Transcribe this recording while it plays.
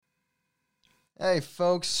Hey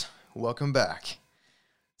folks, welcome back.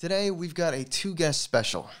 Today we've got a two-guest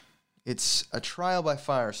special. It's a trial by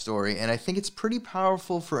fire story, and I think it's pretty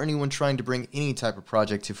powerful for anyone trying to bring any type of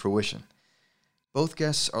project to fruition. Both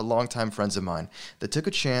guests are longtime friends of mine that took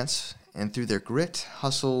a chance and through their grit,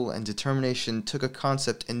 hustle, and determination took a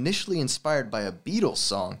concept initially inspired by a Beatles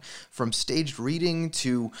song, from staged reading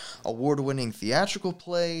to award-winning theatrical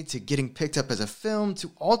play to getting picked up as a film to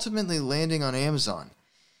ultimately landing on Amazon.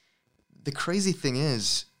 The crazy thing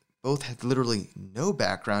is, both had literally no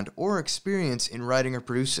background or experience in writing or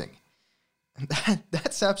producing.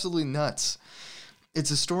 That's absolutely nuts.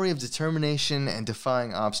 It's a story of determination and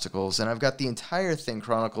defying obstacles, and I've got the entire thing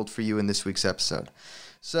chronicled for you in this week's episode.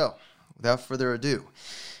 So, without further ado,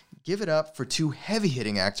 give it up for two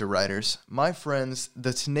heavy-hitting actor-writers, my friends,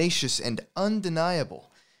 the tenacious and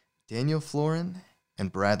undeniable Daniel Florin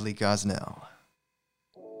and Bradley Gosnell.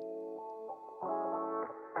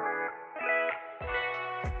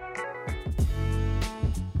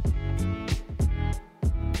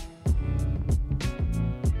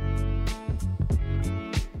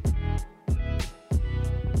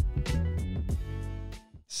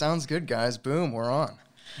 Sounds good, guys. Boom, we're on.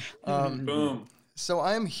 Boom. So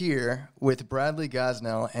I'm here with Bradley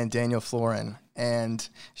Gosnell and Daniel Florin, and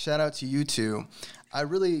shout out to you two.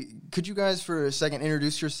 Could you guys for a second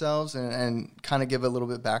introduce yourselves and kind of give a little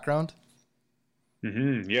bit background?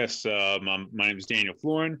 Yes, my name is Daniel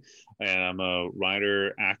Florin, and I'm a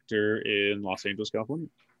writer, actor in Los Angeles, California.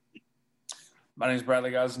 My name is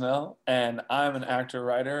Bradley Gosnell, and I'm an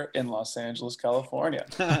actor-writer in Los Angeles, California.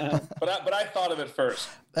 But I thought of it first.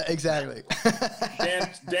 Exactly.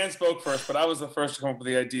 Dan spoke first, but I was the first to come up with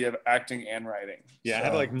the idea of acting and writing. Yeah, I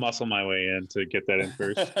had to muscle my way in to get that in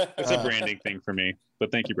first. It's a branding thing for me,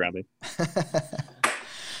 but thank you, Bradley.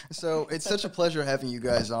 So it's such a pleasure having you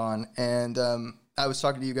guys on, and I was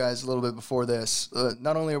talking to you guys a little bit before this.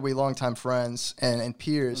 Not only are we longtime friends and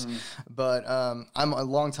peers, but I'm a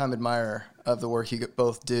longtime admirer of the work you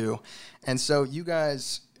both do. And so you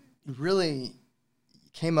guys really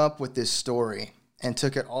came up with this story and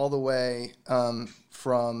took it all the way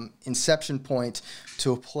from inception point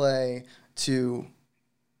to a play to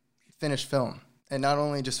finished film. And not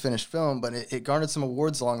only just finished film, but it garnered some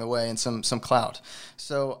awards along the way and some clout.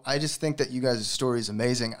 So I just think that you guys' story is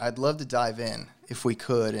amazing. I'd love to dive in, if we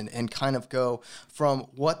could, and kind of go from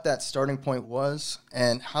what that starting point was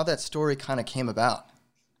and how that story kind of came about.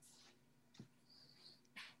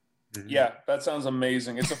 Yeah, that sounds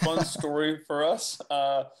amazing. It's a fun story for us.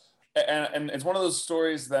 And it's one of those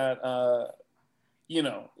stories that,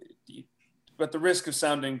 at the risk of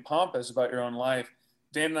sounding pompous about your own life,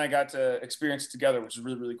 Dan and I got to experience it together, which is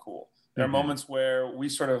really, really cool. There are moments where we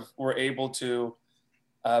sort of were able to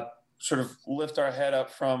sort of lift our head up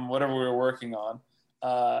from whatever we were working on,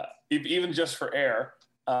 even just for air,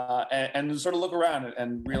 and sort of look around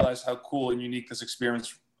and realize how cool and unique this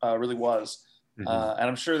experience really was. And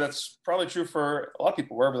I'm sure that's probably true for a lot of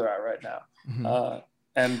people, wherever they're at right now.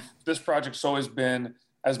 And this project's always been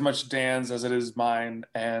as much Dan's as it is mine.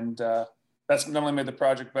 And that's not only made the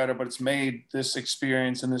project better, but it's made this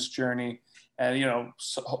experience and this journey and,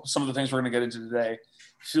 some of the things we're going to get into today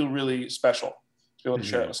feel really special to be able to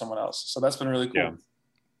share it with someone else. So that's been really cool.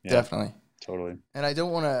 Yeah. Definitely. Totally. And I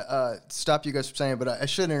don't want to stop you guys from saying it, but I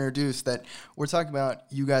should introduce that we're talking about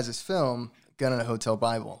you guys' film, Gun in a Hotel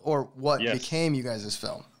Bible, or what became you guys'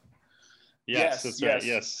 film. Yes, that's right.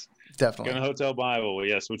 Yes. Definitely. Gun in a Hotel Bible,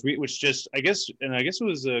 yes, which just I guess it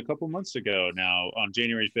was a couple months ago now. On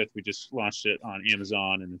January 5th, we just launched it on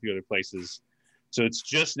Amazon and a few other places. So it's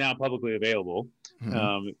just now publicly available.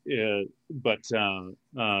 Yes, it's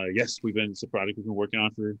a project we've been working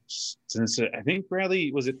on since I think,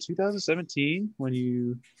 Bradley, was it 2017 when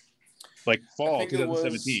you fall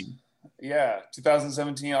 2017? Yeah,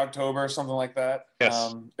 2017 October, something like that.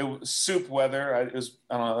 Yes. It was soup weather. I don't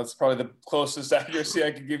know. That's probably the closest accuracy I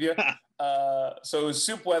could give you. So it was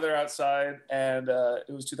soup weather outside, and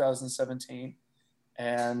it was 2017,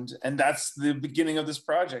 and that's the beginning of this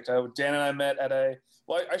project. Dan and I met at I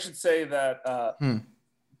should say that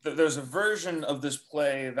there's a version of this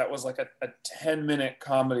play that was like a 10-minute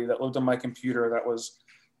comedy that lived on my computer that was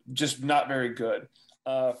just not very good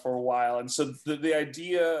for a while, and so the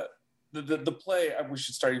idea. The play, we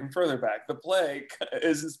should start even further back. The play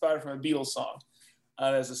is inspired from a Beatles song.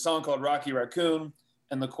 There's a song called Rocky Raccoon,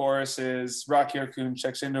 and the chorus is Rocky Raccoon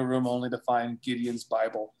checks into a room only to find Gideon's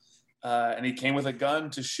Bible. And he came with a gun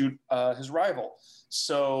to shoot his rival.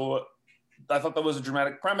 So I thought that was a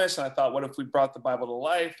dramatic premise, and I thought, what if we brought the Bible to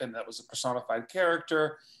life, and that was a personified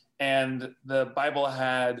character, and the Bible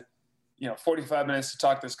had, 45 minutes to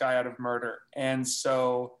talk this guy out of murder. And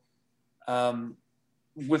so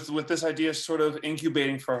with this idea sort of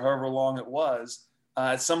incubating for however long it was,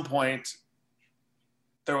 at some point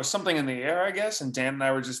there was something in the air, I guess, and Dan and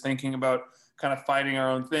I were just thinking about kind of finding our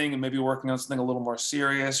own thing and maybe working on something a little more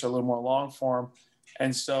serious or a little more long form.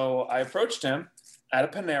 And so I approached him at a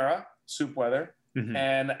Panera, Soup Weather,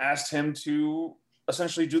 and asked him to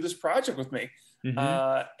essentially do this project with me.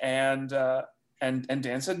 And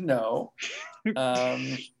Dan said no.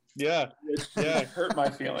 Yeah. It hurt my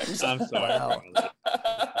feelings. I'm sorry. Wow.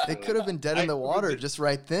 It could have been dead in the water just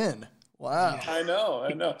right then. Wow. I know.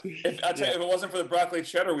 If it wasn't for the broccoli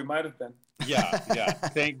cheddar, we might have been. Yeah.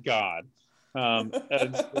 Thank God. And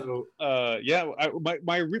so,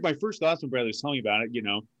 my first thoughts when Bradley was telling me about it,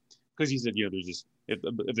 because he said, there's this, if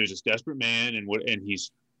there's this desperate man and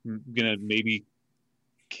he's gonna maybe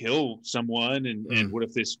kill someone, and what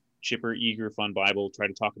if this chipper, eager, fun Bible tried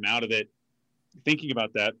to talk him out of it? Thinking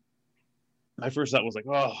about that, my first thought was like,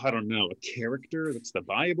 oh, I don't know, a character that's the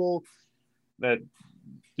Bible. That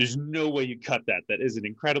there's no way you cut that. That isn't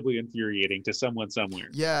incredibly infuriating to someone somewhere.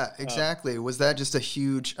 Yeah, exactly. Was that just a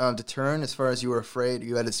huge deterrent as far as you were afraid?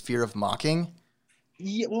 You had this fear of mocking?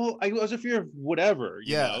 Yeah, well, I was a fear of whatever.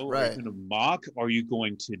 You know? Right. Are you going to mock? Are you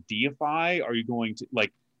going to deify? Are you going to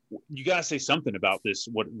you got to say something about this.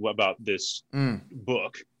 What about this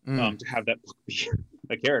book to have that book be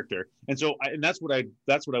a character? And so, that's what I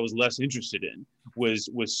was less interested in was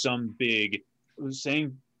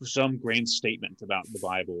saying some grand statement about the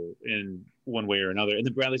Bible in one way or another. And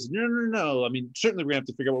then Bradley said, no. I mean, certainly we're gonna have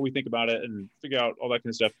to figure out what we think about it and figure out all that kind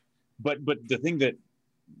of stuff. But the thing that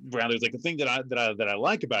Bradley was like, the thing that I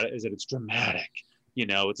like about it is that it's dramatic.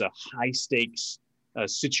 It's a high stakes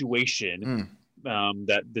situation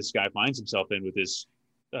that this guy finds himself in with this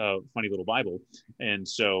funny little Bible. And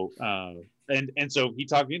so and so he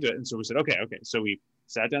talked me into it. And so we said, okay. So we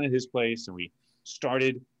sat down at his place and we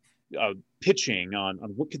started pitching on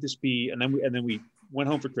what could this be, and then we went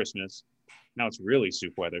home for Christmas. Now it's really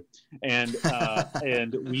soup weather, and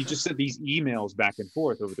we just sent these emails back and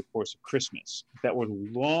forth over the course of Christmas that were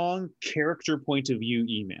long character point of view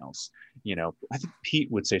emails. I think Pete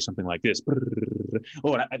would say something like this.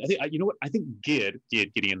 Oh, and I think I think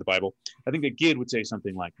Gideon the Bible. I think that Gid would say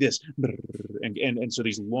something like this, and so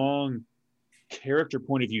these long character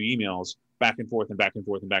point of view emails back and forth and back and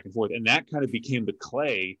forth and back and forth, and that kind of became the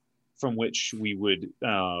clay from which we would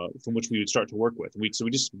start to work with. So we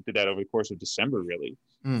just did that over the course of December, really.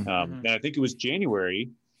 And I think it was January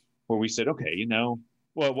where we said, okay,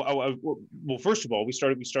 well, first of all, we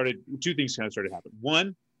started. Two things kind of started to happen.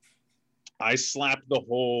 One, I slapped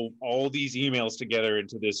all these emails together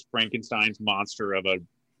into this Frankenstein's monster of a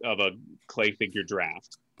clay figure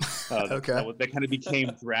draft. Okay. That kind of became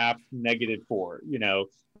draft -4.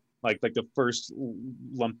 Like the first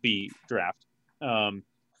lumpy draft.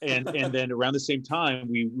 And then around the same time,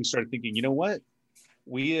 we started thinking, you know what?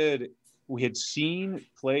 We had seen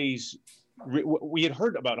plays. We had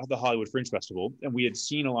heard about the Hollywood Fringe Festival, and we had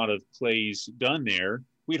seen a lot of plays done there.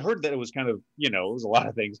 We had heard that it was kind of, it was a lot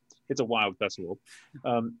of things. It's a wild festival.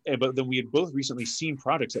 But then we had both recently seen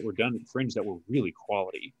projects that were done at Fringe that were really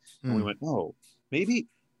quality. And we went, oh, maybe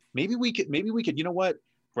we could, you know what?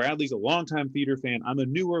 Bradley's a longtime theater fan. I'm a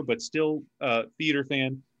newer, but still theater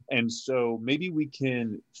fan. And so maybe we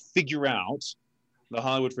can figure out the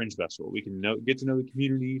Hollywood Fringe Festival. We can get to know the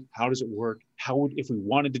community. How does it work? If we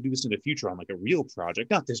wanted to do this in the future on like a real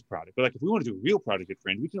project, not this project, but like if we want to do a real project at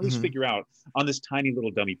Fringe, we can at least figure out on this tiny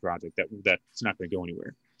little dummy project that's not going to go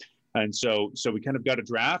anywhere. And so we kind of got a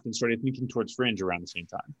draft and started thinking towards Fringe around the same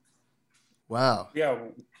time. Wow. Yeah.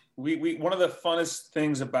 We one of the funnest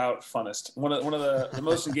things about one of the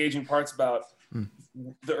most engaging parts about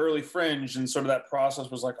the early Fringe and sort of that process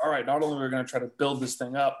was like, all right, not only are we going to try to build this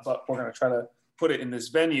thing up, but we're going to try to put it in this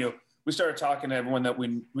venue. We started talking to everyone that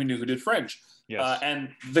we knew who did Fringe. Yes. And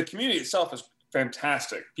the community itself is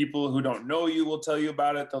fantastic. People who don't know you will tell you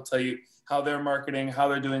about it. They'll tell you how they're marketing, how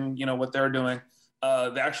they're doing, what they're doing.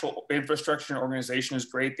 The actual infrastructure and organization is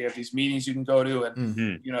great. They have these meetings you can go to,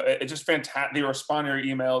 and it's just fantastic. They respond to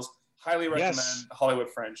your emails. Highly recommend Hollywood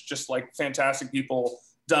Fringe. Just like fantastic people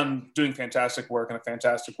doing fantastic work in a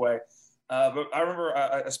fantastic way. But I remember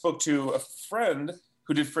I spoke to a friend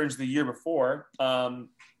who did Fringe the year before.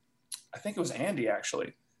 I think it was Andy,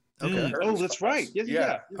 actually. Okay. Oh, that's right.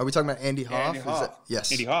 Yeah. Are we talking about Andy Hoff? Andy Hoff.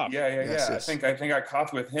 Yes. Andy Hoff. Yeah. Yes. I think I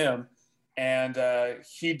coffee with him, and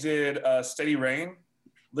he did Steady Rain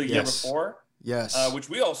the year before. Yes. Which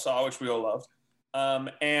we all saw, which we all loved.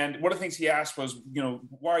 And one of the things he asked was,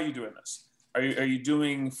 why are you doing this? are you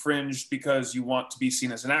doing Fringe because you want to be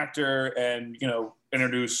seen as an actor and, you know,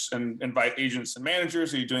 introduce and invite agents and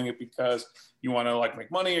managers? Are you doing it because you want to like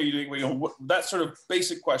make money? Are you doing, you know, that sort of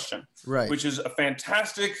basic question, right? Which is a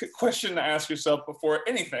fantastic question to ask yourself before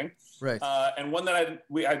anything, right? And one that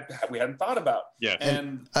we hadn't thought about. Yeah.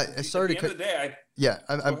 And I started at the end of the day,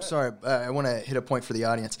 I'm sorry. I want to hit a point for the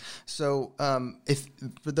audience. So, if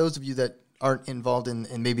for those of you that aren't involved in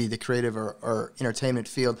maybe the creative or entertainment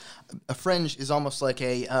field, a Fringe is almost like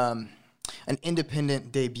an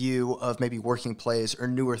independent debut of maybe working plays or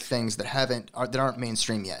newer things that aren't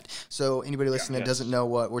mainstream yet. So anybody listening that doesn't know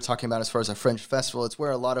what we're talking about as far as a Fringe festival, it's where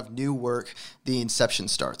a lot of new work, the inception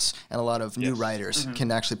starts, and a lot of new writers can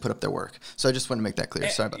actually put up their work. So I just want to make that clear.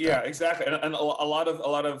 Sorry about that. Yeah, exactly. And a lot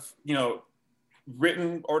of, you know,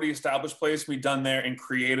 written, already established plays can be done there in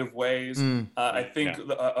creative ways. I think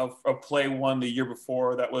a play won the year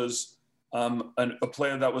before that was a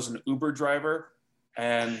play that was an Uber driver,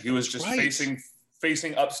 and he was just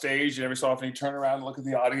facing upstage, and every so often he'd turn around and look at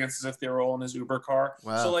the audience as if they were all in his Uber car.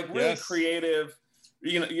 Wow. So like really creative,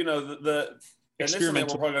 you know, the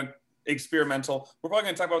experimental. Experimental. We're probably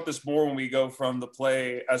going to talk about this more when we go from the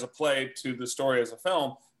play as a play to the story as a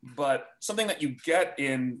film, but something that you get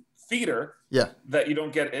in theater that you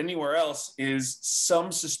don't get anywhere else is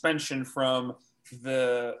some suspension from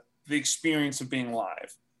the experience of being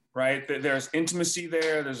live, right? There's intimacy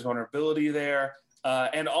there, there's vulnerability there,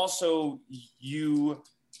 and also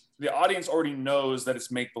the audience already knows that it's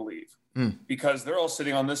make-believe because they're all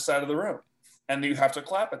sitting on this side of the room, and you have to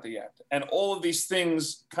clap at the end. And all of these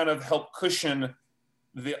things kind of help cushion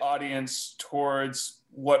the audience towards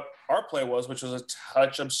what our play was, which was a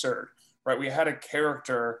touch absurd, right? We had a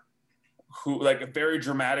character who, like, a very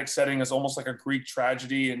dramatic setting, is almost like a Greek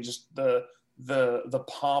tragedy, and just the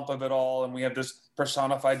pomp of it all. And we have this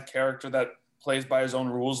personified character that plays by his own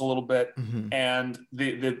rules a little bit. And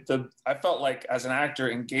the I felt like as an actor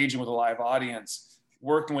engaging with a live audience,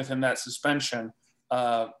 working within that suspension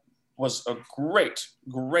was a great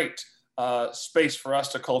space for us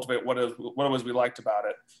to cultivate what it was we liked about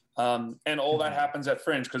it. And all that happens at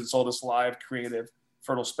Fringe because it's all this live, creative,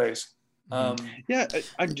 fertile space. I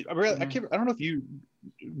don't know if you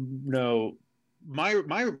know,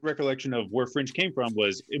 my recollection of where Fringe came from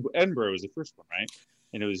was Edinburgh was the first one, right?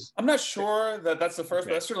 And it was. I'm not sure that's the first,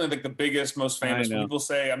 but that's certainly like the biggest, most famous. When people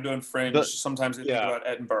say I'm doing Fringe, sometimes they think about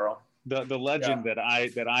Edinburgh. The legend that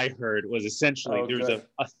I heard was essentially there's a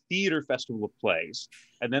theater festival of plays,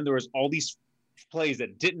 and then there was all these plays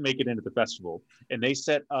that didn't make it into the festival, and they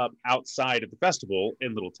set up outside of the festival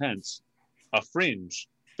in little tents a Fringe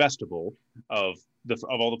festival of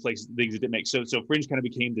all the places things that didn't make. So Fringe kind of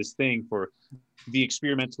became this thing for the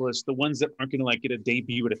experimentalists, the ones that aren't going to like get a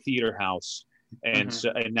debut at a theater house. And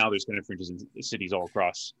and now there's kind of Fringes in cities all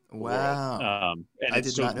across the world. And I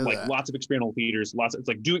did not know that. Lots of experimental theaters, it's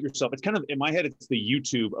like do it yourself. It's kind of, in my head, it's the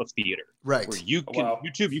YouTube of theater, right? Where you can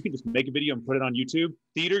YouTube, you can just make a video and put it on YouTube.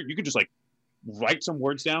 Theater, you can just like write some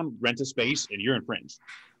words down, rent a space, and you're in Fringe.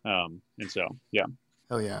 And so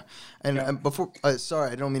Oh yeah, and before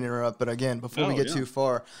sorry, I don't mean to interrupt, but again, before we get too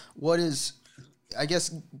far, what is? I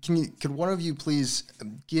guess could one of you please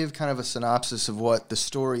give kind of a synopsis of what the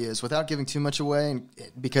story is without giving too much away? And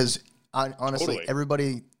because honestly,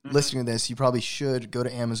 everybody listening to this, you probably should go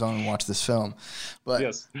to Amazon and watch this film. But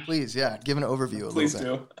please, give an overview. Please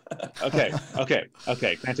do. Okay.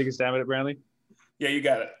 Can I take a stab at it, Bradley? Yeah, you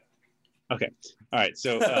got it. Okay. All right.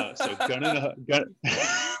 So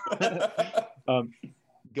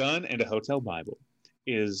Gun and a Hotel Bible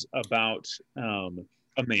is about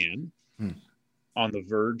a man on the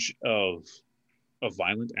verge of a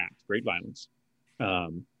violent act, great violence.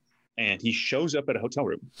 And he shows up at a hotel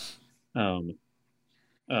room,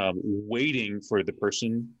 waiting for the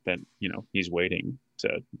person that, he's waiting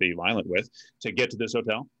to be violent with to get to this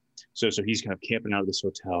hotel. So he's kind of camping out of this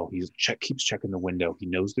hotel. He keeps checking the window. He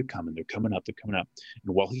knows they're coming up. And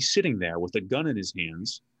while he's sitting there with a gun in his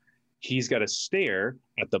hands, he's got to stare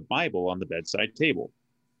at the Bible on the bedside table.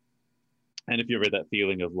 And if you ever had that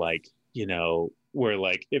feeling of like, where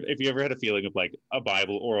like, if you ever had a feeling of like a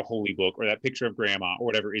Bible or a holy book or that picture of grandma or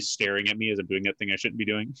whatever is staring at me as I'm doing that thing I shouldn't be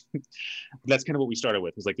doing, that's kind of what we started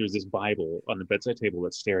with. It's like there's this Bible on the bedside table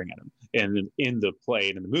that's staring at him. And in the play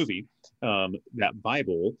and in the movie, that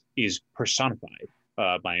Bible is personified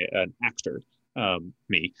by an actor,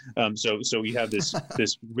 me. So we have this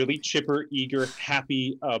really chipper, eager,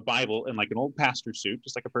 happy Bible in like an old pastor suit,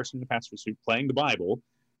 just like a person in a pastor suit playing the Bible,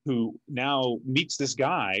 who now meets this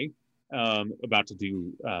guy about to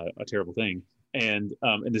do a terrible thing, and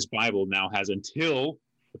this Bible now has until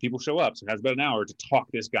the people show up, so it has about an hour to talk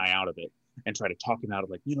this guy out of it. and try to talk him out of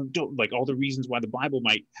like, don't like all the reasons why the Bible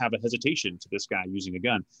might have a hesitation to this guy using a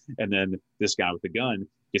gun. And then this guy with the gun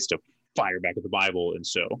gets to fire back at the Bible. And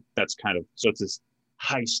so that's so it's this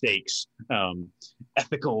high stakes,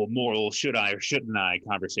 ethical, moral, should I or shouldn't I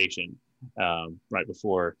conversation right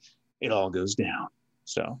before it all goes down.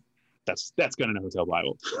 So that's Gun in a Hotel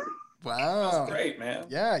Bible. Wow. That's great, man.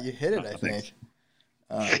 Yeah, you hit it, I think.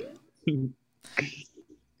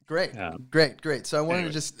 Great. So I wanted to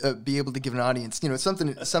just be able to give an audience, something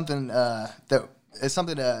that is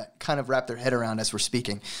something to kind of wrap their head around as we're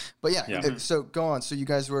speaking. But so go on. So you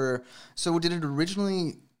guys did it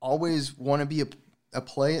originally always want to be a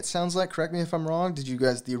play, it sounds like? Correct me if I'm wrong. Did you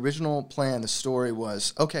guys, the original plan, the story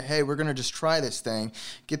was, okay, hey, we're going to just try this thing,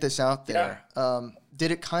 get this out there. Yeah.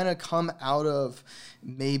 Did it kind of come out of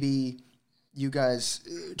maybe you guys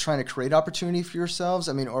trying to create opportunity for yourselves?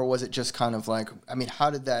 I mean, or was it just kind of like, I mean, how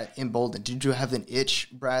did that embolden? Did you have an itch,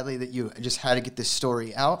 Bradley, that you just had to get this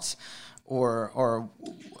story out? Or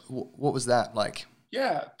what was that like?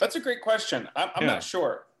 Yeah, that's a great question. I'm not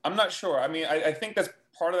sure. I mean, I think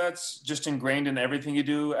part of that's just ingrained in everything you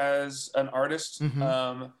do as an artist.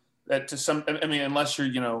 Mm-hmm. That to some, I mean, unless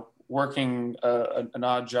you're, working an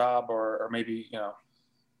odd job or maybe,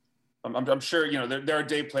 I'm sure, there are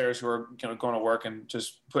day players who are, going to work and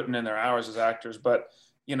just putting in their hours as actors. But,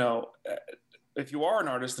 if you are an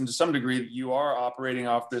artist, then to some degree you are operating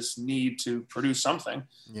off this need to produce something.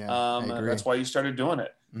 Yeah, I agree. That's why you started doing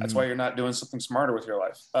it. Mm-hmm. That's why you're not doing something smarter with your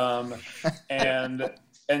life.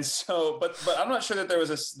 And so, but I'm not sure that there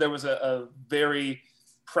was a very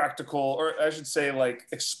practical, or I should say like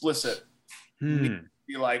explicit need to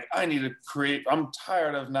be like, I need to create, I'm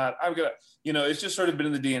tired of not, I've got, it's just sort of been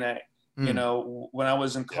in the DNA. When I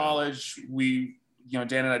was in college, we, Dan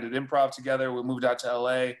and I did improv together. We moved out to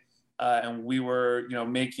LA. And we were,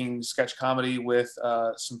 making sketch comedy with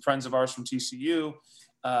some friends of ours from TCU.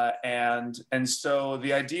 And so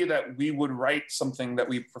the idea that we would write something that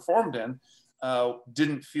we performed in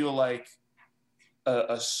didn't feel like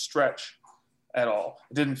a stretch at all.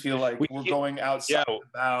 It didn't feel like we're going outside the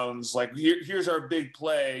bounds. Like, here's our big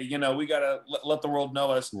play. We got to let the world know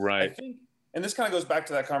us. Right. I think, and this kind of goes back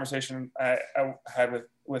to that conversation I had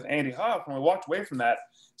with Andy Hoff when we walked away from that.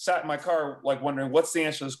 Sat in my car, like wondering what's the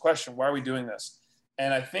answer to this question? Why are we doing this?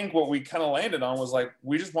 And I think what we kind of landed on was like,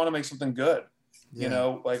 we just want to make something good.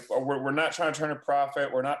 Yeah. Like we're not trying to turn a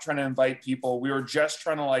profit. We're not trying to invite people. We were just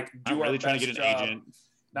trying to like do our best trying to get an agent.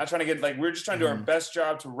 Not trying to get we were just trying to do our best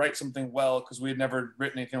job to write something well because we had never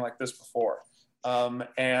written anything like this before.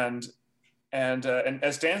 And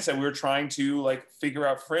as Dan said, we were trying to like figure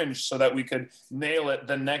out Fringe so that we could nail it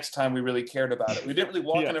the next time we really cared about it. We didn't really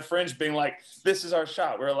walk into Fringe being like, this is our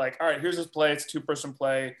shot. We were like, all right, here's this play. It's a 2-person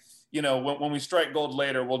play. When we strike gold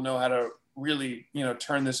later, we'll know how to really,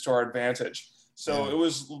 turn this to our advantage. So it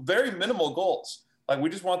was very minimal goals. Like, we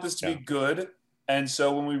just want this to be good. And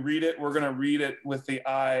so when we read it, we're going to read it with the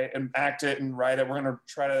eye and act it and write it. We're going to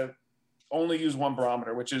try to only use one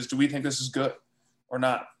barometer, which is, do we think this is good or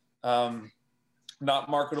not? Not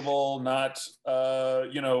marketable, not,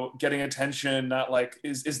 getting attention, not like,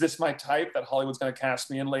 is this my type that Hollywood's going to cast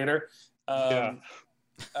me in later? And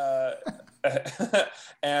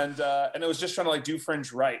it was just trying to like do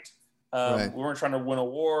Fringe right. We weren't trying to win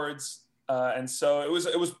awards. And so it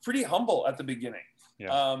was pretty humble at the beginning.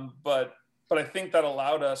 Yeah. But I think that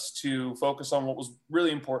allowed us to focus on what was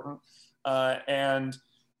really important, and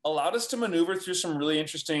allowed us to maneuver through some really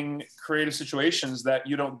interesting creative situations that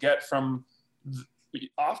you don't get from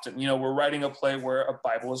often. We're writing a play where a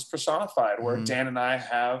Bible is personified, where Dan and I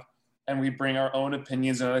have, and we bring our own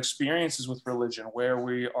opinions and experiences with religion, where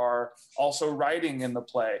we are also writing in the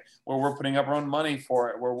play, where we're putting up our own money for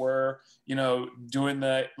it, where we're, doing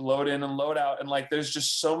the load in and load out. And like, there's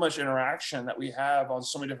just so much interaction that we have on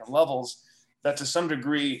so many different levels that to some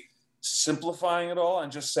degree, simplifying it all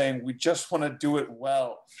and just saying, we just want to do it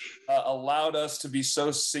well, allowed us to be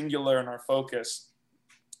so singular in our focus.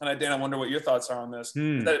 And Dan, I wonder what your thoughts are on this,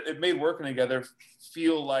 that it made working together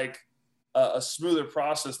feel like a smoother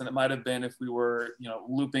process than it might have been if we were,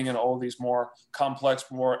 looping in all of these more complex,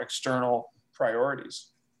 more external priorities.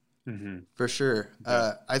 Mm-hmm. For sure.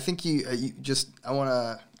 Yeah. I think I want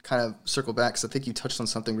to kind of circle back because I think you touched on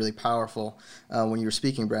something really powerful when you were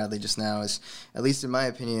speaking, Bradley, just now. Is, at least in my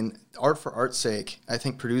opinion, art for art's sake, I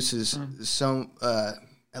think produces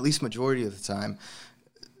at least majority of the time,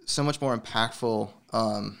 so much more impactful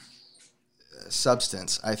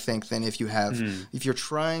substance, I think, than if you have if you're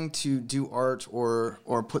trying to do art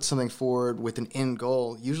or put something forward with an end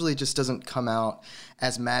goal. Usually it just doesn't come out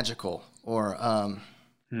as magical or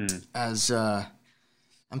as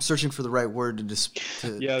I'm searching for the right word to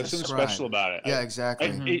yeah, there's something special about it. Yeah,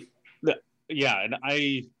 exactly. Yeah, and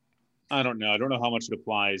I don't know. I don't know how much it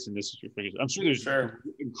applies in this. I'm sure there's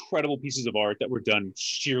incredible pieces of art that were done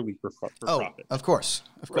sheerly for profit. Of course.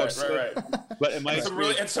 Right. But in my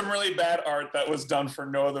some really bad art that was done for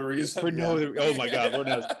no other reason. For no other. Oh my God, Lord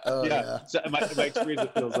knows. Yeah. So in my experience,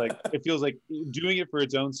 it feels like doing it for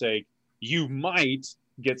its own sake. You might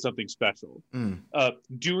get something special.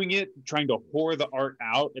 Doing it, trying to whore the art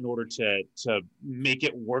out in order to make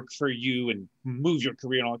it work for you and move your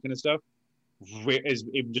career and all that kind of stuff.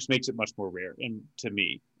 It just makes it much more rare, and to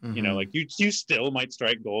me, you know, like you still might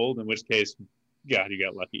strike gold, in which case, God, you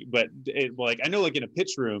got lucky. But I know, like in a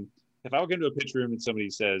pitch room, if I walk into a pitch room and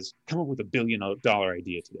somebody says, "Come up with $1 billion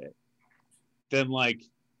idea today," then like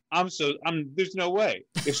there's no way.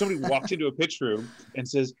 If somebody walks into a pitch room and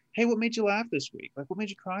says, "Hey, what made you laugh this week? Like, what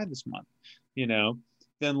made you cry this month?" You know.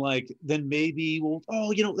 Then maybe, well,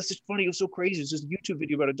 oh, you know, this is funny. It was so crazy. It's just a YouTube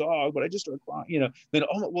video about a dog, but I just started crying, you know. Then,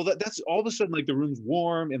 that's all of a sudden, like the room's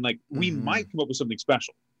warm and like we might come up with something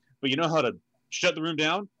special. But you know how to shut the room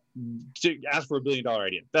down? Ask for $1 billion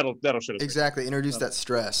idea. That'll shut us. Exactly. Introduce that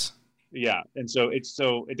stress. Yeah, and so it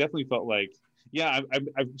definitely felt like, yeah, I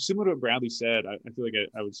similar to what Bradley said. I feel like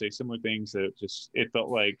I would say similar things. That it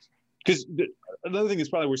felt like. Because another thing that's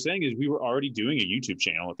probably we're saying is we were already doing a YouTube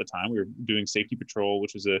channel at the time. We were doing Safety Patrol,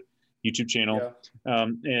 which was a YouTube channel,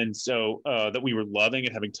 and so that we were loving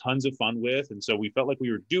and having tons of fun with. And so we felt like we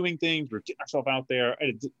were doing things, we were getting ourselves out there.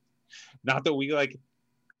 Not that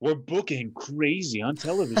we're booking crazy on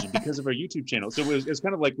television because of our YouTube channel. So it was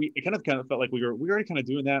kind of like it kind of felt like we were already kind of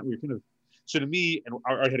doing that. We were kind of. So to me, and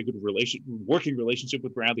I had a good working relationship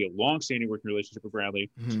with Bradley, a long-standing working relationship with Bradley,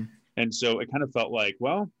 and so it kind of felt like,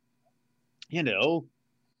 well, you know,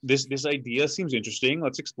 this idea seems interesting.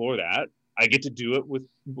 Let's explore that. I get to do it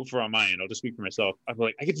on my end. I'll just speak for myself. I feel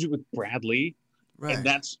like I get to do it with Bradley, and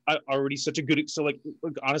that's already such a good. So like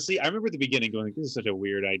honestly, I remember at the beginning going, "This is such a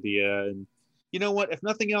weird idea," and you know what? If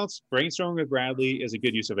nothing else, brainstorming with Bradley is a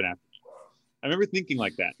good use of an afternoon. I remember thinking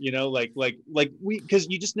like that, you know, because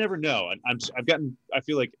you just never know. And I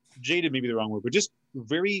feel like jaded, maybe the wrong word, but just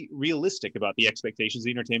very realistic about the expectations of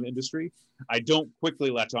the entertainment industry. I don't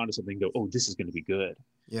quickly latch onto something and go, "Oh, this is going to be good."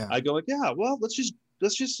 Yeah. I go like, "Yeah, well, let's just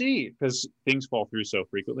see," because things fall through so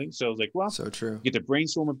frequently. So I was like, well, so true. Get to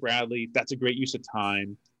brainstorm with Bradley. That's a great use of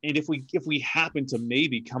time. And if we happen to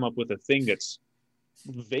maybe come up with a thing that's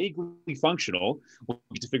vaguely functional, we'll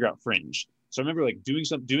get to figure out fringe. So I remember like doing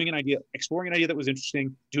an idea, exploring an idea that was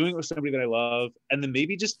interesting, doing it with somebody that I love, and then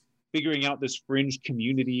maybe just figuring out this fringe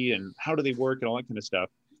community and how do they work and all that kind of stuff.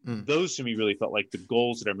 Those to me really felt like the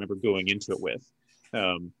goals that I remember going into it with.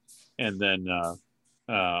 And then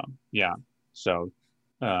but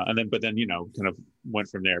then, you know, kind of went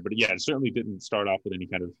from there. But yeah, it certainly didn't start off with any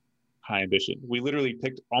kind of high ambition. We literally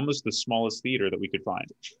picked almost the smallest theater that we could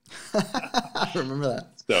find. I remember that.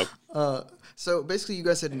 So basically you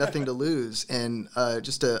guys had nothing to lose and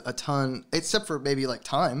just a ton, except for maybe like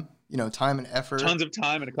time, you know, time and effort. Tons of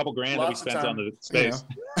time and a couple grand that we spent on the space.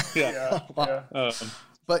 You know? Yeah.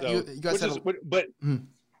 But so, you guys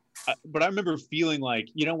but I remember feeling like,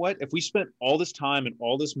 you know what, if we spent all this time and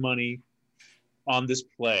all this money on this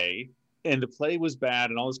play and the play was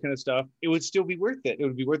bad and all this kind of stuff, it would still be worth it. It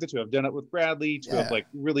would be worth it to have done it with Bradley, to have like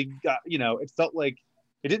really got, you know, it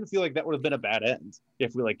didn't feel like that would have been a bad end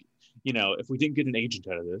if we if we didn't get an agent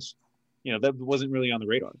out of this, you know, that wasn't really on the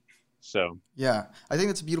radar. So yeah, I think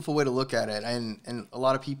that's a beautiful way to look at it. And a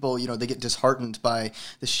lot of people, you know, they get disheartened by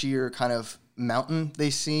the sheer kind of mountain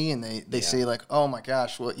they see, and they say like, oh my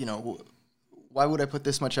gosh, well, you know, why would I put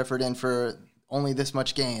this much effort in for only this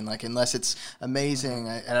much gain? Like, unless it's amazing,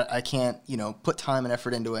 I can't, you know, put time and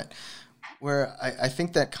effort into it. Where I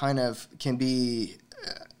think that kind of can be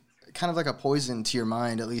kind of like a poison to your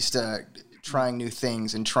mind, at least trying new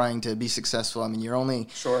things and trying to be successful. I mean, you only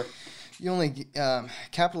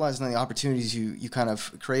capitalize on the opportunities you kind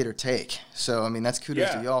of create or take. So, I mean, that's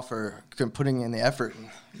kudos to y'all for putting in the effort and,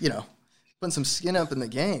 you know, putting some skin up in the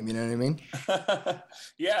game. You know what I mean?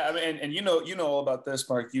 Yeah. I mean, and you know all about this,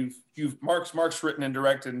 Mark. Mark's written and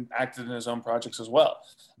directed and acted in his own projects as well.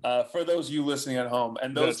 For those of you listening at home,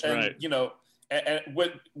 and those, that's right. You know, and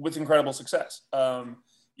with incredible success.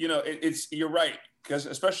 You know, you're right, because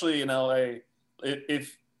especially in LA,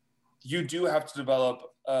 if you do have to develop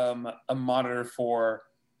a monitor for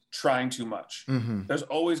trying too much. Mm-hmm. There's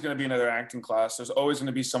always going to be another acting class. There's always going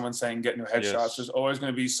to be someone saying, get new headshots. Yes. There's always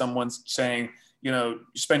going to be someone saying, you know,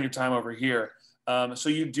 spend your time over here. So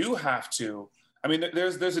you do have to, I mean,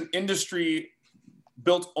 there's an industry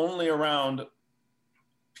built only around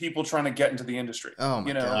people trying to get into the industry. Oh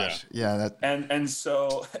my gosh. Yeah. That. And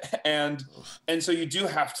so you do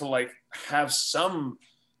have to like have some,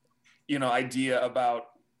 idea about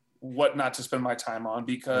what not to spend my time on,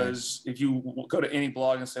 because if you go to any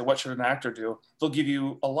blog and say, what should an actor do? They'll give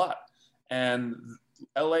you a lot. And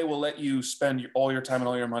LA will let you spend all your time and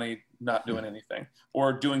all your money not doing anything,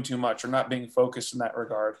 or doing too much, or not being focused in that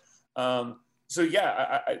regard. So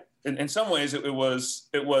yeah, in some ways it was,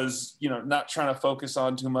 not trying to focus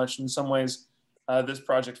on too much. In some ways, this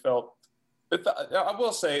project felt, I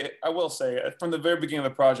will say from the very beginning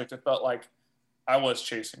of the project, it felt like I was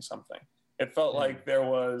chasing something. It felt like there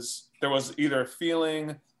was either a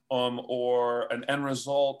feeling, or an end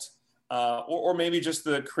result, or maybe just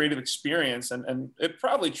the creative experience, and it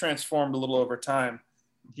probably transformed a little over time.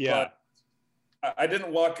 Yeah, but I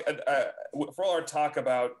didn't walk for all our talk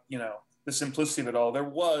about the simplicity of it all. There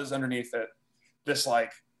was underneath it this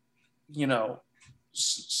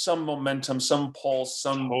some momentum, some pulse,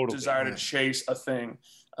 some desire to chase a thing,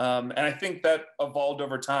 and I think that evolved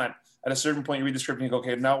over time. At a certain point, you read the script and you go,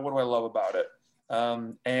 okay, now what do I love about it?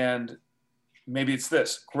 And maybe it's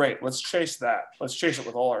this. Great, let's chase that. Let's chase it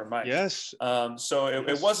with all our might. Yes. So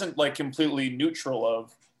it wasn't like completely neutral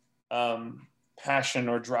of passion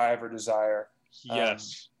or drive or desire.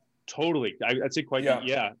 Yes, totally. I'd say quite.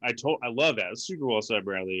 Yeah, I love that. It's super well said,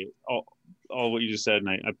 Bradley. All what you just said, and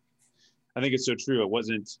I think it's so true. It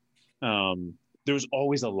wasn't. There was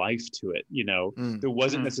always a life to it. There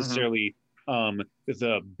wasn't necessarily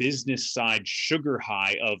the business side sugar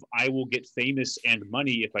high of I will get famous and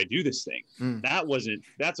money if I do this thing.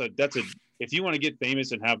 That's a if you want to get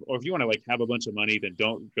famous and or if you want to like have a bunch of money, then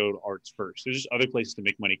don't go to arts first. There's just other places to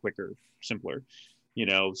make money quicker, simpler,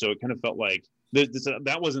 so it kind of felt like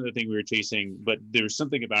that wasn't the thing we were chasing, but there was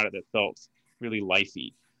something about it that felt really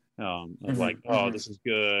lifey. This is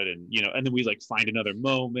good, and and then we like find another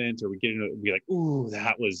moment, or we like,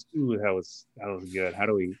 that was good. How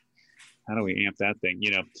do we amp that thing,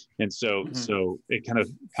 and so it kind of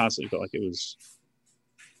constantly felt like it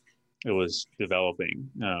was developing,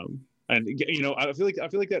 and I feel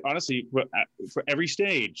like that honestly for every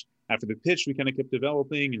stage. After the pitch, we kind of kept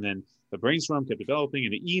developing, and then the brainstorm kept developing,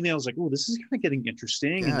 and the emails like, this is kind of getting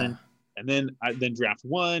interesting, and then draft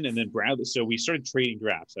one, and then Bradley. So we started trading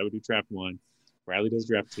drafts. I would do draft one, Bradley does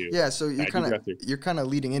draft two. Yeah, so you're kind of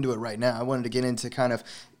leading into it right now. I wanted to get into kind of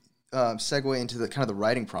segue into the kind of the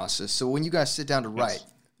writing process. So when you guys sit down to write,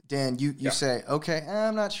 Dan, you say, okay,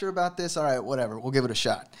 I'm not sure about this. All right, whatever, we'll give it a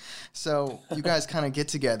shot. So you guys kind of get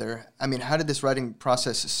together. I mean, how did this writing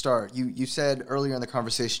process start? You said earlier in the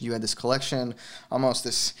conversation you had this collection, almost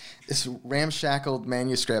this ramshackled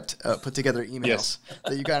manuscript put together emails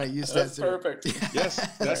that you kind of used. That's perfect.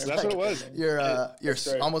 Yes, that's what it was. You're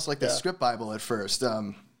almost like the script Bible at first.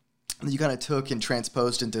 You kind of took and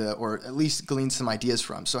transposed into, or at least gleaned some ideas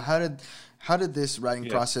from. So how did this writing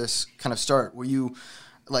process kind of start? Were you,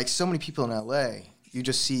 like so many people in LA, you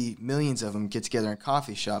just see millions of them get together in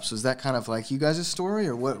coffee shops? Was that kind of like you guys' story,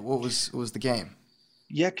 or what was the game?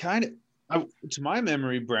 Yeah, kind of. To my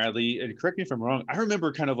memory, Bradley, and correct me if I'm wrong, I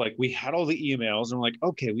remember kind of like we had all the emails and we're like,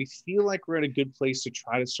 okay, we feel like we're at a good place to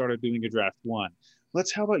try to start doing a draft one.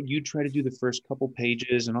 How about you try to do the first couple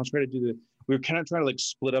pages and I'll try to do we were kind of trying to like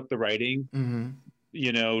split up the writing,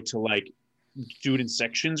 to like do it in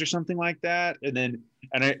sections or something like that. And then,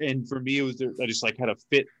 and for me, it was, I just like had a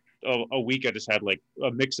fit a week. I just had like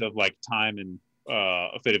a mix of like time and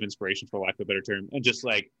a fit of inspiration, for lack of a better term, and just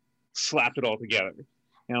like slapped it all together.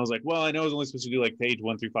 And I was like, well, I know I was only supposed to do like page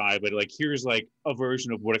 1 through 5, but like, here's like a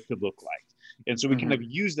version of what it could look like. And so we kind of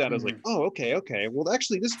used that as like, oh, okay. Well,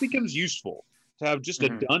 actually this becomes useful to have just a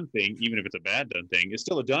done thing, even if it's a bad done thing, it's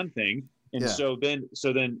still a done thing. And so then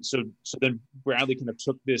Bradley kind of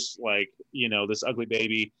took this, like, this ugly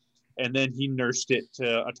baby, and then he nursed it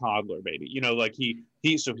to a toddler baby, like he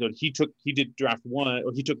did draft one,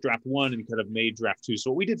 or he took draft one and kind of made draft two. So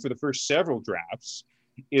what we did for the first several drafts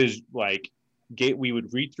is like, we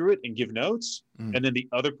would read through it and give notes, and then the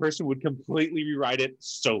other person would completely rewrite it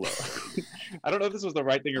solo. I don't know if this was the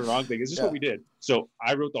right thing or wrong thing. It's just what we did. So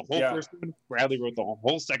I wrote the whole first one. Bradley wrote the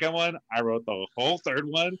whole second one. I wrote the whole third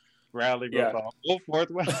one. Bradley wrote the whole fourth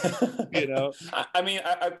one. I mean,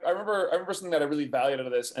 I remember something that I really valued out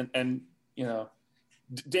of this, and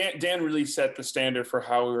Dan really set the standard for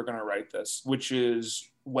how we were going to write this, which is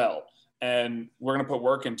and we're going to put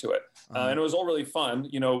work into it. And it was all really fun.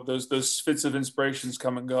 Those fits of inspirations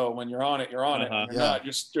come and go. When you're on it, you're on it. When you're not,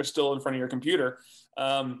 you're still in front of your computer.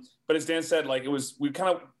 But as Dan said, like, we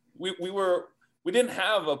didn't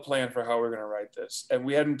have a plan for how we're going to write this, and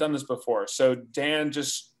we hadn't done this before. So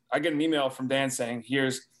I get an email from Dan saying,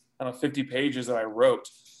 here's I don't know, 50 pages that I wrote.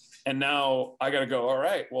 And now I got to go, all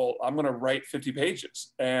right, well, I'm going to write 50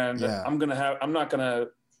 pages and I'm not going to,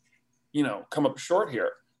 you know, come up short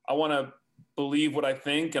here. I want to believe what I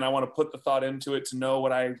think, and I want to put the thought into it to know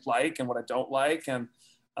what I like and what I don't like. And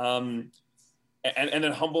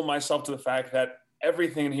then humble myself to the fact that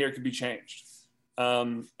everything in here could be changed.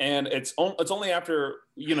 And it's only after,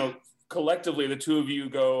 you know, collectively the two of you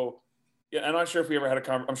go, yeah, I'm not sure if we ever had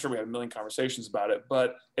I'm sure we had a million conversations about it,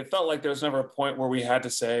 but it felt like there was never a point where we had to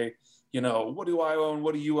say, you know, what do I own?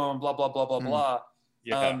 What do you own? Blah, blah, blah, blah, blah.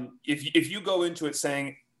 Yeah. If you go into it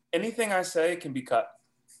saying anything I say can be cut,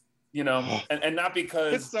 you know, and not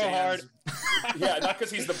because it's so hard. Yeah, not because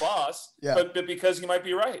he's the boss, but because he might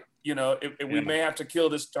be right. You know, we may have to kill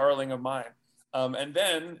this darling of mine. And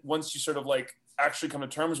then once you sort of like actually come to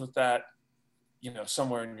terms with that, you know,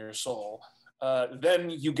 somewhere in your soul, then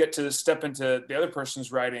you get to step into the other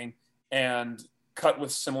person's writing and cut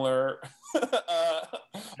with similar,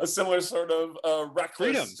 a similar sort of reckless,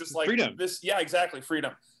 freedom. Just like freedom. This. Yeah, exactly.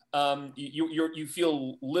 Freedom. You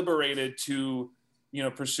feel liberated to, you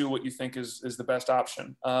know, pursue what you think is the best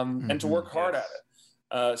option, and to work hard at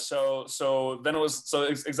it. So then it was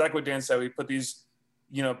exactly what Dan said. We put these,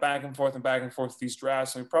 you know, back and forth these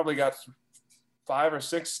drafts, and we probably got 5 or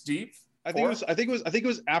 6 deep. I think it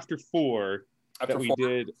was after 4 that we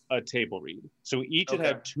did a table read. So we each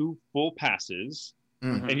had 2 full passes,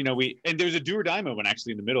 and you know and there was a do or die moment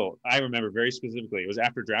actually in the middle. I remember very specifically. It was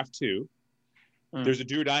after draft 2. There's a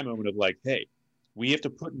do or die moment of like, hey, we have to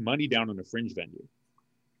put money down on a fringe venue.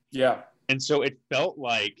 Yeah. And so it felt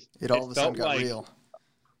like it all of a sudden got real.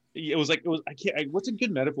 It was what's a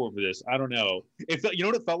good metaphor for this? I don't know. It felt, you know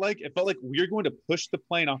what it felt like? It felt like we're going to push the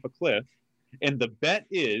plane off a cliff, and the bet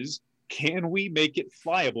is, can we make it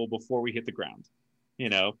flyable before we hit the ground? You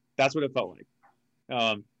know, that's what it felt like.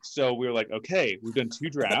 So we were like, okay, we've done 2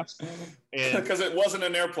 drafts, and because it wasn't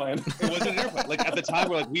an airplane. It wasn't an airplane. Like at the time,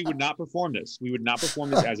 we're like, we would not perform this. We would not perform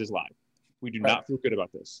this as is live. We do not feel good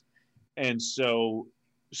about this. And so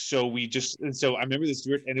I remember this,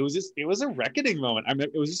 and it was a reckoning moment. I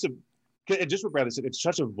remember it was just what Bradley said. It's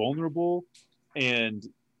such a vulnerable and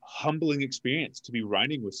humbling experience to be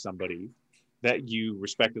writing with somebody that you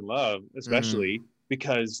respect and love, especially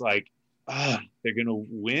because like, they're gonna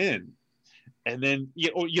win, and then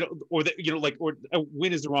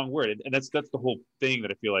win is the wrong word, and that's the whole thing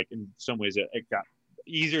that I feel like in some ways it got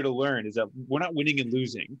easier to learn is that we're not winning and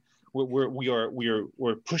losing.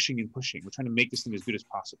 We're pushing and pushing. We're trying to make this thing as good as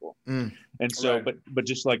possible. And so, but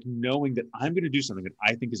just like knowing that I'm going to do something that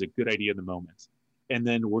I think is a good idea in the moment, and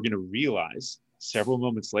then we're going to realize several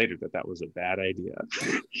moments later that was a bad idea,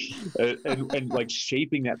 and like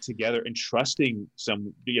shaping that together and trusting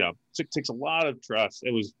it takes a lot of trust.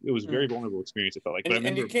 It was a very vulnerable experience. It felt like,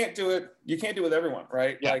 and you can't do it with everyone,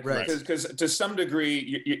 right? Yeah, like, because to some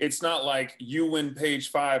degree, it's not like you win page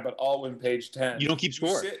 5, but I'll win page 10. You don't keep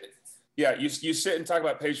score. You sit and talk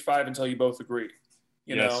about page 5 until you both agree,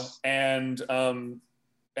 you know, and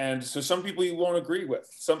so some people you won't agree with.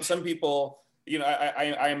 Some people, you know,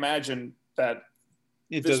 I imagine that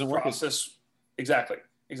it doesn't work. Exactly.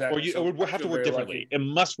 Or we'll have to work differently. It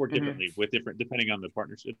must work differently depending on the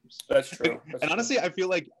partnerships. That's true. Honestly, I feel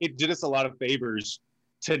like it did us a lot of favors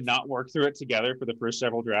to not work through it together for the first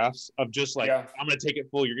several drafts of just like, I'm going to take it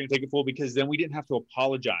full, you're going to take it full, because then we didn't have to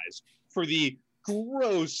apologize for the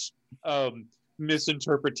gross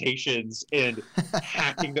misinterpretations and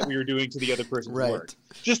hacking that we were doing to the other person's work.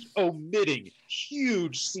 Just omitting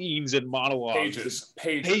huge scenes and monologues.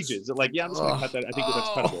 Pages. Like, I'm just going to cut that. I think that's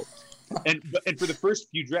cuttable. And for the first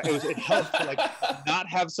few drafts, it helped to like not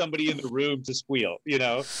have somebody in the room to squeal, you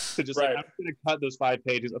know, to just like, I'm going to cut those 5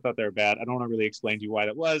 pages. I thought they were bad. I don't want to really explain to you why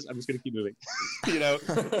that was. I'm just going to keep moving, you know,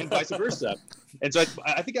 and vice versa. And so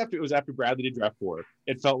I think after Bradley did draft 4,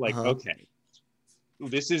 it felt like, okay,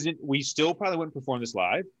 we still probably wouldn't perform this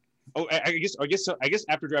live. Oh, I guess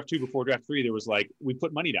after draft 2, before draft 3, there was like, we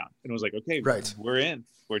put money down and it was like, okay, we're in,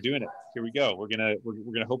 we're doing it. Here we go. We're going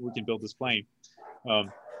to hope we can build this plane.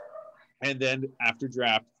 And then after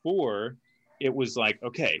draft 4, it was like,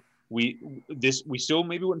 okay, we still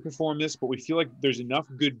maybe wouldn't perform this, but we feel like there's enough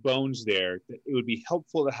good bones there that it would be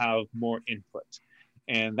helpful to have more input.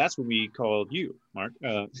 And that's when we called you, Mark.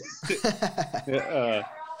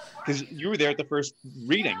 Because you were there at the first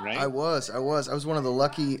reading, right? I was one of the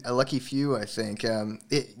lucky few, I think.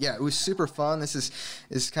 It was super fun. This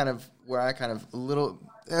is kind of where I kind of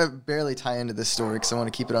barely tie into this story because I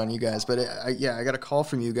want to keep it on you guys. But I got a call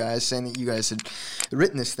from you guys saying that you guys had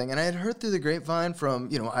written this thing, and I had heard through the grapevine from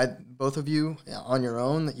both of you on your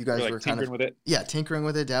own that you guys were kind of with it. Yeah, tinkering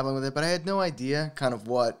with it, dabbling with it, but I had no idea kind of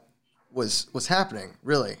what was happening.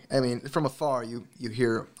 Really, I mean, from afar, you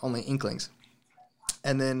hear only inklings.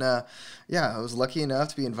 And then, I was lucky enough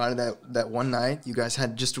to be invited that one night. You guys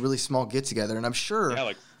had just a really small get together, and I'm sure,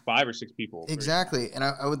 like 5 or 6 people. Exactly. And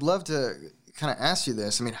I would love to kind of ask you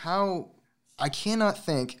this. I mean, I cannot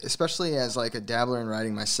think, especially as like a dabbler in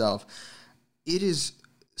writing myself, it is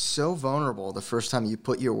so vulnerable the first time you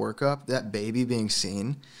put your work up, that baby being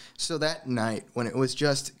seen. So that night when it was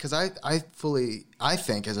just, because I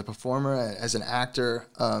think as a performer, as an actor,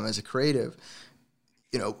 as a creative,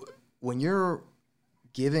 when you're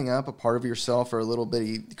giving up a part of yourself or a little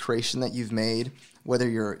bitty creation that you've made, whether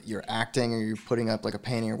you're acting or you're putting up like a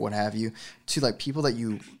painting or what have you, to like people that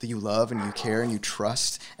you love and you care and you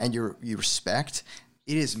trust and you respect,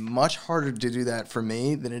 it is much harder to do that for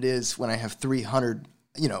me than it is when I have 300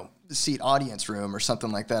 seat audience room or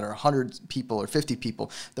something like that, or 100 people or 50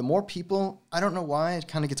 people. The more people, I don't know why, it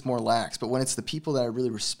kind of gets more lax, but when it's the people that I really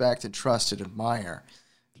respect and trust and admire,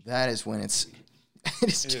 that is when it's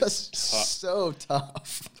just so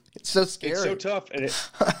tough. It's so scary. It's so tough. And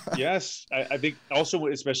yes, I think also,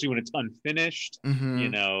 especially when it's unfinished,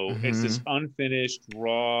 it's this unfinished,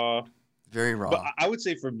 raw. Very raw. But I would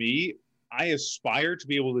say for me, I aspire to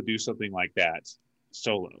be able to do something like that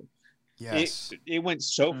solo. Yes. It went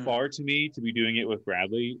so far to me to be doing it with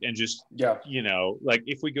Bradley and just, like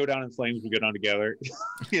if we go down in flames, we go down together.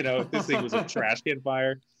 If this thing was a trash can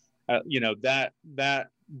fire, that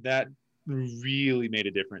really made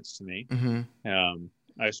a difference to me.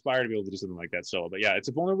 I aspire to be able to do something like that solo, but it's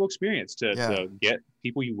a vulnerable experience to get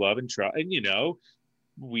people you love and trust. And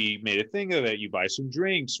we made a thing of it. You buy some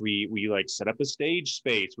drinks. We like set up a stage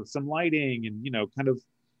space with some lighting and kind of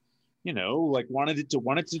like wanted it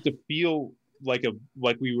to feel like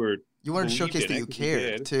we were. You wanted to showcase that you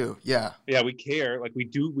cared too. Yeah, we care. Like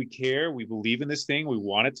we care. We believe in this thing. We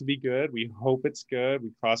want it to be good. We hope it's good. We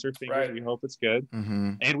cross our fingers. Right. We hope it's good.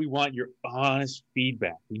 And we want your honest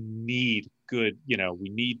feedback. We need good, we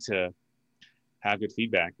need to have good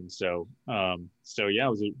feedback. And so it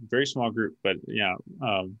was a very small group, but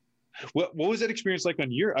what was that experience like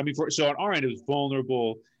on your, so on our end, it was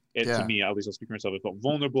vulnerable. To me, at least I'll speak for myself, it felt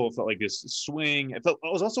vulnerable. It felt like this swing. It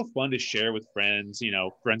was also fun to share with friends,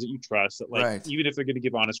 friends that you trust, that even if they're going to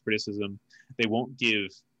give honest criticism, they won't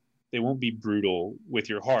be brutal with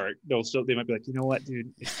your heart. They might be like, you know what,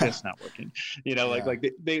 dude, it's just not working.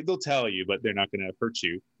 They'll tell you, but they're not going to hurt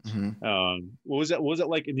you. What was that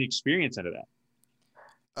like in the experience end of that?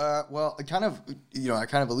 Well, I kind of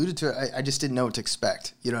alluded to it. I just didn't know what to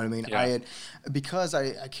expect. You know what I mean? Yeah. Because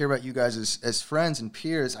I care about you guys as friends and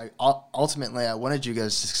peers. Ultimately I wanted you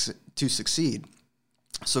guys to succeed.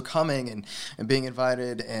 So coming and being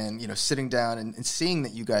invited and, sitting down and seeing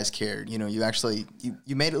that you guys cared, you actually,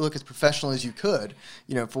 you made it look as professional as you could,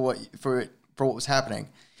 for what was happening.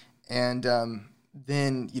 And,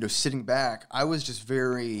 then, sitting back, I was just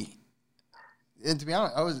and to be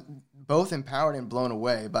honest, I was both empowered and blown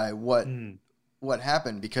away by what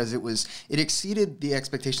happened, because it exceeded the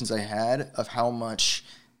expectations I had of how much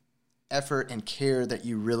effort and care that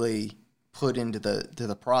you really put into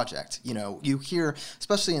the project. You hear,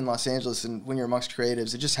 especially in Los Angeles and when you're amongst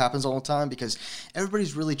creatives, it just happens all the time because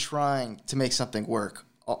everybody's really trying to make something work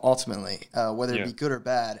ultimately, whether it be good or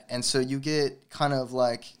bad. And so you get kind of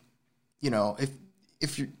like,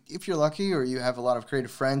 if you're lucky or you have a lot of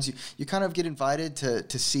creative friends, you kind of get invited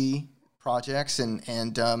to see projects and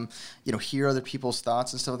hear other people's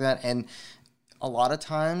thoughts and stuff like that. And a lot of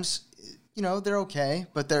times, they're okay,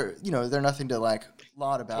 but they're nothing to like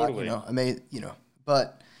laud about, totally.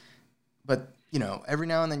 But every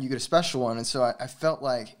now and then you get a special one. And so I felt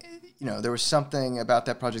like, there was something about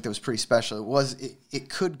that project that was pretty special. It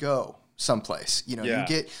could go someplace,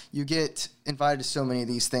 you get invited to so many of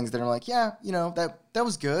these things that are like, that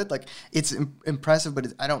was good. Like it's impressive,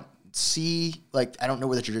 but I don't see, like, I don't know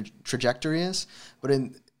where the trajectory is, but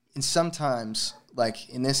in sometimes, like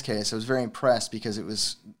in this case, I was very impressed because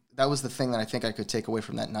that was the thing that I think I could take away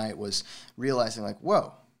from that night, was realizing like,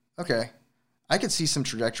 whoa, okay, I could see some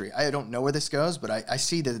trajectory. I don't know where this goes, but I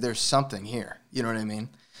see that there's something here. You know what I mean?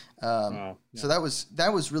 So that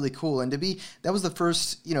was really cool. And that was the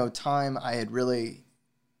first, time I had really,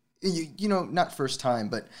 not first time,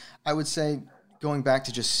 but I would say going back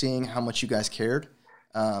to just seeing how much you guys cared.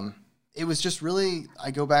 It was just really,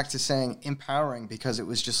 I go back to saying empowering, because it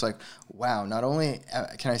was just like, wow, not only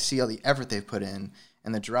can I see all the effort they've put in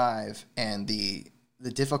and the drive and the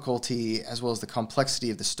difficulty as well as the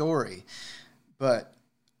complexity of the story, but,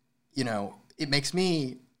 it makes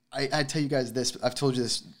me, I tell you guys this, I've told you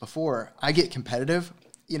this before, I get competitive,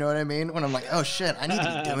 You know what I mean? When I'm like, oh shit, I need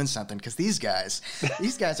to be doing something because these guys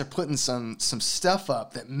are putting some stuff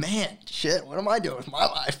up that, man, shit, what am I doing with my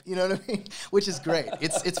life? You know what I mean? Which is great.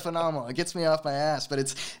 It's phenomenal. It gets me off my ass,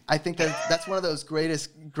 but I think that's one of those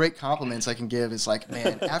great compliments I can give. Is like,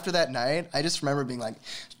 man, after that night, I just remember being like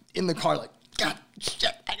in the car, like, God,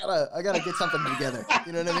 shit, I gotta get something together.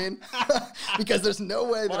 You know what I mean? Because there's no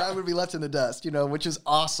way that I would be left in the dust, you know, which is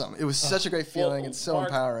awesome. It was such a great feeling. It's so Mark,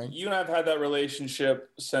 empowering. You and I have had that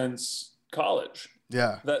relationship since college.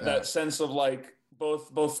 Yeah. That sense of like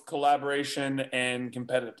both collaboration and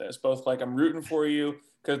competitiveness. Both like, I'm rooting for you,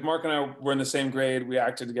 because Mark and I were in the same grade. We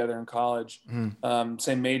acted together in college,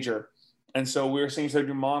 same major. And so we were seeing each other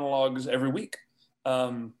do monologues every week.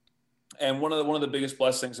 And one of the biggest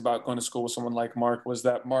blessings about going to school with someone like Mark was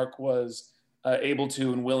that Mark was able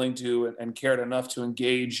to and willing to and cared enough to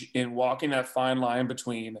engage in walking that fine line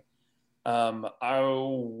between I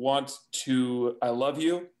love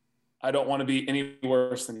you, I don't want to be any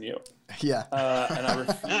worse than you. Yeah. And I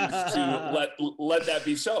refuse to let that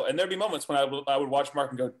be so. And there'd be moments when I would watch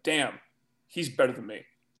Mark and go, damn, he's better than me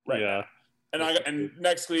right now. And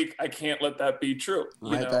next week I can't let that be true.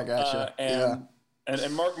 Right back at you.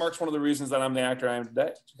 And Mark's one of the reasons that I'm the actor I am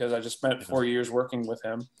today, because I just spent 4 years working with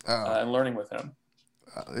him and learning with him.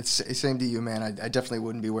 It's same to you, man. I definitely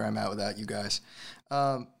wouldn't be where I'm at without you guys.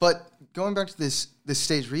 But going back to this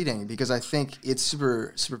stage reading, because I think it's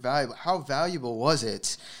super, super valuable. How valuable was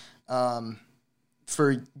it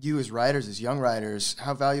for you as writers, as young writers?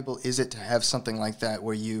 How valuable is it to have something like that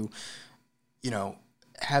where you know,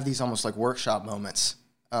 have these almost like workshop moments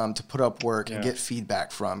to put up work and get feedback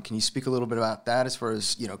from? Can you speak a little bit about that as far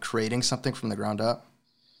as, you know, creating something from the ground up?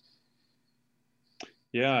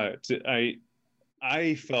 Yeah,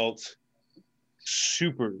 I felt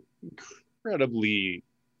super incredibly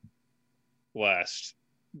blessed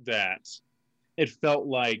that it felt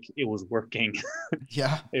like it was working.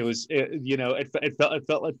 Yeah, it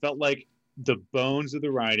felt like the bones of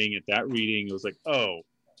the writing at that reading. It was like, oh,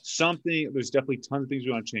 there's definitely tons of things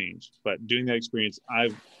we want to change, but doing that experience,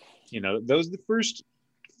 that was the first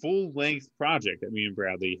full length project that me and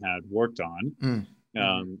Bradley had worked on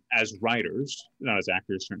as writers, not as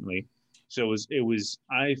actors, certainly. So it was,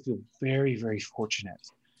 I feel very, very fortunate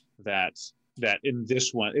that in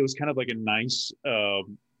this one, it was kind of like a nice, it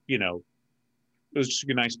was just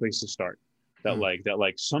a nice place to start.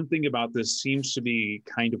 That something about this seems to be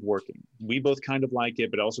kind of working. We both kind of like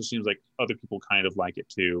it, but it also seems like other people kind of like it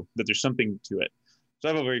too, that there's something to it. So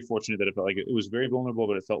I felt very fortunate that it felt like it was very vulnerable,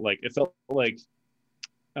 but it felt like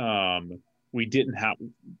we didn't have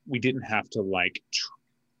to like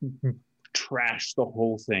trash the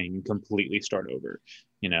whole thing and completely start over.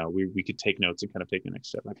 You know, we could take notes and kind of take the next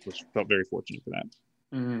step. I felt very fortunate for that.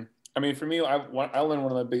 Mm-hmm. I mean, for me, I learned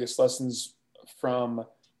one of the biggest lessons from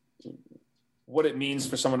what it means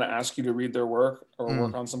for someone to ask you to read their work or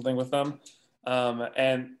work on something with them.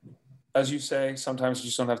 And as you say, sometimes you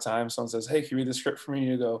just don't have time. Someone says, hey, can you read the script for me? And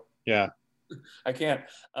you go, yeah, I can't,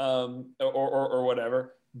 or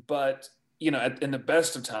whatever. But, you know, in the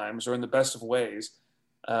best of times or in the best of ways,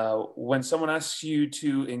 when someone asks you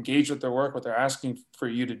to engage with their work, what they're asking for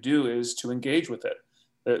you to do is to engage with it.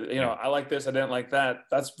 I like this, I didn't like that.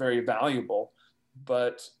 That's very valuable.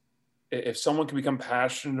 But if someone can become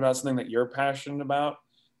passionate about something that you're passionate about,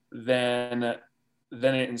 then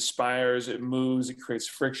it inspires, it moves, it creates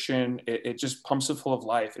friction. It just pumps it full of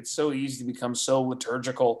life. It's so easy to become so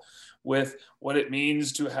liturgical with what it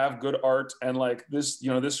means to have good art and like this,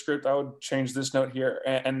 this script, I would change this note here.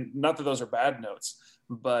 And not that those are bad notes,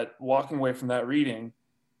 but walking away from that reading,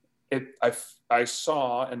 I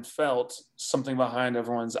saw and felt something behind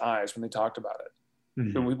everyone's eyes when they talked about it.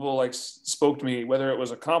 Mm-hmm. When people like spoke to me, whether it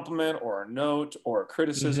was a compliment or a note or a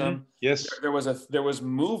criticism, mm-hmm. Yes, there was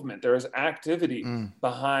movement, there was activity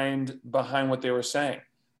behind what they were saying.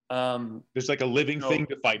 There's like a living thing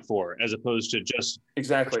to fight for, as opposed to just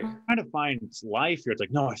exactly trying to find life here. It's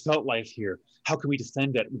like, no, I felt life here. How can we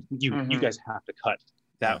defend it? You guys have to cut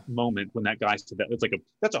that moment when that guy said that. It's like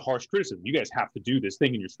that's a harsh criticism. You guys have to do this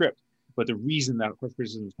thing in your script. But the reason that harsh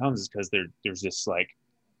criticism comes is because there's this like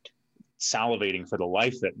salivating for the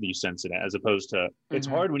life that you sense in it, as opposed to it's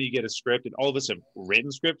hard when you get a script, and all of us have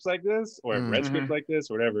written scripts like this or have read scripts like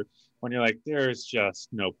this or whatever, when you're like, there's just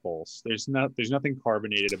no pulse, there's nothing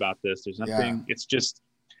carbonated about this, there's nothing, it's just,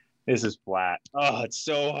 this is flat. Oh, it's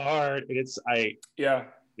so hard. And it's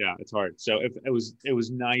hard. So it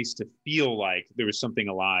was nice to feel like there was something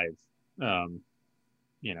alive that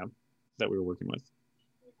we were working with.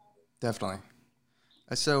 Definitely.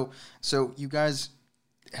 So you guys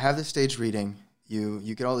have the stage reading,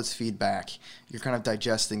 You get all this feedback. You're kind of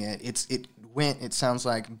digesting it. It sounds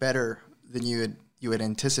like better than you had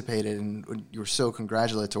anticipated, and you were so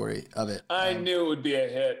congratulatory of it. I knew it would be a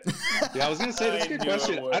hit. Yeah, I was gonna say that's a good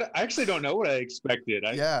question. I actually don't know what I expected.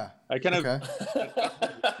 I kind of,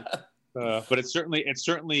 but it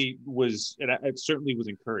certainly was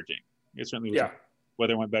encouraging. It certainly was.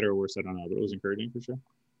 Whether it went better or worse, I don't know, but it was encouraging for sure.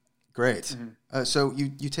 Great. Mm-hmm. So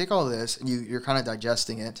you take all this and you're kind of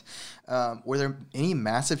digesting it. Were there any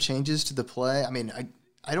massive changes to the play? I mean,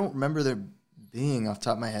 I don't remember there being off the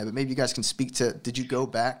top of my head, but maybe you guys can speak to, did you go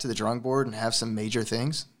back to the drawing board and have some major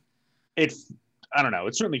things? I don't know.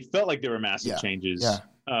 It certainly felt like there were massive changes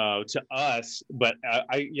to us, but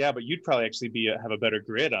but you'd probably actually have a better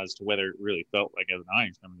grid as to whether it really felt like as an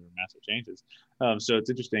audience member there were massive changes. So it's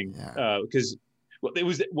interesting because it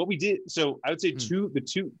was what we did. So I would say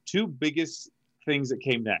the two biggest things that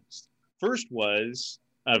came next. First was,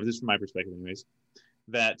 this is from my perspective anyways,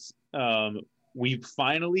 that we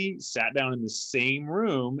finally sat down in the same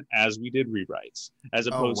room as we did rewrites, as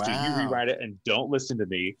opposed to you rewrite it and don't listen to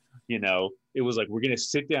me. It was like, we're going to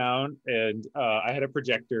sit down, and I had a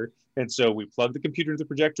projector. And so we plug the computer into the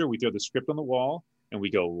projector, we throw the script on the wall, and we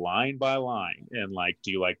go line by line. And like,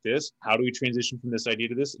 do you like this? How do we transition from this idea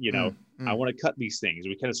to this? I want to cut these things.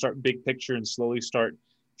 We kind of start big picture and slowly start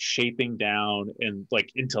shaping down and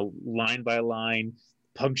like into line by line,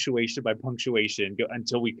 punctuation by punctuation, go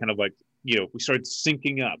until we kind of like, we started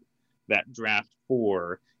syncing up that draft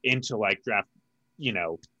 4 into like draft,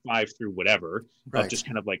 5 through whatever, of just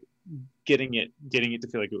kind of like getting it to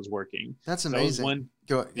feel like it was working. That's amazing.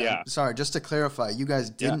 Sorry, just to clarify, you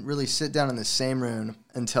guys didn't really sit down in the same room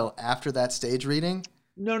until after that stage reading?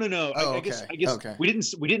 No. I guess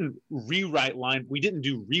we didn't rewrite line. We didn't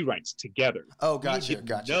do rewrites together. Oh, gotcha.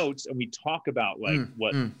 Notes, and we talk about like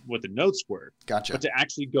what the notes were. Gotcha. But to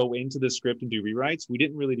actually go into the script and do rewrites, we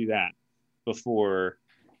didn't really do that before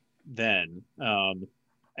then.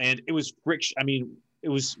 And it was friction. I mean, it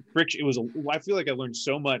was friction. I feel like I learned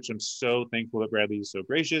so much. I'm so thankful that Bradley is so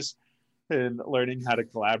gracious and learning how to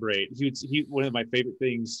collaborate. He one of my favorite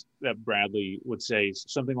things that Bradley would say is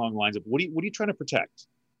something along the lines of, what are you trying to protect?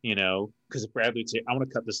 Because if Bradley would say, I want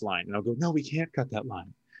to cut this line, and I'll go, no, we can't cut that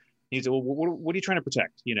line. He'd say, well, what are you trying to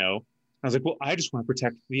protect? I was like, well, I just want to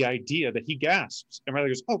protect the idea that he gasps. And Bradley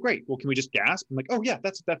goes, oh, great. Well, can we just gasp? I'm like, oh yeah,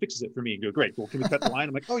 that fixes it for me. And go, great. Well, can we cut the line?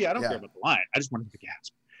 I'm like, oh yeah, I don't care about the line. I just want him to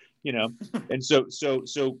gasp. And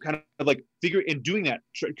so kind of like figure in doing that,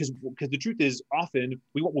 because the truth is often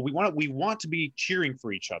we want to be cheering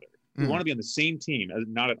for each other. We want to be on the same team,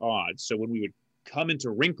 not at odds. So when we would come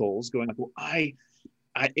into wrinkles going like, well, I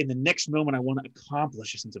in the next moment, I want to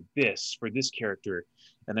accomplish a sense of this for this character.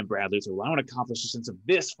 And then Bradley would say, well, I want to accomplish a sense of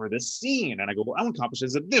this for this scene. And I go, well, I want to accomplish a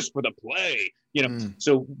sense of this for the play.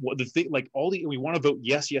 So what the thing, like we want to vote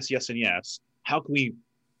yes, yes, yes, and yes. How can we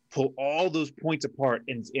pull all those points apart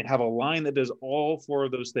and have a line that does all 4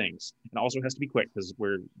 of those things, and also has to be quick because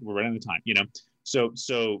we're running out of time, so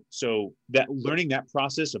that learning that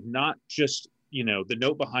process of not just the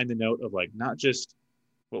note behind the note of like not just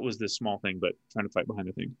what was this small thing, but trying to fight behind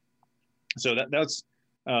the thing. So that's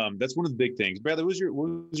one of the big things. Bradley,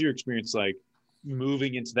 what was your experience like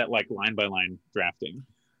moving into that like line by line drafting?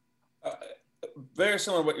 Very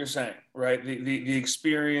similar to what you're saying, right? The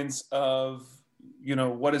experience of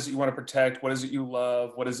what is it you want to protect? What is it you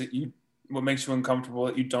love? What makes you uncomfortable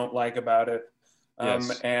that you don't like about it?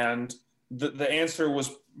 And the answer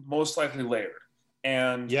was most likely layered.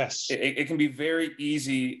 And yes, it can be very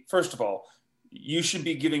easy. First of all, you should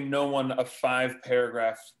be giving no one a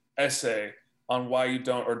 5-paragraph essay on why you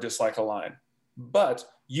don't or dislike a line. But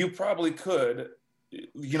you probably could,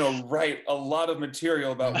 write a lot of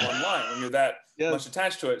material about one line when you're that much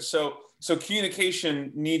attached to it. So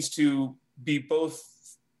communication needs to be both,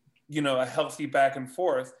 a healthy back and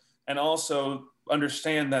forth, and also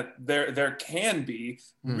understand that there can be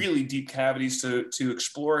really deep cavities to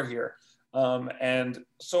explore here. And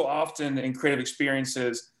so often in creative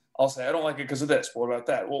experiences, I'll say, I don't like it because of this. What about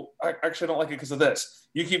that? Well, I actually don't like it because of this.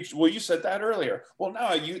 You said that earlier. Well,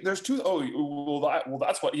 now there's 2. Oh, well,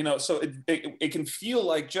 that's what, so it can feel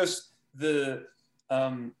like just the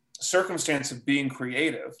circumstance of being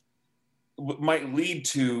creative might lead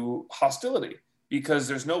to hostility, because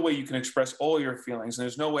there's no way you can express all your feelings. And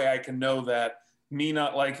there's no way I can know that me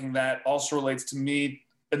not liking that also relates to me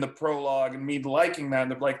in the prologue and me liking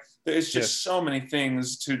that. And like, it's just so many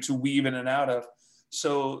things to weave in and out of.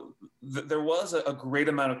 So there was a great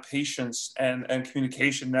amount of patience and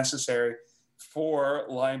communication necessary for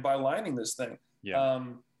line by lining this thing.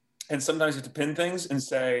 And sometimes you have to pin things and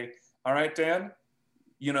say, all right, Dan,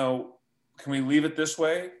 can we leave it this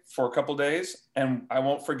way for a couple days, and I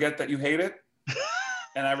won't forget that you hate it,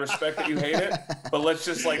 and I respect that you hate it, but let's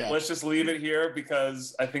just let's just leave it here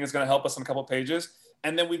because I think it's going to help us in a couple pages,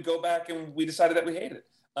 and then we'd go back and we decided that we hate it,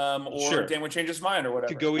 or Dan would change his mind or whatever.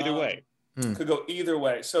 Could go either way. Could go either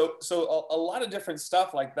way. So a lot of different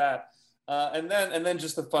stuff like that, and then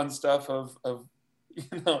just the fun stuff of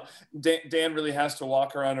Dan really has to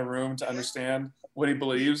walk around a room to understand what he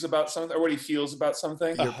believes about something or what he feels about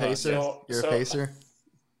something. You're a pacer. You're a pacer.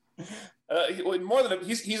 More than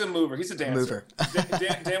he's a mover. He's a dancer.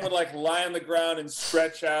 Dan would lie on the ground and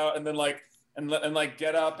stretch out, and then and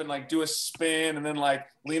get up and do a spin, and then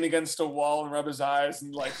lean against a wall and rub his eyes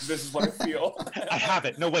and this is what I feel. I have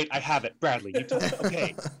it. No, wait, I have it. Bradley, you told me.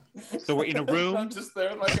 Okay. So we're in a room. I'm just there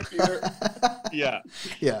with my computer. Yeah.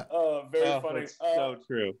 Yeah. Oh, very funny. That's so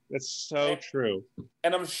true. That's so true.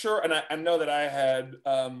 And I'm sure, and I know that I had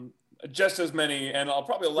just as many, and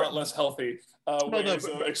probably a lot less healthy ways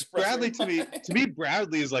of expressing. Bradley, to me,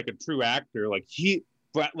 Bradley is a true actor.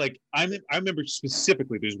 I remember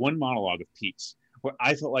specifically, there's one monologue of Pete's where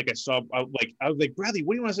I felt like I was like, Bradley,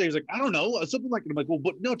 what do you want to say? He's like, I don't know, something like, I'm like, well,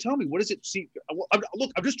 but no, tell me, what is it? See,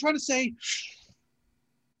 look, I'm just trying to say.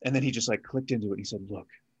 And then he just clicked into it. And he said, look,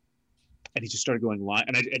 and he just started going line,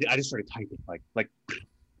 and I just started typing like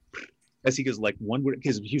as he goes one word,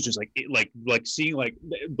 because he was just seeing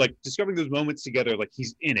discovering those moments together,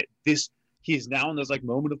 he's in it. He is now in this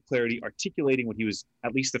moment of clarity, articulating what he was,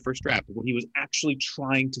 at least the first draft, what he was actually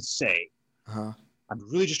trying to say. Uh-huh. I'm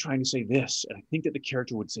really just trying to say this, and I think that the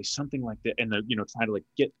character would say something like that, and trying to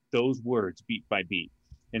get those words beat by beat.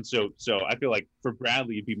 And so I feel like for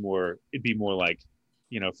Bradley, it'd be more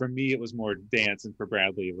for me it was more dance, and for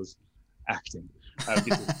Bradley it was acting. I would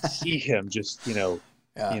get to see him just and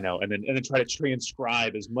then try to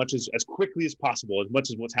transcribe as quickly as possible, as much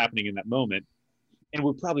as what's happening in that moment. And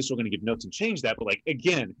we're probably still going to give notes and change that. But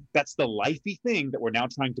again, that's the lifey thing that we're now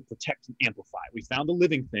trying to protect and amplify. We found the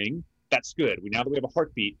living thing. That's good. Now that we have a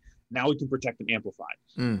heartbeat, now we can protect and amplify.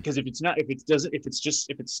 Because if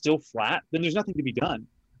it's still flat, then there's nothing to be done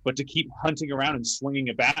but to keep hunting around and swinging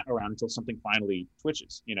a bat around until something finally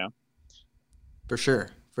twitches, For sure.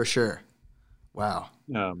 Wow.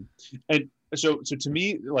 And so to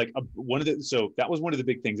me, that was one of the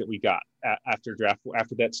big things that we got after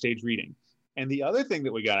that stage reading. And the other thing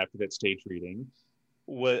that we got after that stage reading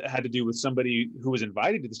had to do with somebody who was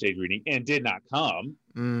invited to the stage reading and did not come.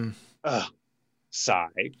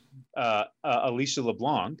 Alicia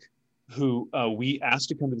LeBlanc, who we asked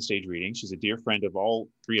to come to the stage reading. She's a dear friend of all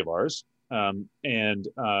three of ours, and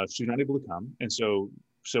she's not able to come. And so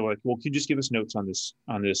well, can you just give us notes on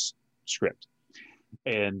this script?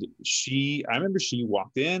 And I remember she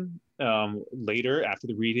walked in later after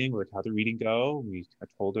the reading, how'd the reading go? I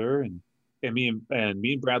told her, and me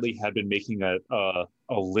and Bradley had been making a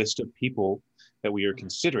list of people that we are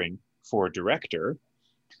considering for a director.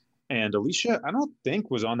 And Alicia, I don't think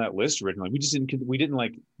was on that list originally. We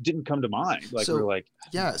didn't come to mind.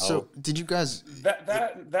 So did you guys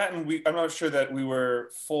I'm not sure that we were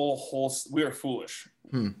we were foolish,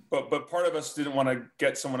 but part of us didn't want to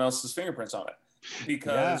get someone else's fingerprints on it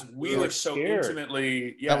because we were so scared.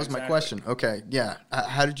 Intimately. Yeah, that was my question. Okay, yeah.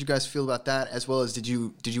 How did you guys feel about that? As well as did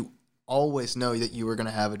you always know that you were going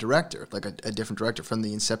to have a director, a different director from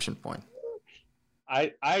the inception point?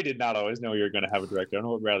 I did not always know you were going to have a director. I don't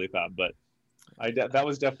know what Bradley thought, but that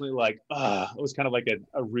was definitely it was kind of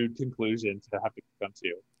a rude conclusion to have to come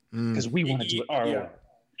to, because we want to do it our way.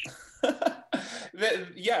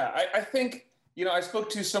 I think, I spoke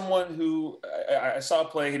to someone who I saw a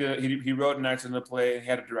play. He wrote and acted in the play, and he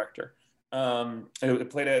had a director. It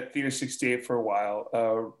played at Theater 68 for a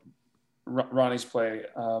while. Ronnie's play.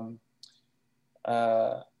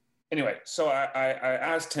 Anyway, so I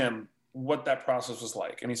asked him what that process was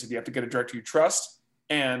like, and he said you have to get a director you trust,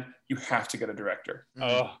 and you have to get a director.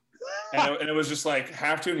 Oh, and it was just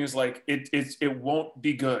have to, and he was like, it won't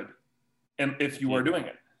be good, and if you are doing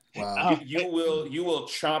it. Wow. You will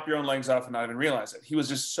chop your own legs off and not even realize it. He was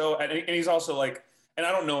just so, and he's also and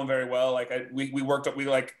I don't know him very well. We worked up,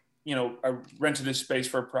 I rented his space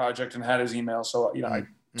for a project and had his email. So, I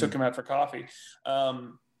took him out for coffee.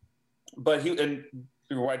 But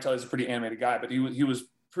White Telly is a pretty animated guy, but he was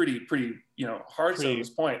pretty, hard at this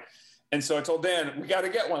point. And so I told Dan, we got to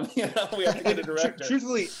get one. We have to get a director.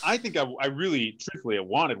 Truthfully, I think I really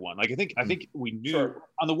wanted one. I think we knew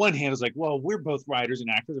on the one hand, it's well, we're both writers and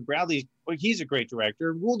actors, and Bradley, he's a great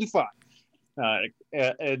director. We'll do fine. But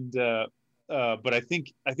I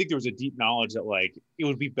think there was a deep knowledge that it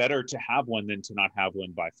would be better to have one than to not have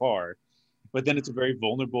one by far. but then it's a very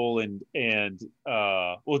vulnerable and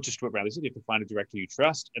well, just what Bradley said, you have to find a director you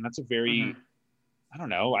trust, and that's a very I don't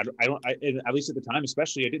know. At least at the time,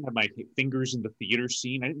 especially, I didn't have my fingers in the theater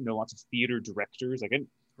scene. I didn't know lots of theater directors. Like I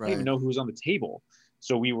didn't even know who was on the table.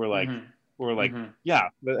 So we were like, yeah,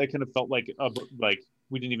 it kind of felt like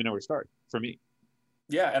we didn't even know where to start for me.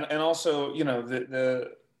 Yeah, and also, you know,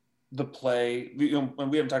 the play. We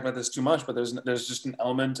haven't talked about this too much, but there's just an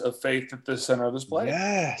element of faith at the center of this play.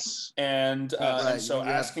 Yes, and so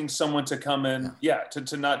asking someone to come in,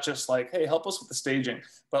 to not just like, hey, help us with the staging,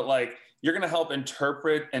 but like, you're going to help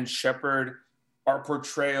interpret and shepherd our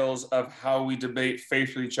portrayals of how we debate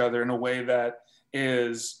faith with each other in a way that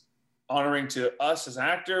is honoring to us as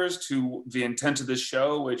actors, to the intent of this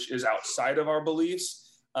show, which is outside of our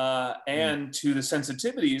beliefs, and to the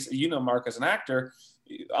sensitivities. You know, Mark, as an actor,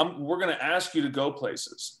 we're going to ask you to go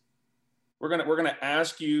places. We're going to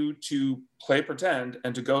ask you to play pretend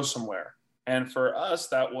and to go somewhere. And for us,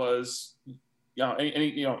 that was, you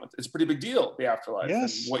know, it's a pretty big deal, the afterlife, and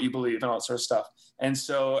what you believe and all that sort of stuff. And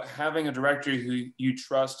so having a director who you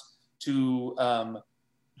trust to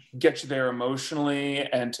get you there emotionally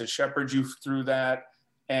and to shepherd you through that,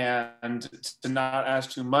 and to not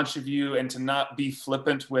ask too much of you, and to not be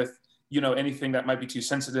flippant with, you know, anything that might be too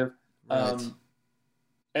sensitive. Right.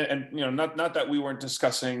 And you know, not that we weren't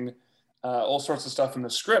discussing all sorts of stuff in the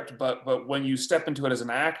script, but when you step into it as an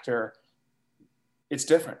actor, it's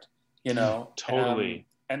different. You know, totally.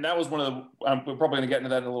 And that was one of the, we're probably going to get into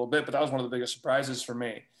that in a little bit, but that was one of the biggest surprises for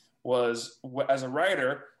me. Was as a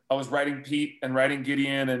writer, I was writing Pete and writing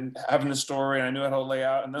Gideon and having the story, and I knew how to lay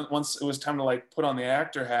out. And then once it was time to like put on the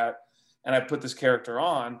actor hat and I put this character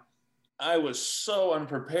on, I was so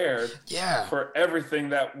unprepared for everything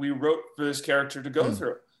that we wrote for this character to go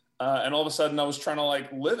through. And all of a sudden I was trying to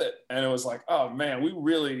like live it. And it was like, oh man, we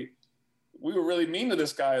were really mean to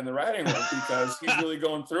this guy in the writing room because he's really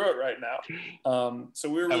going through it right now. So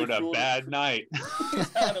we were really having a bad night.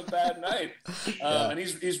 He's having a bad night, and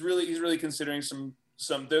he's really considering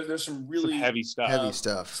there's some really heavy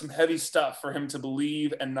stuff, some heavy stuff for him to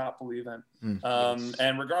believe and not believe in.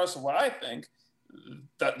 And regardless of what I think,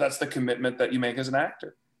 that's the commitment that you make as an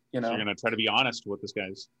actor. You know, so you're gonna try to be honest with this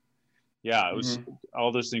guy's. Yeah, it was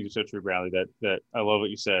all those things are so true, Bradley. That I love what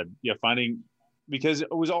you said. Yeah, because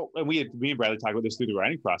it was all, and me and Bradley talked about this through the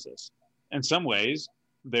writing process. In some ways,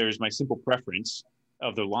 there's my simple preference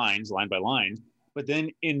of the lines, line by line. But then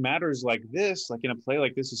in matters like this, like in a play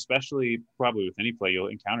like this, especially, probably with any play you'll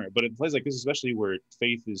encounter it, but in plays like this, especially where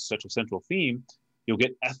faith is such a central theme, you'll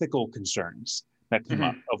get ethical concerns that come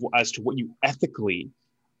up as to what you ethically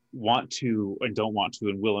want to and don't want to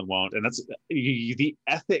and will and won't. And that's the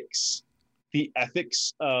ethics. The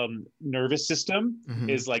ethics nervous system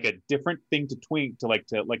is like a different thing to like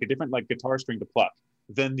a different like guitar string to pluck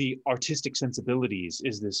than the artistic sensibilities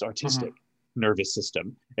is this artistic nervous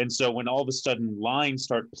system. And so when all of a sudden lines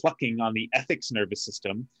start plucking on the ethics nervous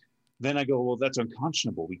system, then I go, well, that's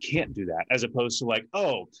unconscionable. We can't do that. As opposed to like,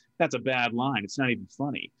 oh, that's a bad line. It's not even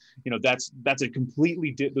funny. You know, that's a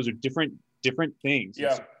completely, those are different things.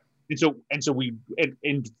 Yeah. And so we,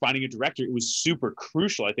 in finding a director, it was super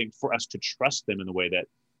crucial, I think, for us to trust them in the way that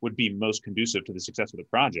would be most conducive to the success of the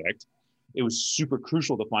project. It was super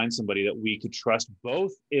crucial to find somebody that we could trust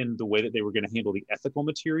both in the way that they were going to handle the ethical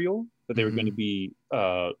material, that they were going to be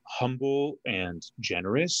humble and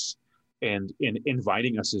generous, and in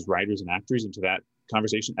inviting us as writers and actors into that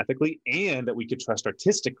conversation ethically, and that we could trust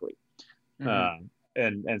artistically. And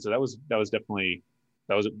so that was definitely,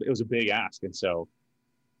 it was a big ask. And so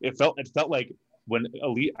it felt like when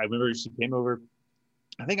I remember she came over,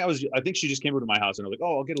 I think she just came over to my house, and I was like,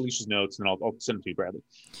 oh, I'll get Alicia's notes and I'll send them to you, Bradley.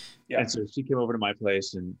 Yeah. And so she came over to my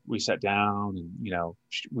place and we sat down, and, you know,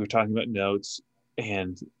 we were talking about notes,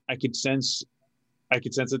 and I could sense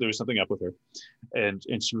that there was something up with her. And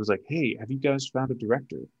she was like, hey, have you guys found a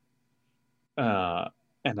director?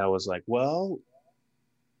 And I was like, well,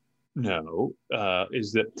 no,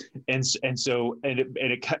 is that, and so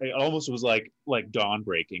it almost was like dawn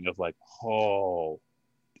breaking of like, oh,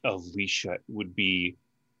 Alicia would be,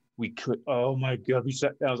 we could, oh my God,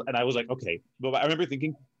 and I was like, okay. But I remember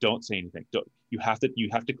thinking, don't say anything. You have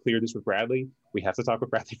to clear this with Bradley. We have to talk with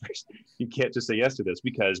Bradley first. You can't just say yes to this,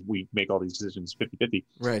 because we make all these decisions 50-50.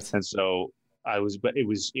 Right. And so it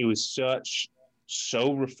was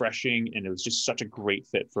so refreshing, and it was just such a great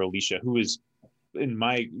fit for Alicia,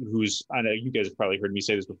 I know you guys have probably heard me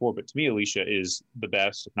say this before, but to me, Alicia is the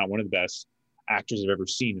best, if not one of the best actors I've ever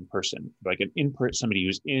seen in person. Like somebody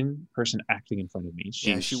who's in person acting in front of me.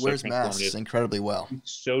 She wears masks incredibly well.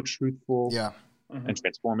 So truthful. Yeah. and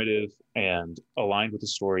transformative and aligned with the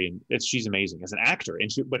story. And she's amazing as an actor,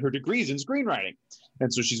 but her degree is in screenwriting.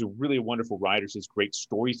 And so she's a really wonderful writer. She has great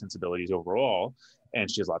story sensibilities overall, and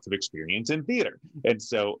she has lots of experience in theater. And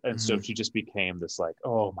so she just became this like,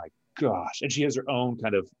 oh my gosh. And she has her own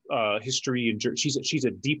kind of history, and she's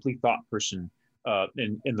a deeply thought person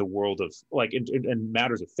in the world of like in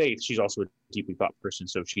matters of faith. She's also a deeply thought person.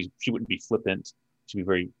 So she wouldn't be flippant. She'd be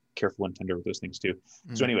very careful and tender with those things too.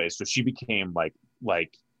 So anyway, so she became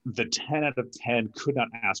like the 10 out of 10, could not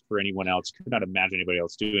ask for anyone else, could not imagine anybody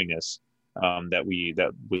else doing this. That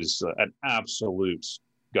was an absolute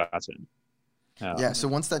godsend. Yeah. So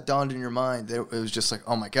once that dawned in your mind, it was just like,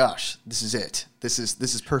 oh my gosh, this is it. This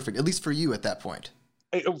is perfect. At least for you at that point.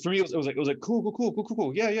 For me, it was like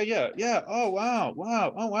cool. Yeah. Oh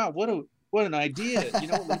wow. What an idea. You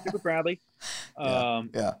know, like with Bradley. I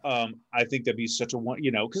think that'd be such a one.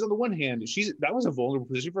 You know, because on the one hand, that was a vulnerable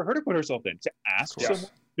position for her to put herself in, to ask someone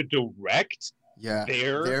to direct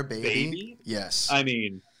their baby. Yes. I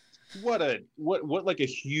mean, what like a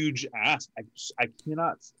huge ask. I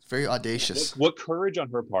cannot. It's very audacious. What courage on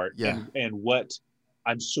her part. Yeah. And what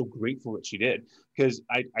I'm so grateful that she did, because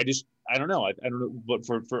I don't know. I don't know, but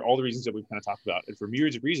for all the reasons that we've kind of talked about, and for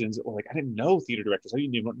myriads of reasons, like I didn't know theater directors. I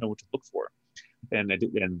didn't even know what to look for, and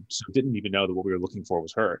so didn't even know that what we were looking for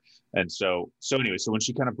was her. And so anyway, so when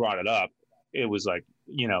she kind of brought it up, it was like,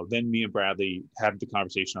 you know, then me and Bradley had the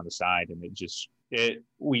conversation on the side, and it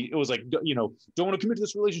was like, you know, don't want to commit to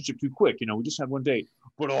this relationship too quick. You know, we just had one date,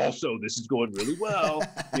 but also this is going really well.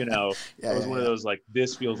 You know, it was one of those like,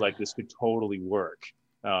 this feels like this could totally work.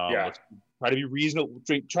 Let's try to be reasonable,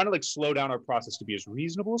 trying to like slow down our process to be as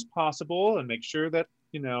reasonable as possible and make sure that,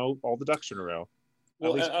 you know, all the ducks are in a row.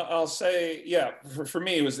 Well, I'll say, for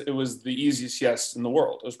me, it was the easiest yes in the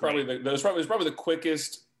world. It was probably the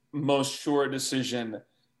quickest, most sure decision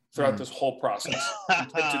throughout this whole process.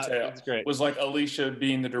 To tail. Great. Was like Alicia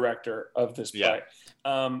being the director of this play.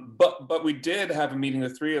 But we did have a meeting, the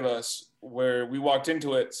three of us, where we walked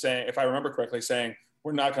into it saying, if I remember correctly, saying,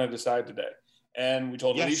 we're not going to decide today. And we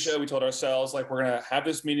told Alicia, we told ourselves, like, we're going to have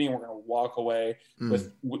this meeting, we're going to walk away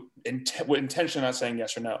with intention, not saying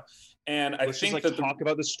yes or no. And I think just, like, talk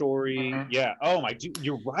about the story. Yeah. Oh my,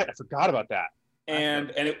 you're right. I forgot about that.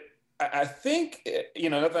 I think, you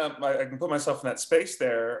know, not that I can put myself in that space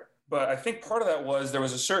there, but I think part of that was there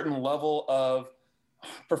was a certain level of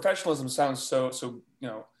professionalism. Sounds so you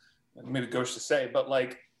know, maybe gauche to say, but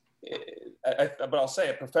like, but I'll say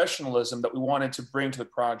a professionalism that we wanted to bring to the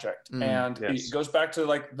project. It goes back to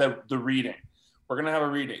like the reading. We're going to have a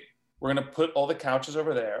reading. We're going to put all the couches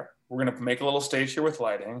over there. We're going to make a little stage here with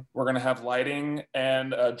lighting. We're going to have lighting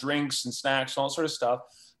and drinks and snacks and all sort of stuff.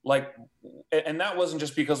 Like, and that wasn't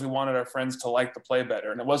just because we wanted our friends to like the play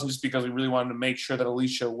better. And it wasn't just because we really wanted to make sure that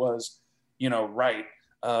Alicia was, you know, right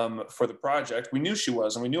for the project. We knew she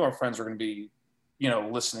was, and we knew our friends were going to be, you know,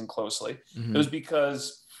 listening closely. It was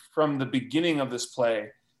because from the beginning of this play,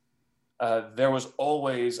 there was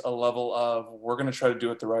always a level of, we're going to try to do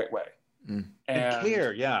it the right way. And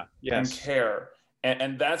care. And care.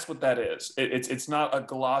 And that's what that is. It's not a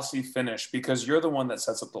glossy finish, because you're the one that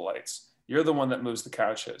sets up the lights. You're the one that moves the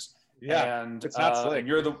couches. And it's not slick. And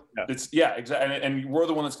you're the, exactly. And we're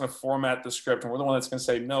the one that's going to format the script, and we're the one that's going to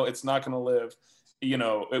say, no, it's not going to live. You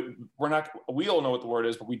know, we all know what the word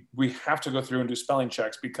is, but we have to go through and do spelling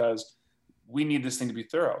checks, because we need this thing to be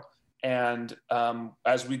thorough. And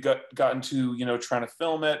as we got into, you know, trying to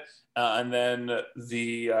film it, and then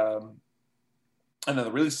the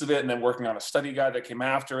release of it, and then working on a study guide that came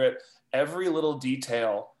after it, every little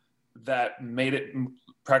detail that made it,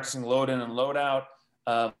 practicing load in and load out,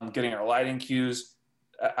 getting our lighting cues,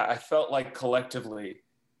 I felt like collectively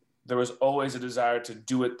there was always a desire to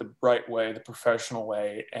do it the right way, the professional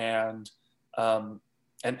way, and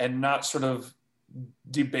not sort of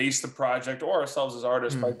debase the project or ourselves as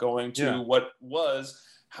artists by going to what was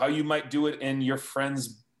how you might do it in your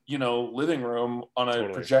friend's, you know, living room on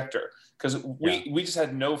a projector. Because we just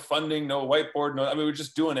had no funding, no whiteboard, we were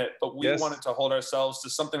just doing it, but we wanted to hold ourselves to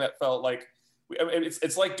something that felt like,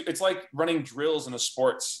 it's like running drills in a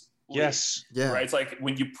sports league, right? It's like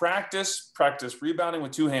when you practice rebounding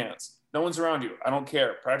with two hands. No one's around you. I don't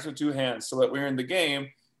care. Practice with two hands so that when you're in the game,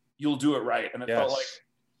 you'll do it right. And it felt like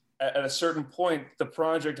at a certain point, the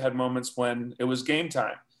project had moments when it was game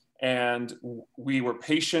time, and we were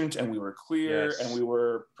patient, and we were clear, and we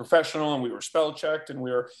were professional, and we were spell checked, and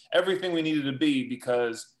we were everything we needed to be,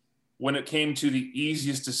 because when it came to the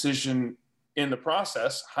easiest decision in the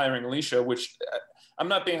process, hiring Alicia, which I'm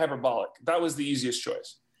not being hyperbolic, that was the easiest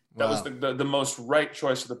choice. That was Wow. the most right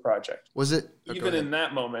choice of the project. Was it? Even in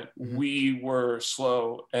that moment, we were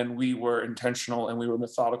slow and we were intentional and we were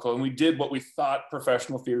methodical and we did what we thought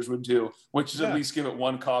professional theaters would do, which is at least give it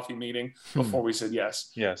one coffee meeting before we said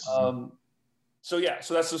yes. Yes. So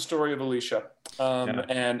that's the story of Alicia,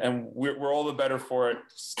 and we're all the better for it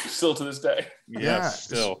still to this day. Yes,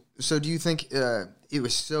 still. So do you think it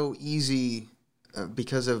was so easy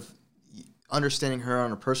because of understanding her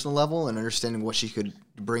on a personal level and understanding what she could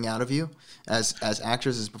bring out of you as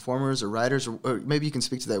actors, as performers, or writers, or maybe you can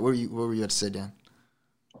speak to that. What were you about to say, Dan?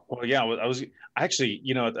 Well, yeah, I was actually,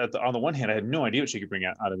 on the one hand, I had no idea what she could bring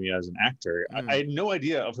out of me as an actor. I had no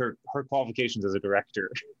idea of her qualifications as a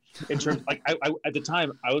director. In terms, like, I at the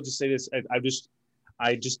time, I would just say this: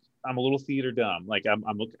 I'm a little theater dumb. Like, I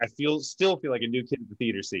still feel like a new kid in the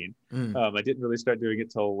theater scene. I didn't really start doing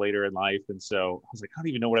it till later in life, and so I was like, I don't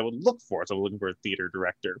even know what I would look for. So I was looking for a theater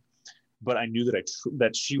director. But I knew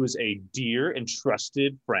that she was a dear and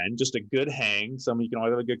trusted friend, just a good hang, someone you can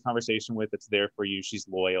always have a good conversation with. That's there for you. She's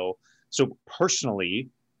loyal. So personally,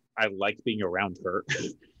 I liked being around her.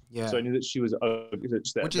 Yeah. So I knew that she was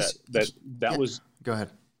that was. Go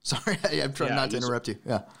ahead. Sorry, I'm trying not to interrupt you.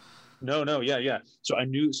 Yeah. No, yeah. So I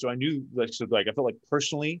knew I felt like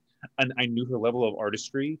personally, and I knew her level of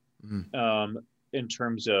artistry, in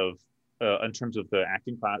terms of the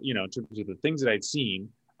acting class, in terms of the things that I'd seen.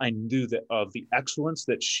 I knew that of the excellence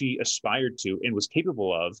that she aspired to and was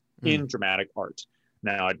capable of in dramatic art.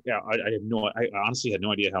 Now, I honestly had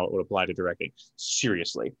no idea how it would apply to directing,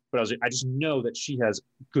 seriously. But I just know that she has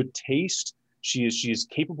good taste. She is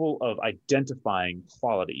capable of identifying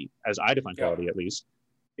quality, as I define quality at least,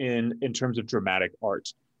 in terms of dramatic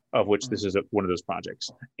art, of which this is one of those projects.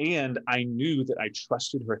 And I knew that I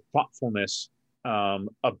trusted her thoughtfulness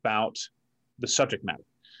about the subject matter.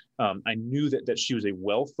 I knew that she was a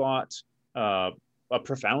well-thought, a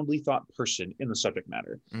profoundly thought person in the subject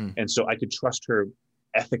matter. And so I could trust her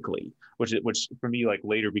ethically, which for me, like,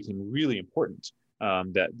 later became really important. I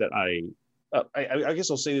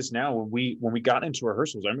guess I'll say this now. When we got into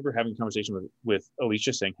rehearsals, I remember having a conversation with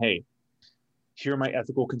Alicia saying, hey, here are my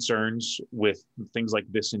ethical concerns with things like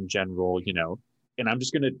this in general, and I'm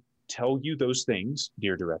just going to tell you those things,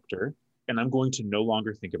 dear director, and I'm going to no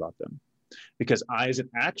longer think about them. Because I, as an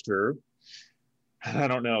actor, I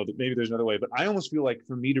don't know, maybe there's another way, but I almost feel like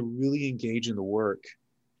for me to really engage in the work,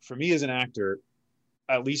 for me as an actor,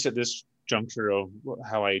 at least at this juncture of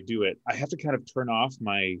how I do it, I have to kind of turn off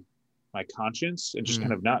my conscience and just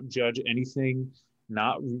kind of not judge anything,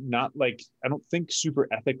 not like, I don't think super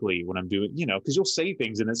ethically when I'm doing, because you'll say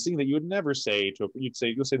things in a scene that you would never say you'll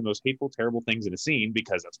say the most hateful, terrible things in a scene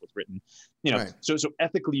because that's what's written, Right. So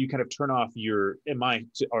ethically you kind of turn off you can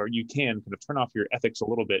kind of turn off your ethics a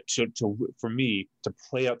little bit for me to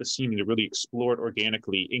play out the scene and to really explore it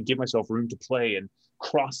organically and give myself room to play and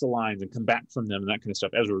cross the lines and come back from them and that kind of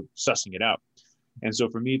stuff as we're sussing it out. And so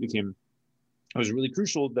for me, it was really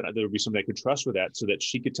crucial that there would be somebody I could trust with that, so that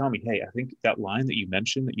she could tell me, hey, I think that line that you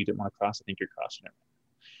mentioned that you didn't want to cross, I think you're crossing it,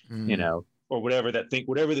 or whatever the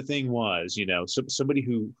thing was, so somebody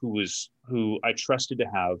who I trusted to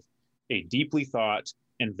have a deeply thought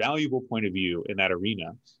and valuable point of view in that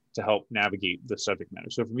arena to help navigate the subject matter.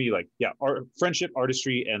 So for me, like, friendship,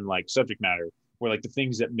 artistry, and like subject matter were like the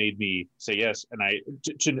things that made me say yes. And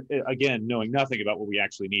again, knowing nothing about what we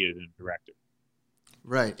actually needed in a director.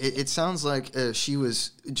 Right. It sounds like she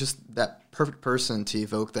was just that perfect person to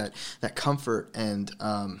evoke that comfort and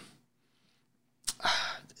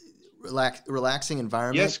relaxing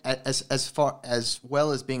environment, as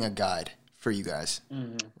well as being a guide for you guys.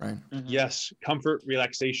 Right. Yes. Comfort,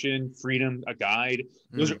 relaxation, freedom, a guide.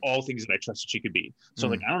 Those are all things that I trusted she could be. So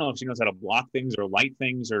like, I don't know if she knows how to block things or light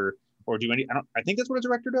things or do any, I think that's what a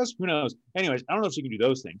director does. Who knows? Anyways, I don't know if she can do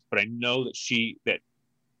those things, but I know that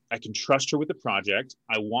I can trust her with the project.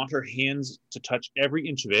 I want her hands to touch every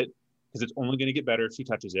inch of it because it's only going to get better if she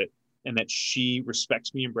touches it, and that she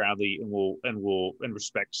respects me and Bradley and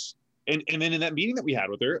respects. And then in that meeting that we had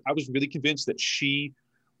with her, I was really convinced that she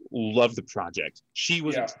loved the project. She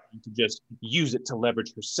wasn't trying to just use it to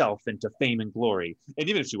leverage herself into fame and glory. And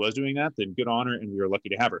even if she was doing that, then good on her, and we were lucky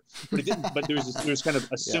to have her. But it didn't. But there's kind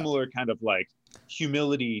of a similar kind of like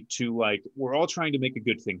humility to like, we're all trying to make a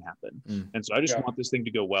good thing happen. And so I just want this thing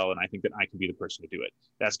to go well, and I think that I can be the person to do it.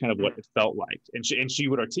 That's kind of what it felt like. And she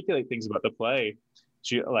would articulate things about the play.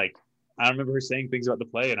 I remember her saying things about the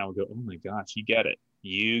play, and I would go, oh my gosh, you get it.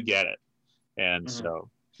 And so,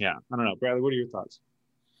 I don't know. Bradley, what are your thoughts?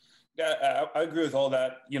 Yeah, I agree with all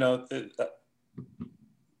that. Because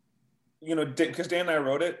Dan and I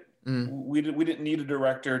wrote it, we didn't need a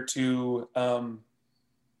director to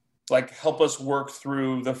like help us work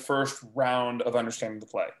through the first round of understanding the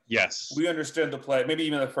play. Yes. We understood the play, maybe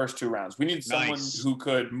even the first 2 rounds. We needed someone Nice. who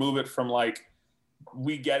could move it from like,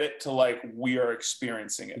 we get it to like, we are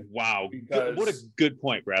experiencing it. Wow. Because, what a good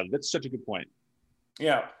point, Bradley. That's such a good point.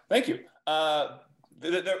 Yeah. Thank you.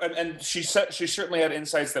 And she certainly had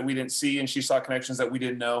insights that we didn't see, and she saw connections that we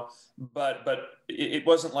didn't know. But it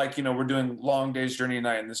wasn't like, you know, we're doing Long Day's Journey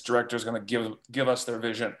Night and this director is going to give us their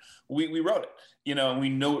vision. We wrote it, you know, and we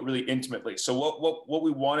know it really intimately. So what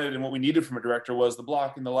we wanted and what we needed from a director was the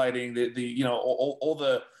blocking, the lighting, the you know, all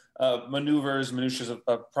the maneuvers, minutiae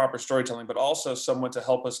of proper storytelling, but also someone to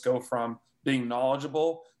help us go from being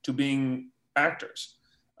knowledgeable to being actors.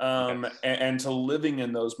 And to living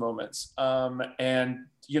in those moments, and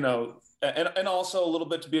you know, and also a little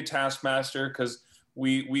bit to be a taskmaster, because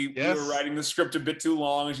we were writing the script a bit too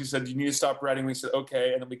long, and she said, "You need to stop writing." We said,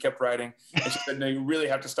 "Okay," and then we kept writing, and she said, "No, you really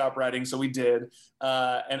have to stop writing." So we did,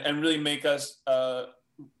 and really make us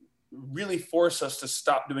really force us to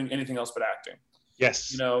stop doing anything else but acting.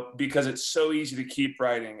 Yes. You know, because it's so easy to keep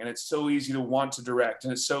writing, and it's so easy to want to direct,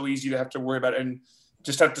 and it's so easy to have to worry about it, and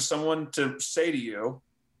just have to someone to say to you,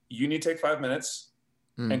 you need to take 5 minutes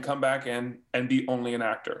and come back in and be only an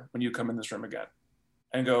actor when you come in this room again,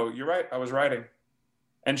 and go, "You're right, I was writing."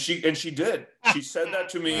 And she did. She said that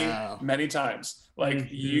to me many times. Like,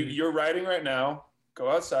 you're writing right now,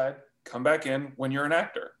 go outside, come back in when you're an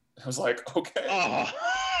actor. I was like, okay.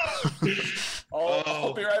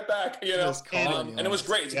 I'll be right back, you know. And it was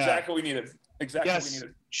great. It's exactly what we needed. Exactly what we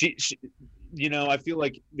needed. She, you know, I feel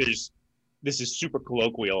like this is super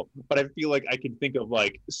colloquial, but I feel like I can think of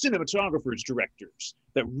like cinematographers, directors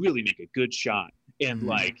that really make a good shot, and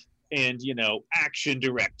and you know, action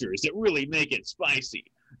directors that really make it spicy,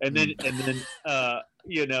 and then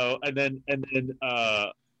you know, and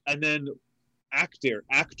then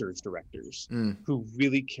actors, directors who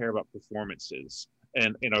really care about performances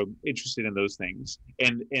and are interested in those things.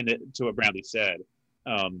 And to what Bradley said,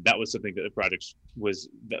 that was something that the project was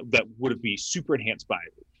that would be super enhanced by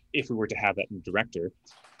if we were to have that in the director.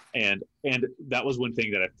 And that was one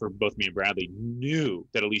thing that for both me and Bradley knew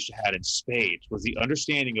that Alicia had in spades, was the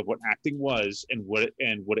understanding of what acting was and what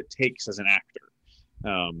it takes as an actor.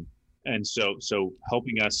 And so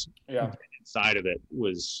helping us get inside of it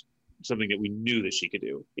was something that we knew that she could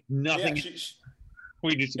do. Nothing.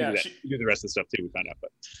 We need to do that. Do the rest of the stuff too, we found out.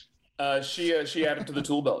 But she added to the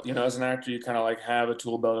tool belt. You know, as an actor, you kind of like have a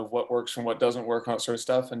tool belt of what works and what doesn't work, and that sort of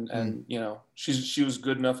stuff. And you know, she was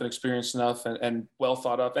good enough and experienced enough and well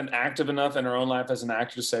thought of and active enough in her own life as an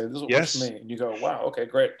actor to say, "This is what works for me." And you go, "Wow, okay,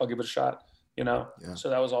 great, I'll give it a shot." You know, so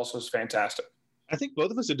that was also fantastic. I think both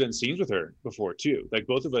of us had done scenes with her before too. Like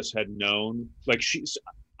both of us had known, like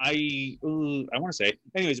I want to say,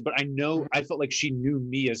 anyways, but I felt like she knew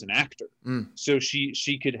me as an actor, so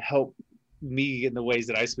she could help me in the ways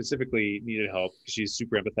that I specifically needed help. She's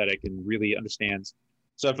super empathetic and really understands.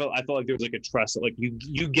 So I felt like there was like a trust that like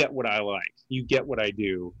you get what I like, you get what I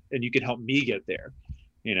do, and you can help me get there.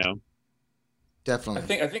 You know,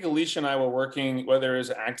 definitely. I think Alicia and I were working, whether it was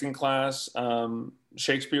acting class,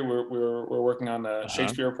 Shakespeare. We're working on a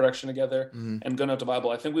Shakespeare production together, and Going Out to Bible.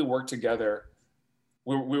 I think we worked together.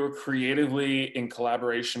 We were creatively in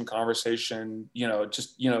collaboration, conversation. You know,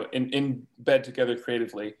 just in bed together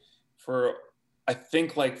creatively for I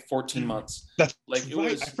think like 14 months. That's like right. It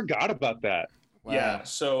was. I forgot about that. Wow. Yeah.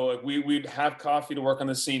 So we'd have coffee to work on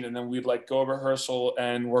the scene, and then we'd like go rehearsal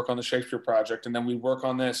and work on the Shakespeare project, and then we'd work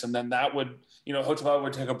on this, and then that would, Hotel Bible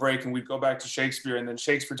would take a break, and we'd go back to Shakespeare, and then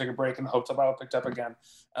Shakespeare take a break, and Hotel Bible picked up again,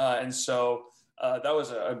 and so that was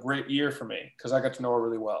a great year for me because I got to know her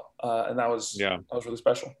really well, and that was really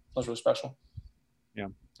special. That was really special. Yeah.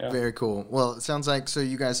 Very cool. Well, it sounds like, so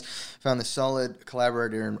you guys found a solid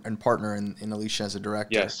collaborator and partner in Alicia as a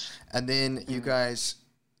director. Yes. And then you guys,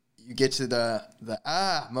 you get to the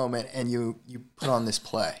moment and you put on this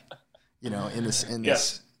play, in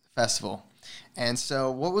this festival. And so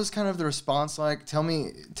what was kind of the response like? Tell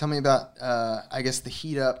me about, I guess, the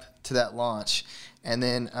heat up to that launch. And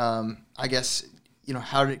then, I guess,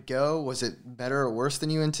 how did it go? Was it better or worse than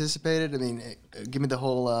you anticipated? I mean, give me the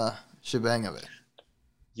whole shebang of it.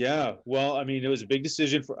 Yeah, well, I mean, it was a big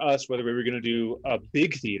decision for us whether we were going to do a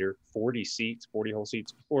big theater, 40 whole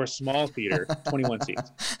seats, or a small theater, 21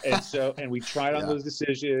 seats. And we tried on those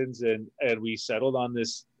decisions, and we settled on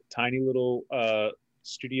this tiny little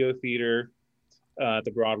studio theater at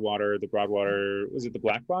the Broadwater. Was it the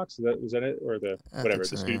Black Box? Was that it, or the whatever?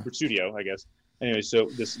 So, the studio, I guess. Anyway, so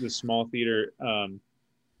this small theater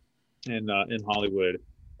in Hollywood,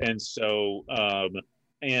 and so.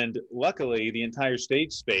 And luckily, the entire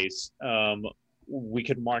stage space we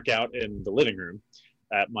could mark out in the living room.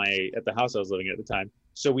 at the house I was living at the time.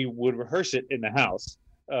 So we would rehearse it in the house.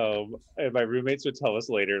 And my roommates would tell us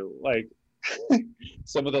later, like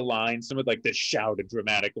some of the lines, some of like the shouted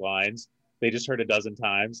dramatic lines, they just heard a dozen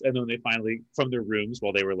times. And then when they finally, from their rooms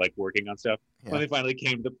while they were like working on stuff, when they finally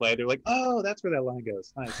came to the play, they're like, oh, that's where that line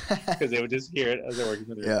goes. Nice. Because they would just hear it as they're working in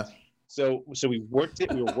the room. Yeah. So we worked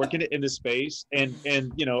it. We were working it into space, and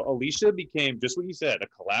Alicia became, just what you said, a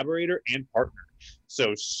collaborator and partner.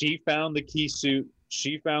 So she found the key suit,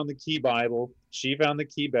 she found the key Bible, she found the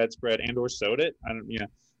key bedspread, and or sewed it. I don't,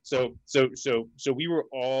 So we were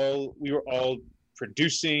all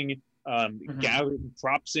producing, gathering,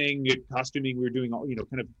 propsing, costuming. We were doing all,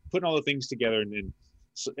 kind of putting all the things together and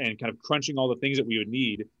kind of crunching all the things that we would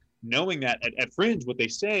need, knowing that at Fringe, what they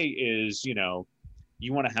say is,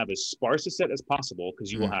 you want to have as sparse a set as possible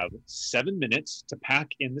because you will have 7 minutes to pack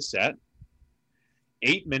in the set,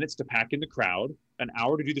 8 minutes to pack in the crowd, an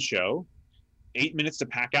hour to do the show, 8 minutes to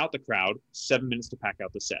pack out the crowd, 7 minutes to pack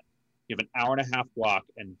out the set. You have an hour and a half block,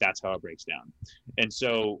 and that's how it breaks down. And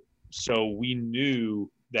so we knew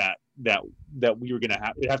that we were going to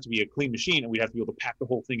have to be a clean machine, and we'd have to be able to pack the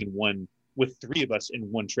whole thing with 3 of us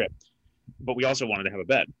in one trip. But we also wanted to have a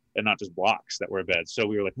bed and not just blocks that were a bed. So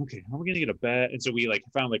we were like, okay, how are we going to get a bed? And so we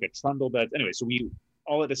found a trundle bed. Anyway, so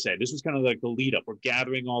all that to say, this was kind of like the lead up. We're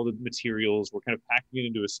gathering all the materials. We're kind of packing it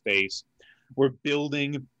into a space. We're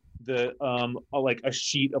building a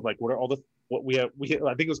sheet of what we have. I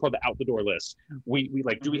think it was called the out the door list. We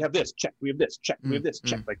do we have this? Check. We have this. Check. We have this.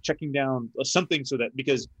 Check. Like checking down something so that,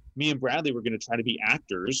 because me and Bradley were going to try to be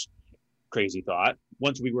actors. Crazy thought,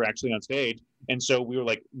 once we were actually on stage. And so we were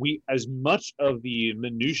like, as much of the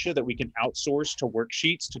minutia that we can outsource to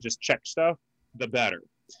worksheets to just check stuff, the better.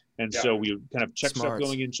 And so we would kind of check stuff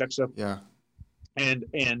going in, check stuff. Yeah. And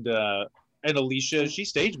Alicia, she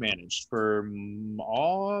stage managed for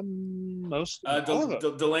most.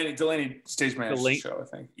 Delaney stage managed the show, I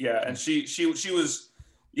think. Yeah, and she was,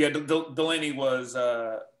 Delaney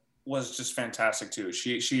was just fantastic too.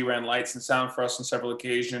 She ran lights and sound for us on several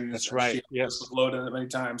occasions. That's right. Yes, loaded it many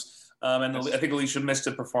times. And I think Alicia missed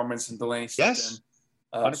a performance, and Delaney stepped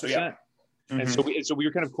in. 100%. So yeah. And so we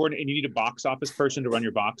were kind of coordinating. You need a box office person to run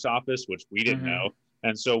your box office, which we didn't know.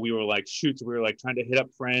 And so we were like, we were like trying to hit up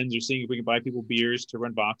friends or seeing if we could buy people beers to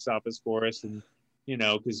run box office for us. And,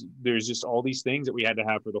 because there's just all these things that we had to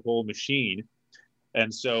have for the whole machine.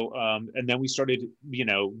 And so, and then we started,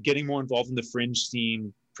 getting more involved in the Fringe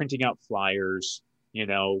scene, printing out flyers, kind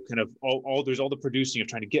of there's all the producing of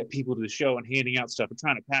trying to get people to the show and handing out stuff and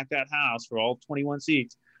trying to pack that house for all 21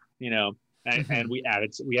 seats, and we added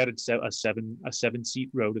a 7-seat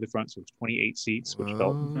row to the front. So it's 28 seats, which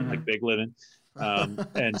felt like big living.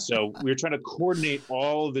 And so we were trying to coordinate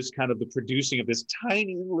all of this kind of the producing of this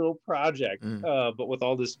tiny little project, but with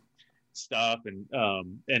all this stuff and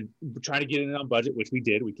trying to get it on budget, which we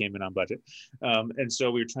did. We came in on budget. And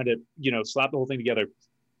so we were trying to, slap the whole thing together.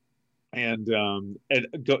 And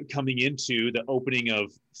coming into the opening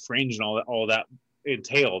of Fringe and all that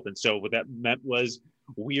entailed. And so what that meant was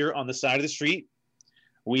we're on the side of the street.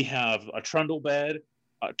 We have a trundle bed,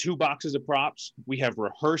 2 boxes of props. We have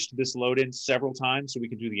rehearsed this load in several times so we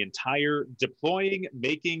can do the entire deploying,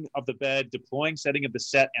 making of the bed, deploying, setting of the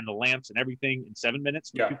set and the lamps and everything in 7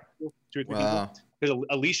 minutes. Yeah. 2 or 3 people. Because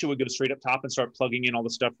Alicia would go straight up top and start plugging in all the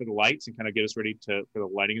stuff for the lights and kind of get us ready for the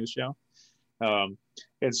lighting of the show.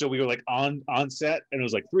 And so we were like on set, and it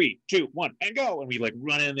was like 3, 2, 1, and go. And we like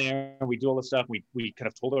run in there and we do all the stuff. We kind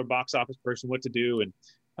of told our box office person what to do. And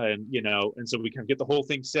so we kind of get the whole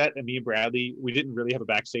thing set. And me and Bradley, we didn't really have a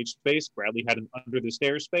backstage space. Bradley had an under the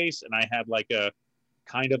stairs space, and I had like a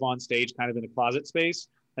kind of on stage, kind of in a closet space.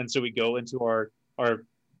 And so we go into our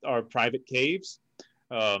private caves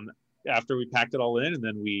after we packed it all in, and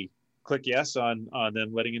then we click yes on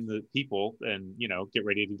them letting in the people and get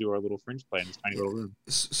ready to do our little Fringe play in this tiny little room.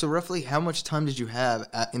 So roughly how much time did you have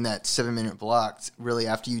in that 7-minute block really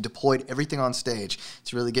after you deployed everything on stage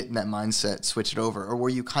to really get in that mindset, switch it over? Or were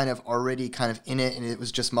you kind of already kind of in it and it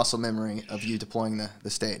was just muscle memory of you deploying the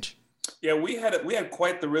stage? Yeah, we had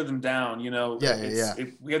quite the rhythm down, we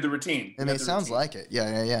had the routine. I mean, it sounds like it.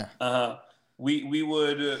 Yeah. We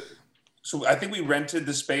would so I think we rented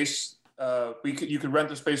the space. You could rent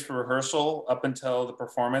the space for rehearsal up until the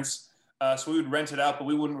performance. So we would rent it out, but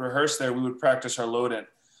we wouldn't rehearse there. We would practice our load in.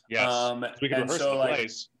 Yes. We could rehearse the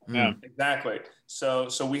place. Yeah. Exactly. So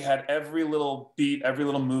we had every little beat, every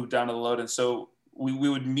little move down to the load in. So we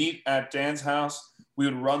would meet at Dan's house. We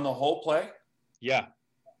would run the whole play. Yeah.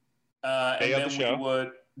 Day of the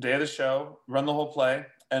show, run the whole play.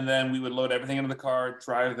 And then we would load everything into the car,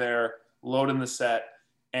 drive there, load in the set.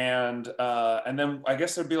 and then I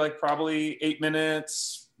guess there'd be like probably 8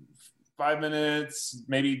 minutes, 5 minutes,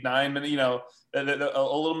 maybe 9 minutes. A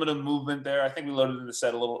little bit of movement there. I think we loaded in the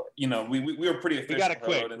set a little. We were pretty efficient.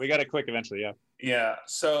 We got it quick eventually. Yeah. Yeah.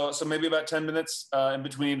 So maybe about 10 minutes in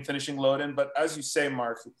between finishing load-in. But as you say,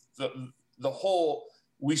 Mark,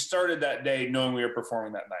 we started that day knowing we were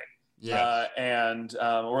performing that night. Yeah.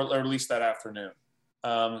 Or at least that afternoon.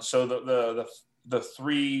 So the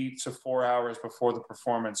 3 to 4 hours before the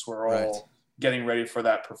performance, we're all getting ready for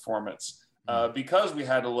that performance. Because we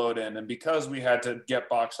had to load in, and because we had to get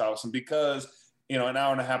box office, and because an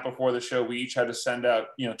hour and a half before the show we each had to send out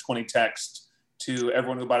 20 texts to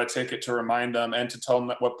everyone who bought a ticket to remind them and to tell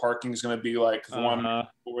them what parking is going to be like, because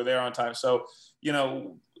we're there on time. So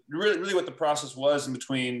really what the process was in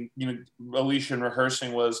between Alicia and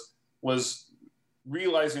rehearsing was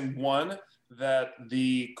realizing, one, that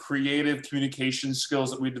the creative communication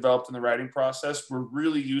skills that we developed in the writing process were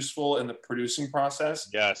really useful in the producing process.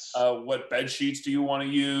 Yes. What bed sheets do you want to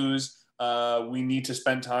use? We need to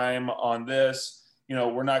spend time on this.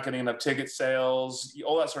 We're not getting enough ticket sales,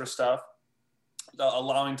 all that sort of stuff.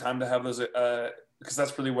 Allowing time to have those, because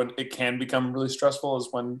that's really when it can become really stressful, is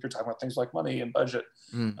when you're talking about things like money and budget.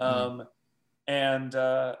 Mm-hmm.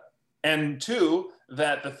 And two,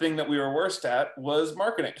 that the thing that we were worst at was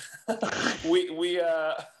marketing. It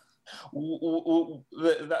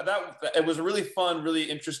was a really fun, really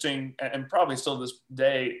interesting, and probably still to this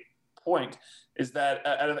day point, is that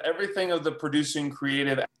out of everything of the producing,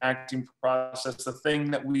 creative, acting process, the thing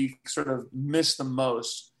that we sort of missed the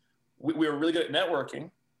most, we were really good at networking.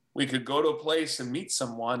 We could go to a place and meet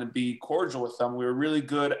someone and be cordial with them. We were really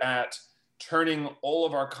good at turning all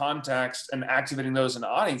of our contacts and activating those into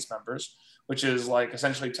audience members, which is like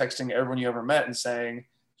essentially texting everyone you ever met and saying,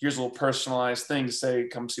 here's a little personalized thing to say,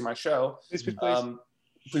 come see my show.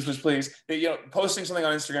 Please. Please. Posting something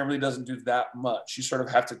on Instagram really doesn't do that much. You sort of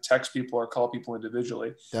have to text people or call people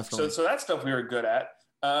individually. Definitely. So that stuff we were good at.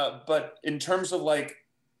 But in terms of like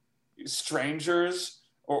strangers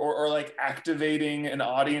or like activating an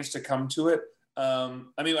audience to come to it,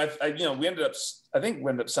 we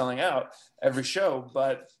ended up selling out every show,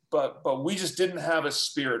 but we just didn't have a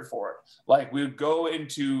spirit for it. Like, we would go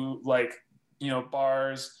into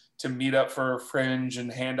bars to meet up for Fringe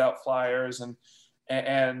and hand out flyers, and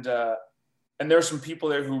there were some people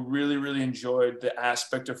there who really, really enjoyed the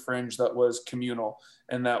aspect of Fringe that was communal,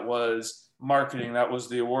 and that was marketing, that was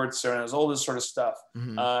the awards ceremony, it was all this sort of stuff.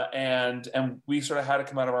 Mm-hmm. And we sort of had to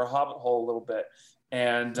come out of our hobbit hole a little bit,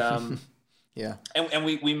 and yeah, and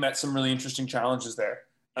we met some really interesting challenges there.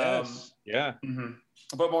 Yes. Mm-hmm.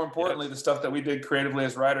 But more importantly, the stuff that we did creatively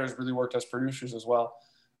as writers really worked as producers as well.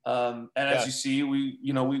 As you see, we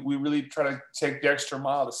really try to take the extra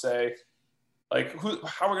mile to say, like,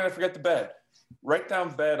 how are we going to forget the bed? Write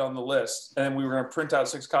down bed on the list, and then we were going to print out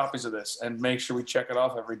 6 copies of this and make sure we check it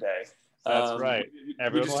off every day. That's right.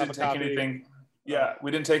 We just didn't take anything. Yeah,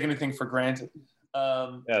 we didn't take anything for granted.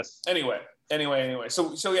 Yes. Anyway.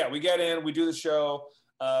 So yeah, we get in, we do the show.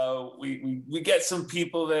 We get some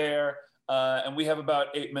people there, and we have about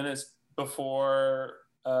 8 minutes before,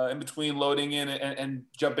 in between loading in and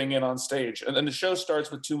jumping in on stage. And then the show starts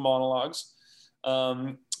with 2 monologues.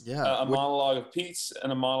 A monologue of Pete's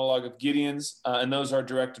and a monologue of Gideon's, and those are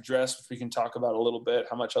direct address, which we can talk about a little bit,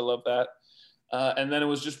 how much I love that. And then it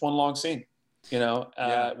was just one long scene,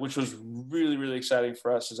 which was really, really exciting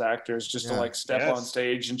for us as actors, just to step on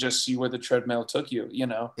stage and just see where the treadmill took you,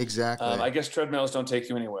 Exactly. I guess treadmills don't take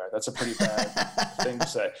you anywhere. That's a pretty bad thing to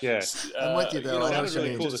say. Yeah. I'm with you, though. It sounded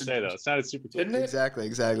really cool to say, though. It sounded super cool. Didn't it? Exactly.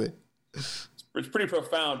 It's pretty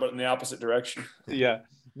profound, but in the opposite direction. Yeah.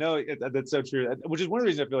 No, that's so true. Which is one of the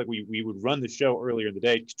reasons I feel like we would run the show earlier in the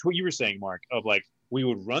day. To what you were saying, Mark, of like, we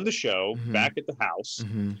would run the show back at the house.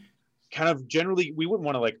 Mm-hmm. Kind of generally, we wouldn't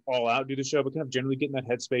want to all out do the show, but kind of generally get in that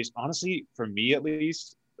headspace. Honestly, for me at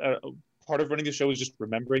least, part of running the show is just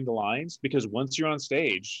remembering the lines, because once you're on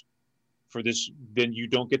stage for this, then you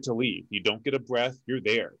don't get to leave. You don't get a breath. You're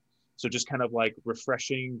there. So just kind of like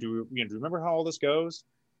refreshing. Do you remember how all this goes?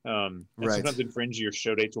 And sometimes in Fringe, your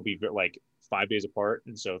show dates will be like 5 days apart,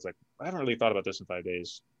 and so it's like, I haven't really thought about this in 5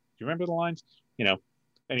 days. Do you remember the lines?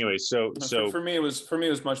 Anyway, so for me it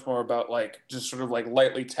was much more about just sort of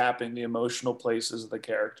lightly tapping the emotional places of the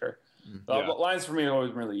character. Lines for me have always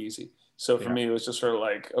been really easy. So for me, it was just sort of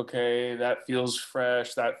okay, that feels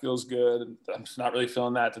fresh, that feels good. I'm just not really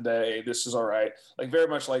feeling that today. This is all right. Very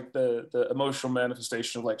much like the emotional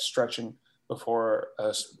manifestation of stretching before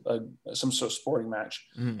some sort of sporting match.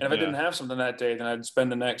 And if I didn't have something that day, then I'd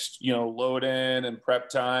spend the next load in and prep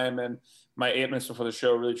time and my 8 minutes before the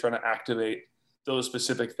show really trying to activate those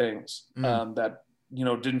specific things that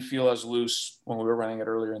didn't feel as loose when we were running it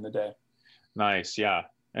earlier in the day. Nice. Yeah.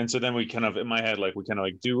 And so then we kind of, in my head, like we kind of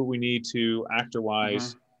like do what we need to actor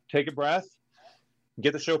wise, take a breath,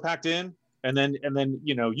 get the show packed in. And then,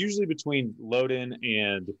 usually between load in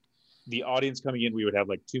and the audience coming in, we would have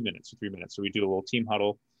like 2 minutes or 3 minutes. So we do a little team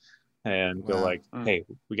huddle and go like, hey,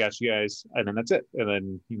 we got you guys. And then that's it. And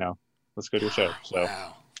then, let's go to a show. So,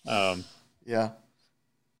 yeah.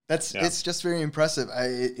 It's just very impressive.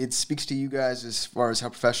 It speaks to you guys as far as how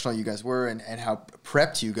professional you guys were and how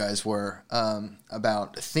prepped you guys were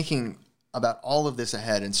about thinking about all of this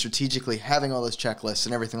ahead and strategically having all those checklists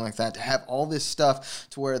and everything like that, to have all this stuff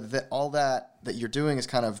to where all that you're doing is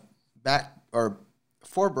kind of back or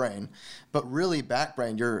forebrain, but really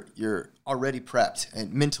backbrain. You're already prepped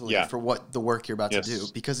and mentally for what the work you're about to do,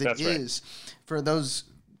 because it is for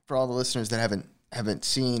all the listeners that haven't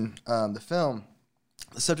seen the film.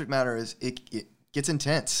 The subject matter is it gets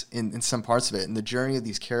intense in some parts of it, and the journey of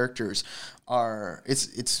these characters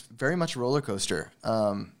it's very much a roller coaster.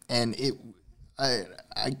 And I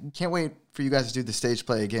can't wait for you guys to do the stage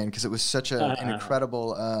play again, because it was such an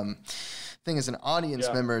incredible thing as an audience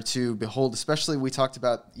member to behold. Especially, we talked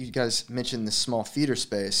about, you guys mentioned the small theater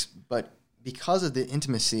space, but because of the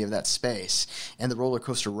intimacy of that space and the roller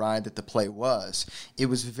coaster ride that the play was, it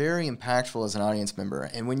was very impactful as an audience member.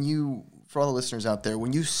 And for all the listeners out there,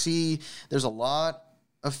 when you see, there's a lot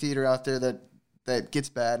of theater out there that gets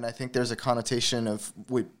bad, and I think there's a connotation of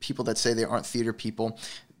with people that say they aren't theater people,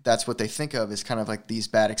 that's what they think of as kind of like these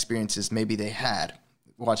bad experiences maybe they had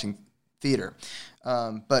watching theater.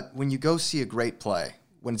 But when you go see a great play,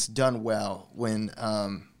 when it's done well, when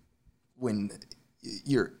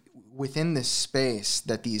you're within this space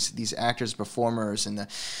that these actors, performers, and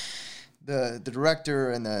the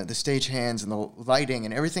director and the stagehands and the lighting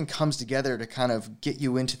and everything comes together to kind of get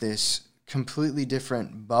you into this completely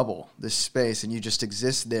different bubble, this space, and you just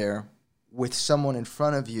exist there with someone in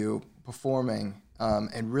front of you performing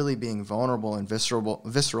and really being vulnerable and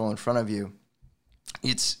visceral in front of you.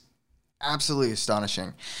 It's absolutely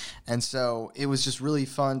astonishing. And so it was just really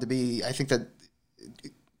fun to be, I think that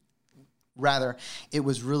it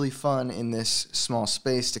was really fun in this small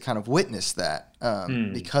space to kind of witness that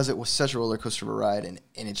because it was such a roller coaster of a ride, and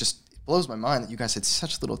it just blows my mind that you guys had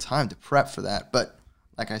such little time to prep for that. But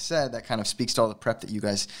like I said, that kind of speaks to all the prep that you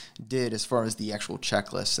guys did as far as the actual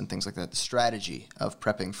checklists and things like that, the strategy of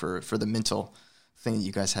prepping for the mental thing that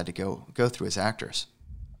you guys had to go through as actors.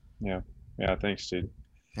 Yeah. Thanks, dude.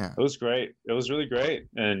 Yeah. It was great. It was really great.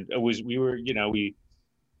 And I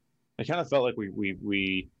kind of felt like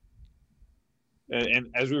we and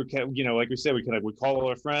as we were, like we said, we call all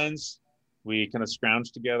our friends, we kind of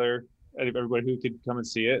scrounged together everybody who could come and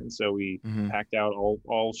see it, and so we packed out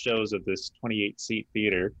all shows of this 28-seat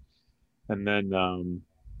theater, and then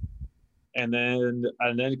that's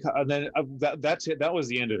it. That was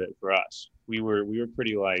the end of it for us. We were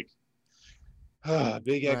pretty like,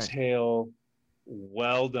 big exhale,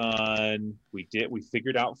 well done. We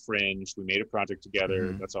figured out Fringe. We made a project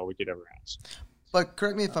together. That's all we could ever ask. But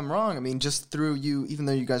correct me if I'm wrong. I mean, just through you, even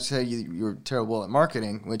though you guys say you're terrible at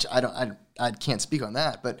marketing, which I can't speak on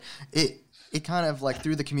that, but it kind of like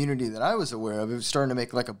through the community that I was aware of, it was starting to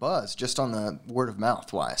make like a buzz just on the word of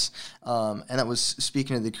mouth wise. And that was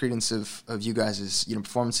speaking of the credence of you guys'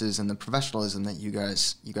 performances and the professionalism that you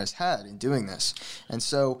guys had in doing this. And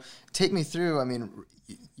so take me through, I mean,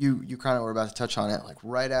 you kind of were about to touch on it, like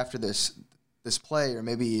right after this play, or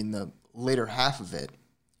maybe in the later half of it,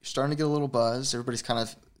 you're starting to get a little buzz. Everybody's kind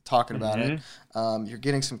of talking about it. You're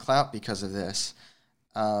getting some clout because of this.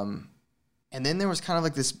 And then there was kind of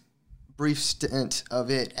like this brief stint of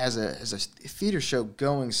it as a theater show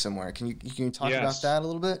going somewhere. Can you talk about that a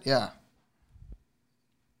little bit? Yeah.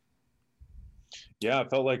 Yeah, it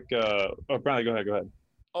felt like Bradley, go ahead.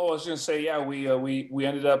 Oh, I was going to say, we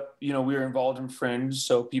ended up, we were involved in Fringe,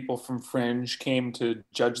 so people from Fringe came to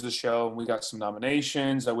judge the show, and we got some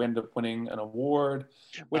nominations. We ended up winning an award.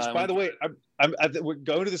 Which, by the way, we're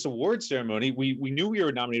going to this award ceremony. We knew we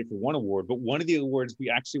were nominated for one award, but one of the awards we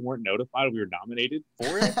actually weren't notified we were nominated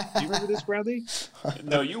for it. Do you remember this, Bradley?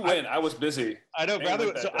 No, you win. I was busy. I know,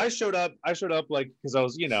 Bradley. So I showed up like because I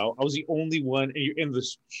was the only one in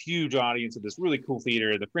this huge audience of this really cool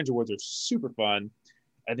theater. The Fringe Awards are super fun.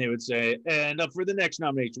 And they would say, and up for the next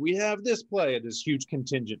nomination, we have this play. And this huge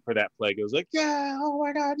contingent for that play goes like, yeah, oh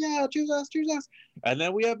my God, yeah, choose us. And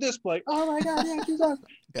then we have this play. Oh my God, yeah, choose us.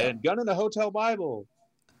 Yeah. And Gun in the Hotel Bible.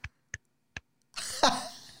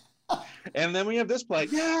 And then we have this play.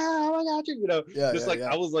 Yeah, oh my God,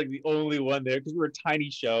 I was like the only one there because we were a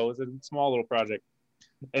tiny show. It was a small little project.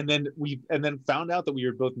 And then found out that we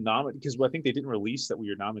were both nominated because I think they didn't release that we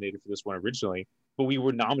were nominated for this one originally. but we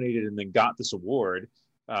were nominated and then got this award.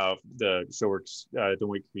 The ShowWorks Don't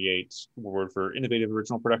Wait Create award for innovative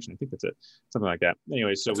original production. I think that's it, something like that.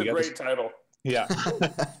 Anyway, so it's we a got great this title. Yeah.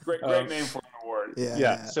 Great name for an award.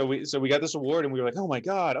 Yeah. So we got this award and we were like, oh my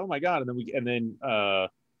god, and then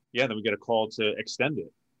we got a call to extend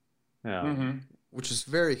it. Which is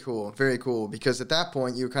very cool, because at that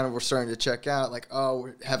point you kind of were starting to check out, like, oh,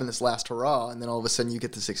 we're having this last hurrah, and then all of a sudden you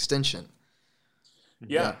get this extension.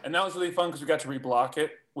 Yeah, and that was really fun because we got to reblock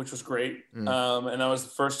it, which was great. And that was the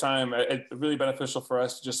first time, really beneficial for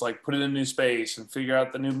us to just like put it in a new space and figure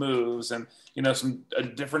out the new moves and, you know, some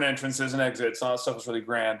different entrances and exits. All that stuff was really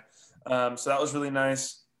grand. So that was really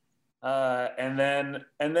nice. And then,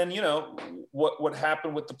 you know, what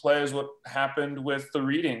happened with the play is what happened with the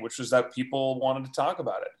reading, which was that people wanted to talk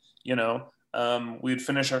about it. You know, we'd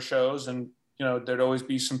finish our shows and, you know, there'd always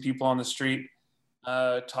be some people on the street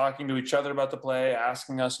talking to each other about the play,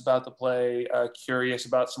 asking us about the play, curious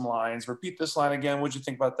about some lines. Repeat this line again. What'd you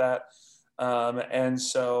think about that? And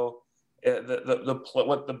so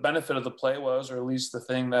what the benefit of the play was, or at least the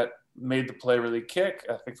thing that made the play really kick,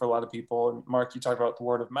 I think for a lot of people, and Mark, you talked about the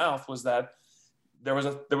word of mouth, was that there was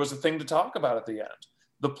a thing to talk about at the end.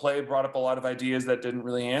 The play brought up a lot of ideas that didn't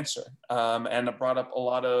really answer, and it brought up a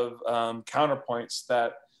lot of counterpoints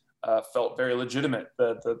that felt very legitimate,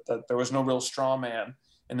 that there was no real straw man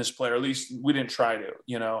in this play, or at least we didn't try to,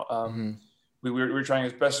 you know. We were trying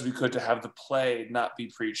as best as we could to have the play not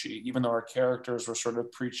be preachy, even though our characters were sort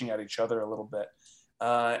of preaching at each other a little bit.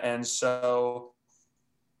 And so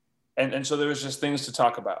there was just things to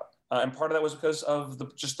talk about. And part of that was because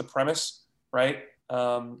of just the premise, right?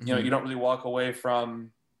 You know, you don't really walk away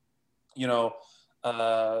from, you know,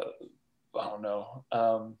 I don't know,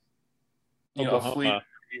 you know, a fleet.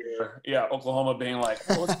 Yeah, Oklahoma being like,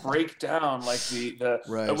 oh, let's break down like the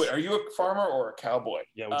right. Wait, are you a farmer or a cowboy?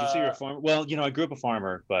 Yeah, would you say you're a farmer? Well, you know, I grew up a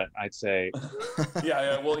farmer, but I'd say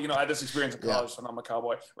yeah, well, you know, I had this experience in college, so I'm a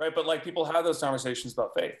cowboy, right? But like people have those conversations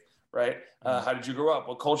about faith, right? How did you grow up?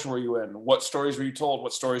 What culture were you in? What stories were you told?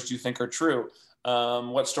 What stories do you think are true?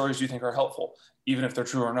 What stories do you think are helpful, even if they're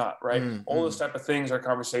true or not, right? All those type of things are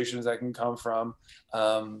conversations that can come from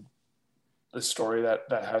the story that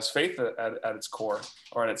has faith at its core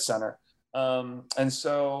or at its center. And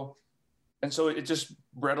so it just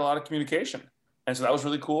bred a lot of communication. And so that was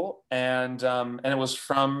really cool. And it was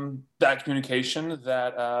from that communication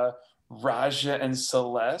that Raja and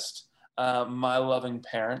Celeste, my loving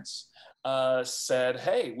parents, said,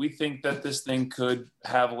 hey, we think that this thing could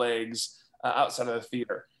have legs outside of the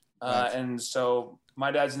theater. Right. And so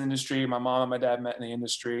my dad's in the industry. My mom and my dad met in the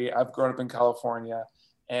industry. I've grown up in California.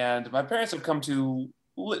 And my parents have come to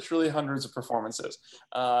literally hundreds of performances,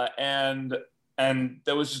 and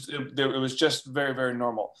that was it was just very, very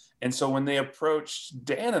normal. And so when they approached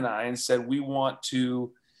Dan and I and said, we want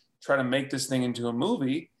to try to make this thing into a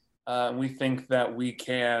movie, we think that we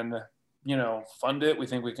can, you know, fund it. We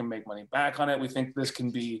think we can make money back on it. We think this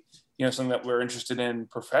can be, you know, something that we're interested in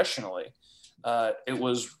professionally. It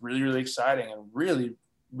was really, really exciting and really,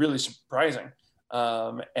 really surprising.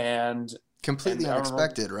 And completely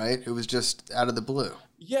unexpected, right? It was just out of the blue.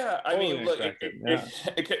 Yeah, I mean, look,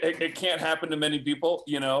 it can't happen to many people,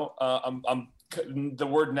 you know. The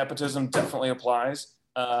word nepotism definitely applies,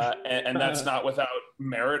 and that's not without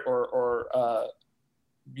merit or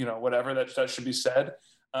you know, whatever that should be said.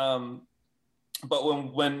 But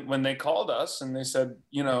when they called us and they said,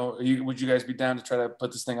 you know, would you guys be down to try to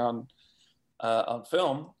put this thing on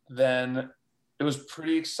film? Then it was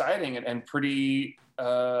pretty exciting and pretty.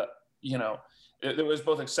 You know, there was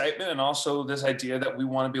both excitement and also this idea that we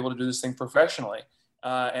want to be able to do this thing professionally.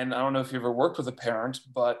 And I don't know if you ever worked with a parent,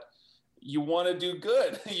 but you want to do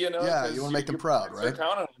good, you know? Yeah, you want to make them proud, right?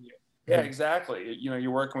 Counting on you. Yeah, exactly. You know, you're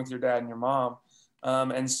working with your dad and your mom.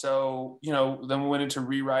 And so, you know, then we went into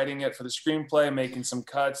rewriting it for the screenplay, making some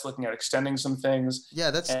cuts, looking at extending some things. Yeah,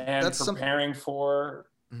 that's preparing for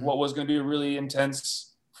what was going to be a really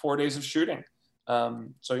intense 4 days of shooting.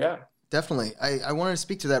 So, yeah. Definitely. I wanted to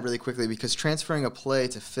speak to that really quickly because transferring a play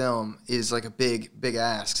to film is like a big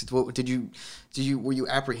ask. Were you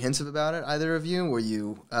apprehensive about it, either of you? Were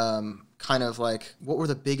you kind of like, what were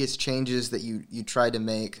the biggest changes that you tried to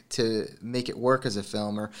make it work as a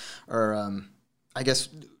film? Or I guess,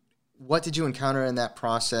 what did you encounter in that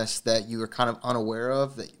process that you were kind of unaware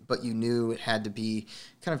of, but you knew it had to be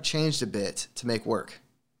kind of changed a bit to make work?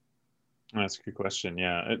 That's a good question.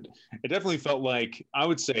 Yeah, it definitely felt like, I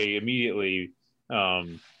would say immediately,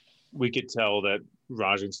 we could tell that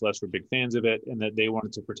Raj and Celeste were big fans of it and that they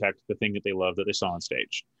wanted to protect the thing that they loved that they saw on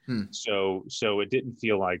stage. So it didn't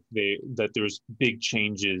feel like that there was big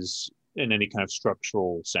changes in any kind of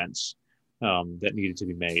structural sense. that needed to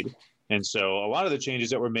be made. And so a lot of the changes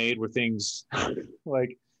that were made were things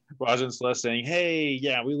like Raja and Celeste saying, hey,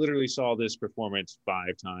 yeah, we literally saw this performance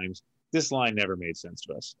 5 times. This line never made sense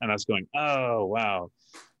to us. And I was going, oh, wow.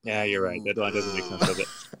 Yeah, you're right. That line doesn't make sense, does it?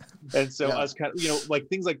 And so I was kind of, like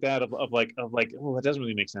things like that of like, oh, that doesn't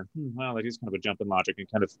really make sense. Well, that is kind of a jump in logic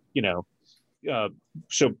and kind of,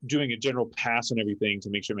 so doing a general pass and everything to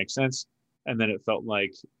make sure it makes sense. And then it felt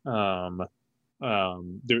like there's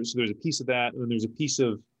a piece of that, and then there's a piece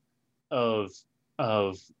of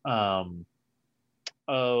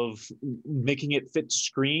making it fit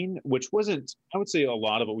screen, which wasn't, I would say a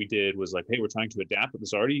lot of what we did was like, hey, we're trying to adapt what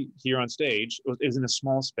was already here on stage. It was in a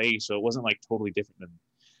small space, so it wasn't like totally different than,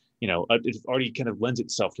 it already kind of lends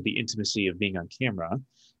itself to the intimacy of being on camera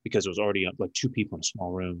because it was already like 2 people in a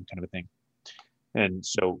small room kind of a thing. And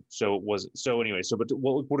but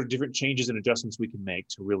what are different changes and adjustments we can make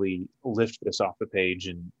to really lift this off the page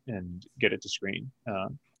and get it to screen?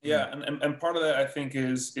 And part of that, I think,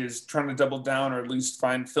 is trying to double down or at least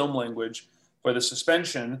find film language for the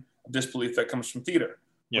suspension of disbelief that comes from theater.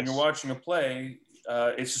 Yes. When you're watching a play,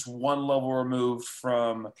 it's just one level removed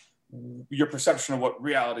from your perception of what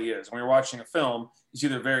reality is. When you're watching a film, it's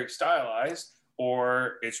either very stylized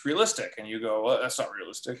or it's realistic, and you go, well, that's not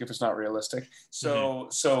realistic if it's not realistic. So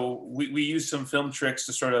we use some film tricks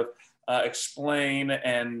to sort of explain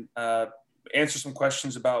and answer some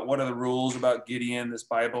questions about what are the rules about Gideon, this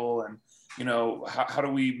Bible, and how do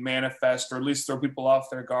we manifest or at least throw people off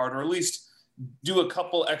their guard, or at least do a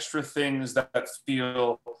couple extra things that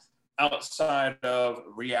feel outside of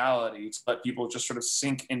reality to let people just sort of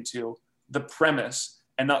sink into the premise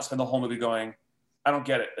and not spend the whole movie going, I don't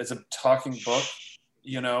get it. It's a talking book,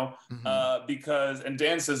 because, and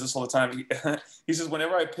Dan says this all the time. He says,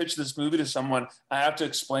 whenever I pitch this movie to someone, I have to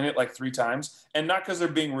explain it like 3 times, and not because they're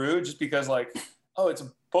being rude, just because like, oh, it's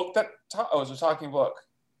a book it's a talking book.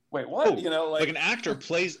 Wait, what? Like an actor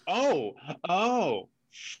plays. Oh.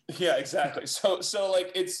 Yeah, exactly. So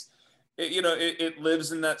like it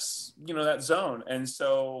lives in that, that zone. And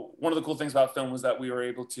so one of the cool things about film was that we were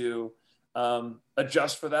able to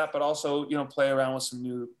adjust for that, but also play around with some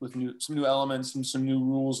new elements and some new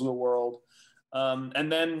rules of the world, and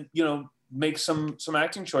then make some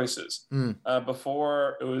acting choices.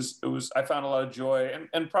 Before it was I found a lot of joy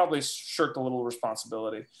and probably shirked a little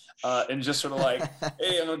responsibility, and just sort of like,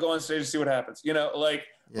 hey, I'm gonna go on stage and see what happens,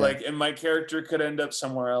 and my character could end up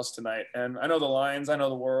somewhere else tonight, and I know the lines, I know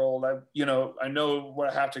the world, I know where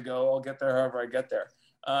I have to go, I'll get there however I get there,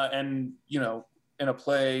 and in a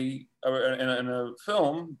play or in a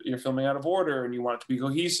film, you're filming out of order and you want it to be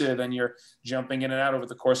cohesive, and you're jumping in and out over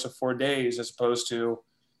the course of 4 days as opposed to,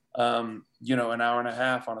 an hour and a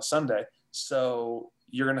half on a Sunday. So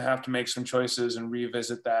you're going to have to make some choices and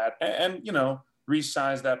revisit that and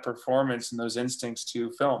resize that performance and those instincts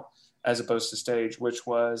to film as opposed to stage, which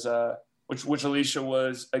Alicia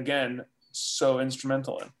was, again, so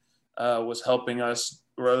instrumental in, was helping us,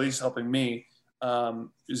 or at least helping me,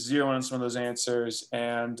 zero in some of those answers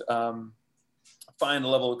and find a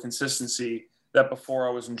level of consistency that before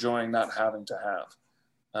I was enjoying not having to have,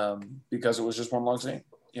 because it was just one long scene,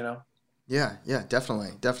 Yeah,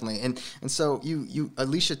 definitely. And so you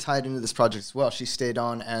Alicia tied into this project as well. She stayed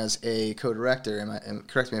on as a co-director. And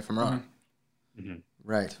correct me if I'm wrong. Mm-hmm.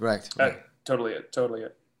 Right. Totally it.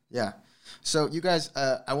 Yeah. So you guys,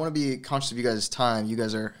 I want to be conscious of you guys' time. You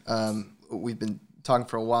guys are, we've been talking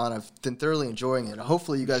for a while, and I've been thoroughly enjoying it.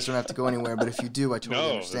 Hopefully you guys don't have to go anywhere, but if you do, I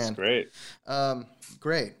totally understand. That's great.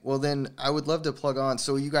 Great. Well, then I would love to plug on.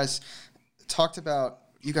 So you guys talked about,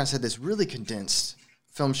 you guys had this really condensed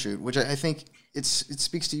film shoot, which I think it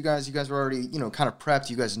speaks to you guys. You guys were already, kind of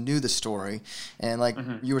prepped. You guys knew the story. And like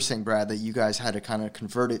you were saying, Brad, that you guys had to kind of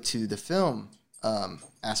convert it to the film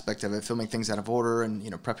aspect of it, filming things out of order and,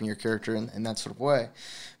 prepping your character in that sort of way.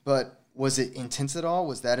 But was it intense at all?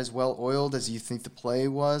 Was that as well oiled as you think the play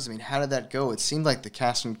was? I mean, how did that go? It seemed like the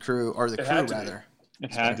cast and crew, or the crew rather.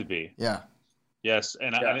 It had to be. Yeah. Yes,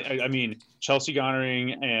 and yeah. I mean Chelsea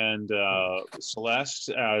Goddard and Celeste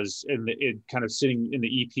as kind of sitting in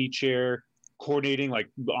the EP chair, coordinating like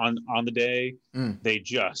on the day. They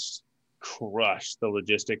just crushed the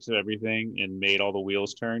logistics of everything and made all the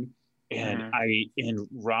wheels turn. And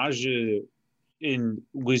Raja it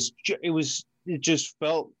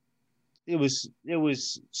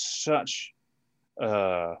was such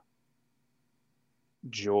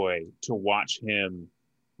joy to watch him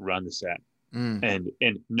run the set. And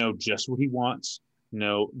know just what he wants,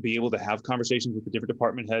 be able to have conversations with the different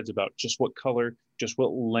department heads about just what color, just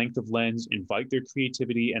what length of lens, invite their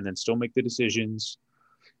creativity, and then still make the decisions.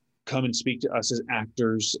 come and speak to us as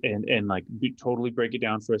actors and like totally break it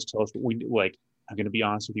down for us, tell us what we like. I'm going to be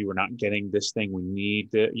honest with you, we're not getting this thing, we need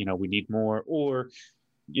we need more, or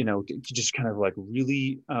just kind of like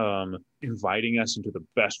really inviting us into the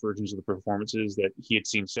best versions of the performances that he had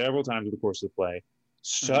seen several times in the course of the play.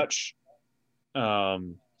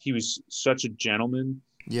 He was such a gentleman,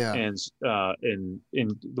 and in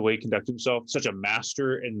the way he conducted himself, such a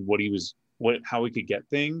master in how he could get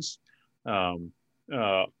things.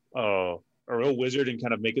 A real wizard in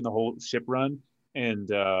kind of making the whole ship run, and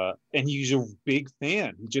he's a big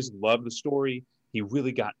fan. He just loved the story. He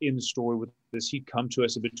really got in the story with this. He'd come to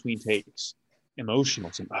us in between takes,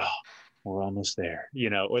 emotional, saying, "Oh, we're almost there,"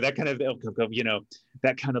 or that kind of,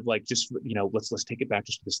 that kind of like, just, let's take it back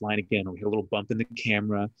just to this line again. Or we had a little bump in the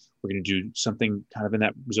camera. We're going to do something kind of in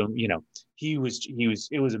that zone. It was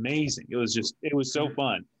amazing. It was so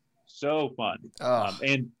fun. So fun.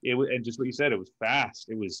 And just what you said, it was fast.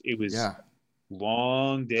 It was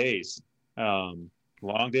long days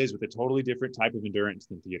with a totally different type of endurance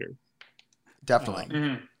than theater.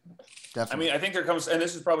 Definitely. I mean, I think there comes, and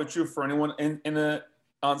this is probably true for anyone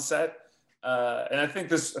on set. And I think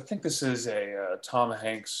this is a Tom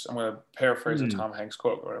Hanks. I'm going to paraphrase a Tom Hanks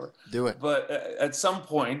quote or whatever. Do it. But at some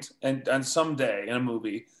point and someday in a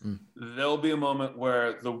movie, there'll be a moment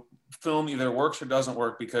where the film either works or doesn't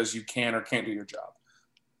work because you can or can't do your job.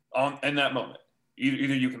 In that moment,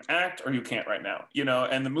 either you can act or you can't right now.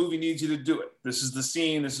 And the movie needs you to do it. This is the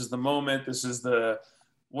scene. This is the moment. This is the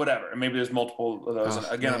whatever. And maybe there's multiple of those. And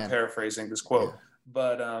again, I'm paraphrasing this quote,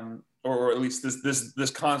 but or at least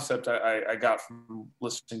this concept I got from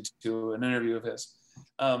listening to an interview of his.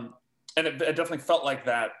 And it definitely felt like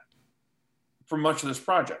that for much of this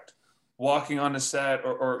project. Walking on the set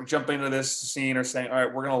or jumping into this scene or saying, all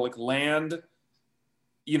right, we're going to land,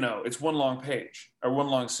 it's one long page or one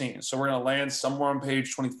long scene. So we're going to land somewhere on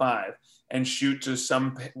page 25 and shoot to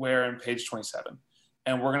somewhere in page 27.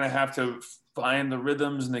 And we're going to have to find the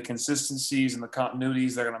rhythms and the consistencies and the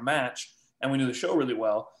continuities that are going to match. And we knew the show really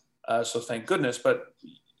well. So thank goodness. But,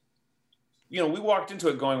 we walked into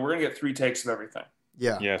it going, we're going to get 3 takes of everything.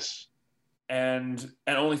 Yeah. Yes. And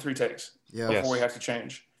only 3 takes before we have to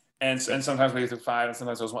change. And sometimes we get through 5 and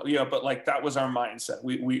sometimes it was 1. But like that was our mindset.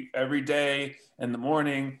 We every day in the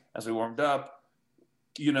morning as we warmed up,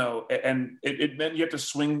 and it meant you had to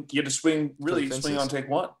swing on take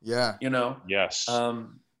 1. Yeah. Yes.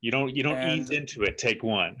 You don't ease into it. Take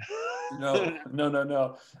 1. No.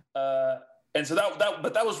 And so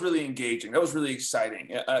that was really engaging. That was really exciting.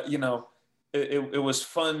 It was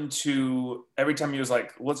fun to, every time he was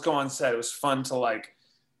like, let's go on set, it was fun to like,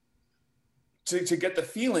 to get the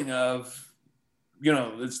feeling of,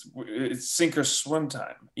 it's sink or swim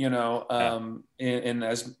time, in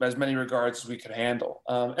as many regards as we could handle.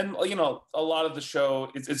 And, a lot of the show,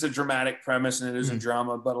 it's a dramatic premise and it is a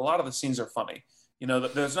drama, but a lot of the scenes are funny.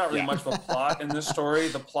 There's not really much of a plot in this story.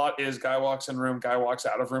 The plot is guy walks in room, guy walks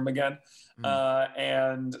out of room again.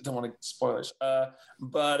 And don't want to spoilers.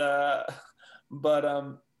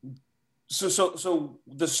 So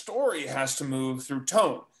the story has to move through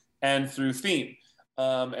tone and through theme.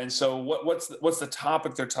 And so what's the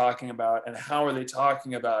topic they're talking about and how are they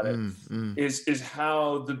talking about it is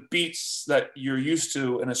how the beats that you're used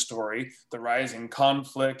to in a story, the rising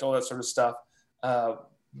conflict, all that sort of stuff.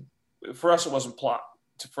 For us, it wasn't plot.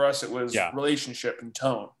 For us, it was relationship and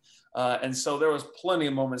tone. And so there was plenty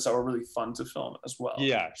of moments that were really fun to film as well.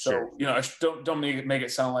 Yeah, sure. So, don't make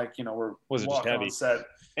it sound like, we're walking on set.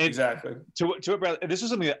 And exactly. To what Bradley, this is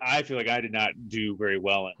something that I feel like I did not do very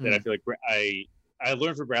well in. That I feel like I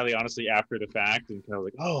learned from Bradley, honestly, after the fact, and kind of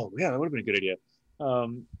like, oh, yeah, that would have been a good idea.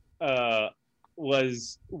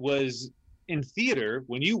 Was in theater,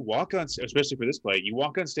 when you walk on, especially for this play, you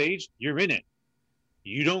walk on stage, you're in it.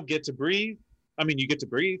 You don't get to breathe. I mean, you get to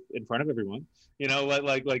breathe in front of everyone. You're about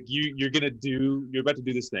to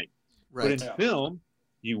do this thing. Right. But in film,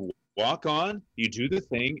 you walk on, you do the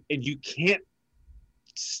thing, and you can't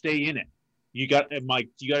stay in it. You got to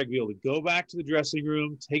be able to go back to the dressing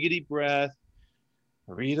room, take a deep breath,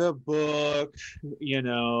 read a book,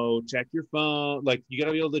 check your phone. Like, you got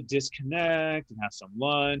to be able to disconnect and have some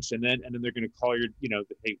lunch, and then they're going to call your,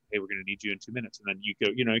 hey, we're going to need you in 2 minutes, and then you go,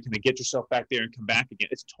 you kind of get yourself back there and come back again.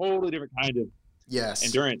 It's totally different kind of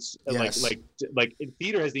endurance. Yes. Like in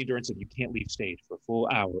theater has the endurance of you can't leave stage for a full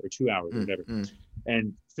hour or 2 hours or whatever,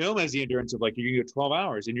 and film has the endurance of like you're going to go 12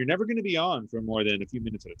 hours, and you're never going to be on for more than a few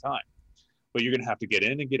minutes at a time. But you're going to have to get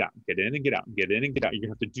in and get out, get in and get out, and get in and get out. You're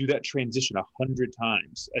going to have to do that transition 100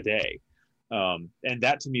 times a day. And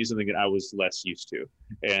that to me is something that I was less used to.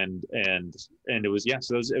 And it was,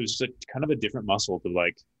 so it was just kind of a different muscle to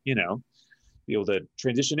like, be able to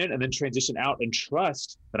transition in and then transition out and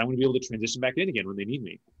trust that I'm going to be able to transition back in again when they need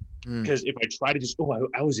me. Because if I try to just,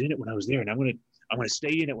 I was in it when I was there, and I'm going to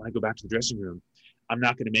stay in it when I go back to the dressing room, I'm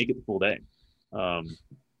not going to make it the full day.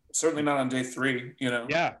 Certainly not on day 3, you know?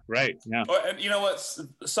 Yeah, right. Yeah. Oh, and you know what?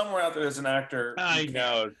 Somewhere out there is an actor. I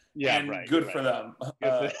know. Yeah, and right. good for them.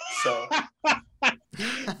 So.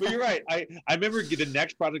 But you're right. I remember the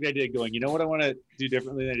next project I did going, you know what I want to do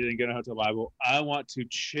differently than I did in Gun Hotel Bible? I want to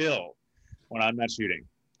chill when I'm not shooting.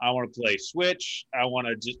 I want to play Switch. I want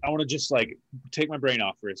to just like take my brain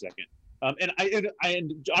off for a second. And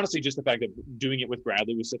honestly, just the fact that doing it with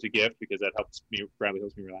Bradley was such a gift, because that helps me. Bradley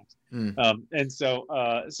helps me relax. And so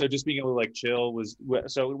just being able to like chill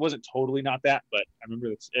so it wasn't totally not that, but I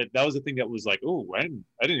remember that was the thing that was like, oh, I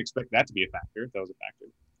didn't expect that to be a factor. That was a factor.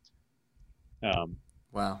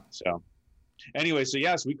 Wow. So anyway, so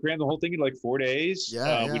we crammed the whole thing in like 4 days.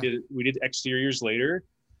 Yeah. We did exteriors later.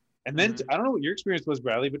 And then I don't know what your experience was,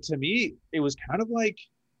 Bradley, but to me, it was kind of like,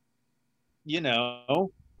 you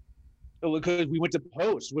know, because we went to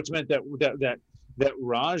post, which meant that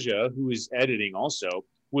Raja, who is editing also,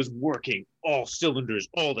 was working all cylinders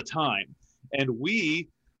all the time. And we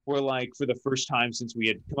were like, for the first time since we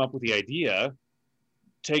had come up with the idea,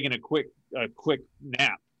 taking a quick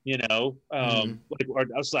nap, you know,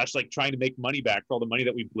 like trying to make money back for all the money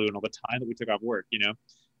that we blew and all the time that we took off work, you know,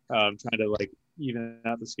 trying to like even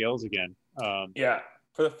out the scales again. Yeah.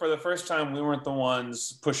 For the first time, we weren't the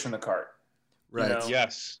ones pushing the cart. Right. You know?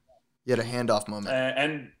 Yes. You had a handoff moment.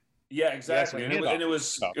 And yeah, exactly. Yes, and it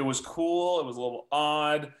was cool. It was a little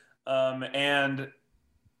odd. And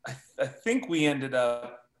I think we ended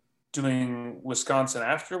up doing Wisconsin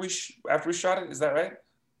after we shot it. Is that right?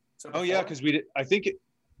 Oh yeah, because we did. I think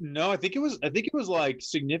it was like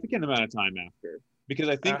significant amount of time after, because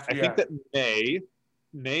I think that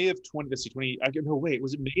May of 20. Let's see, 20.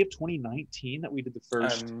 Was it May of 2019 that we did the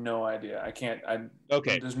first? I have no idea. I can't.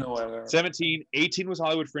 Okay. There's no way. 17, 18 was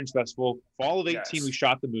Hollywood Fringe Festival. Fall of 18, we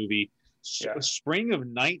shot the movie. Spring of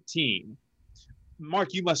 19.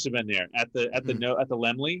 Mark, you must have been there at the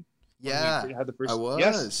Lemley. Yeah, I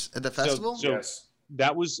was at the festival. So yes.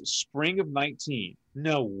 That was spring of 19.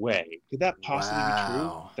 No way. Could that possibly be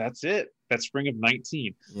true? That's it. That's spring of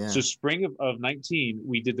 19. Yeah. So spring of 19,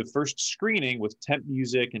 we did the first screening with temp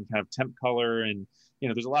music and kind of temp color, and you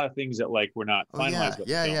know, there's a lot of things that like were not finalized.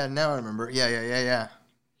 Yeah. Now I remember. Yeah.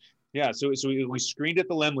 Yeah. So we screened at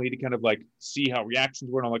the Lemley to kind of like see how reactions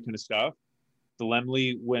were and all that kind of stuff. The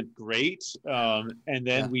Lemley went great, and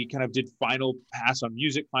then we kind of did final pass on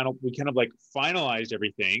music. We kind of like finalized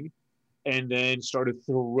everything, and then started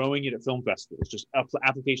throwing it at film festivals. Just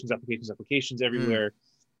applications everywhere.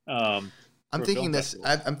 I'm thinking this.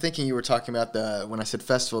 I'm thinking you were talking about when I said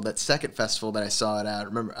festival, that second festival that I saw it at.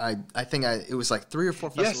 Remember, I think it was like 3 or 4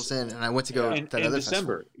 festivals in, and I went to go to that other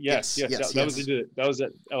December. Festival. Yes. That was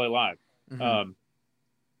at LA Live. Mm-hmm.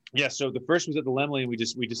 So the first was at the Lemley, and we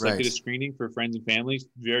just like did a screening for friends and families.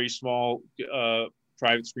 Very small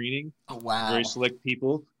private screening. Oh wow! Very select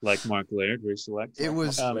people like Mark Laird. Very select. It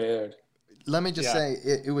was. Let me just say,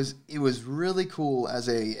 it was really cool as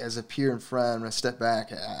a peer and friend. When I step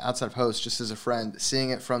back outside of host, just as a friend, seeing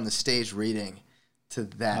it from the stage reading to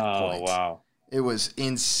that point. Oh wow! It was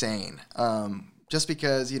insane. Just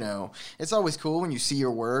because, you know, it's always cool when you see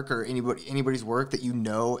your work or anybody's work that you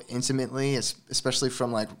know intimately, especially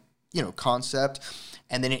from like, you know, concept,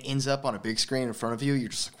 and then it ends up on a big screen in front of you. You're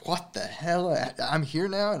just like, what the hell? I'm here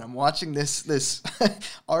now, and I'm watching this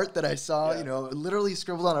art that I saw, you know, literally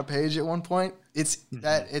scribbled on a page at one point.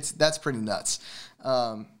 That's pretty nuts.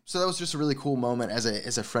 So that was just a really cool moment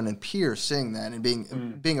as a friend and peer, seeing that and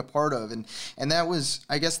being a part of, and that was,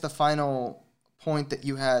 I guess, the final point that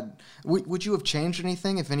you had. Would you have changed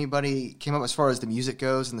anything if anybody came up as far as the music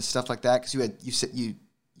goes and the stuff like that? Because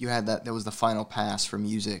you had that was the final pass for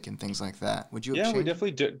music and things like that. Would you have changed? We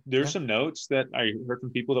definitely did. There's some notes that I heard from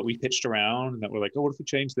people that we pitched around and that were like, oh, what if we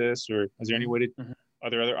change this, or is there any way to are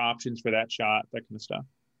there other options for that shot, that kind of stuff.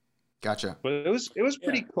 Gotcha. But it was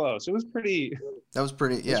pretty close. It was pretty it was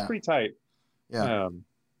pretty tight.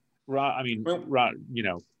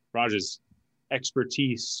 Raj's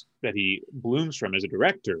expertise that he blooms from as a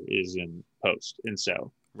director is in post, and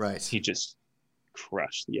so he just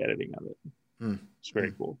crushed the editing of it. It's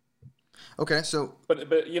very cool. Okay, so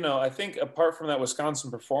but you know, I think apart from that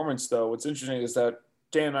Wisconsin performance, though, what's interesting is that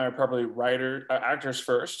Dan and I are probably actors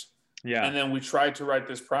first, and then we tried to write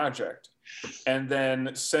this project, and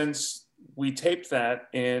then since we taped that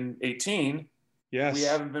in 18, we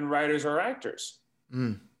haven't been writers or actors.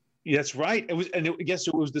 That's right. It was, and I guess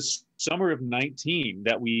it was the summer of 19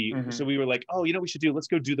 that we. So we were like, oh, you know, what we should do. Let's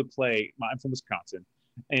go do the play. I'm from Wisconsin.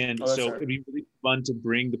 And so it'd be really fun to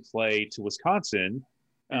bring the play to Wisconsin,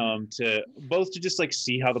 to both to just like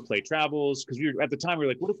see how the play travels. Because we were, at the time we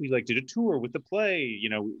were like, what if we like did a tour with the play? You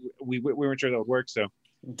know, we weren't sure that would work. So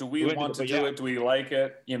do we want to do it? Do we like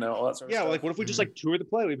it? You know, all that sort of stuff. Like what if we just like tour the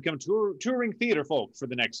play? We become touring theater folk for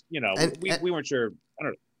the next, you know, we weren't sure. I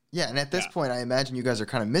don't know. Yeah, and at this point, I imagine you guys are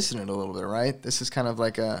kind of missing it a little bit, right? This is kind of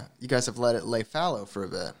like you guys have let it lay fallow for a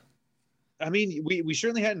bit. I mean, we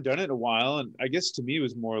certainly hadn't done it in a while, and I guess to me it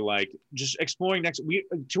was more like just exploring next.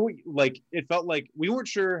 It felt like we weren't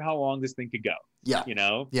sure how long this thing could go. Yeah, you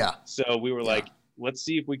know. Yeah. So we were like, let's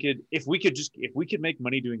see if we could make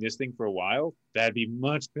money doing this thing for a while. That'd be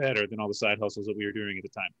much better than all the side hustles that we were doing at the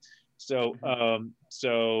time. So,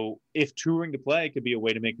 so if touring the play could be a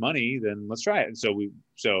way to make money, then let's try it. And so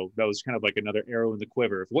that was kind of like another arrow in the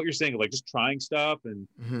quiver of what you're saying, like just trying stuff. And,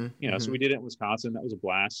 so we did it in Wisconsin. That was a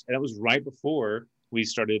blast. And that was right before we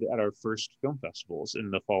started at our first film festivals in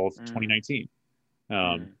the fall of 2019.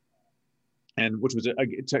 And which was,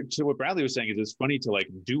 to what Bradley was saying, is it's funny to like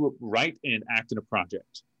write and act in a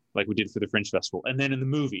project like we did for the Fringe Festival. And then in the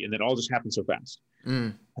movie, and then all just happened so fast.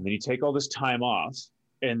 And then you take all this time off,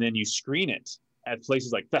 and then you screen it at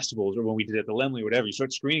places like festivals, or when we did it at the Lemley or whatever, you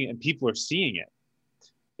start screening it and people are seeing it.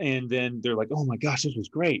 And then they're like, oh my gosh, this was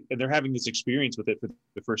great. And they're having this experience with it for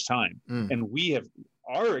the first time. And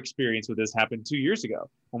our experience with this happened 2 years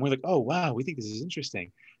ago when we're like, oh, wow, we think this is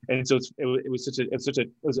interesting. And so it was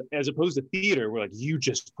as opposed to theater, where like, you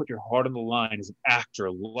just put your heart on the line as an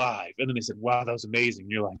actor live. And then they said, wow, that was amazing.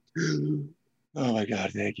 And you're like, oh my God,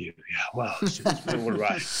 thank you. Yeah, wow, what a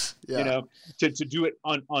ride. You know, to do it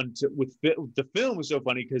with the film was so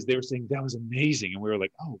funny because they were saying that was amazing, and we were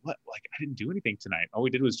like, oh, what? Like, I didn't do anything tonight. All we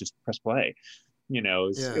did was just press play. You know,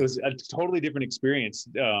 it was a totally different experience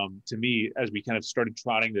to me as we kind of started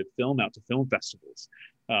trotting the film out to film festivals.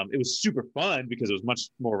 It was super fun because it was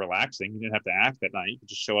much more relaxing. You didn't have to act that night; you could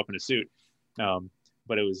just show up in a suit.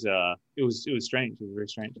 But it was strange. It was very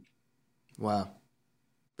strange. Wow.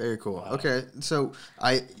 Very cool. Okay, so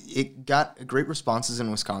it got great responses in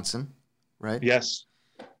Wisconsin, right? Yes,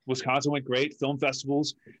 Wisconsin went great. Film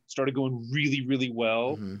festivals started going really, really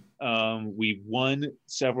well. We won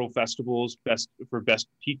several festivals, best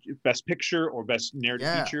picture or best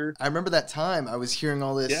narrative feature. I remember that time. I was hearing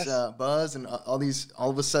all this buzz and all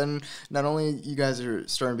of a sudden, not only you guys are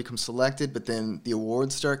starting to become selected, but then the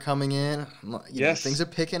awards start coming in. You know, things are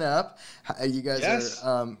picking up. You guys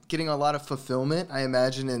are getting a lot of fulfillment, I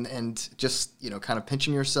imagine, and just, you know, kind of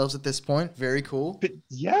pinching yourselves at this point. Very cool.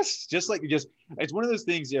 Yes, it's one of those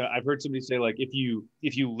things. Yeah, I've heard somebody say, like, if you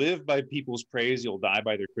live by people's praise, you'll die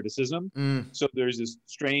by their criticism. So there's this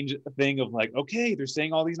strange thing of like, okay, they're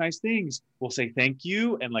saying all these nice things. We'll say thank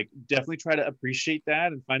you, and like definitely try to appreciate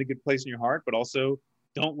that and find a good place in your heart, but also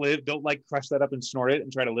don't like crush that up and snort it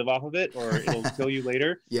and try to live off of it, or it'll kill you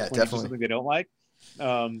later. Yeah, definitely. Something they don't like.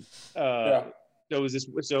 But it was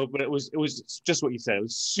just what you said. It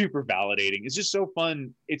was super validating. It's just so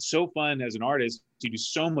fun. It's so fun as an artist to do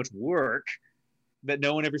so much work that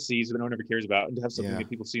no one ever sees, that no one ever cares about, and to have something that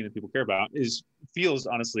people see and that people care about feels,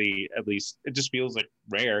 honestly, at least, it just feels like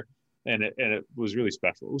rare, and it was really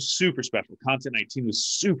special. It was super special. Content 19 was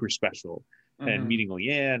super special, and meeting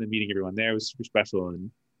Leanne and meeting everyone there was super special,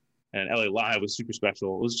 and LA Live was super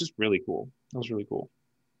special. It was just really cool. It was really cool.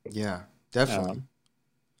 Yeah, definitely.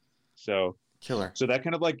 So killer. So that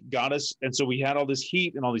kind of like got us, and so we had all this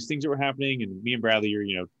heat and all these things that were happening, and me and Bradley are,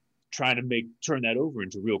 you know, trying to turn that over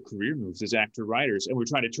into real career moves as actor writers, and we're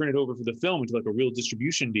trying to turn it over for the film into like a real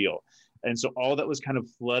distribution deal. And so all that was kind of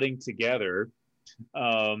flooding together,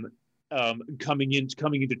 coming into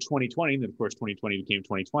 2020, and then of course 2020 became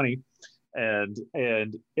 2020, and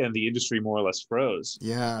the industry more or less froze.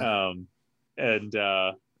 And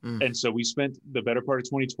so we spent the better part of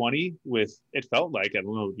 2020 with, it felt like, I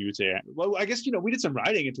don't know what you would say, well, I guess, you know, we did some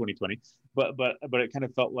writing in 2020, but it kind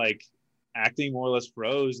of felt like acting more or less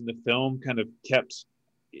froze, and the film kind of kept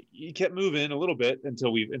moving a little bit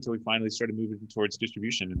until we finally started moving towards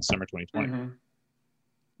distribution in summer 2020.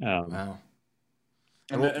 Wow.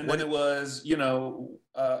 And then it was, we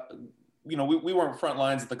weren't front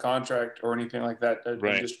lines of the contract or anything like that,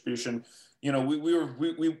 distribution. You know, we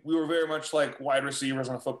were very much like wide receivers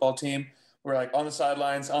on a football team. We're like on the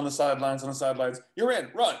sidelines. You're in,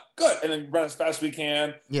 run, good, and then run as fast as we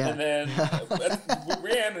can. Yeah. And then we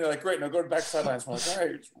ran, and they're like, great, now go back to sidelines. We're like, all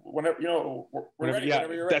right, whenever, you know, we're ready.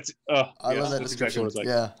 Whenever you're ready. I love that description.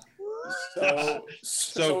 Exactly Yeah.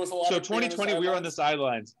 So 2020 we were on the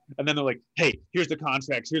sidelines, and then they're like, hey, here's the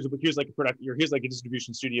contracts, here's like a product, here's like a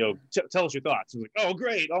distribution studio, tell us your thoughts. I was like, oh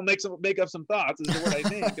great, I'll make up some thoughts as to what I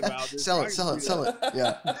think about this. sell it.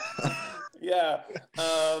 Yeah. Yeah.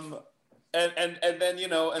 And then,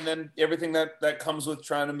 and then everything that comes with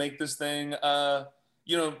trying to make this thing,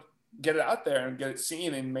 get it out there and get it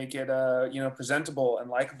seen and make it, presentable and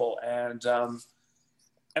likable. And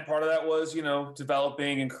part of that was,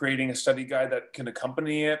 developing and creating a study guide that can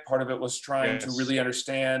accompany it. Part of it was trying to really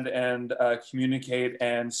understand and communicate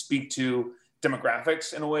and speak to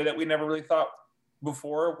demographics in a way that we never really thought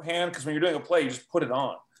beforehand. Because when you're doing a play, you just put it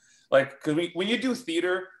on. Like, because when you do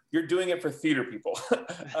theater, you're doing it for theater people,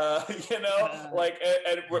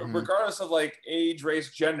 regardless of like age, race,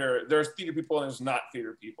 gender, there's theater people and there's not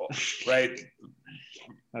theater people, right?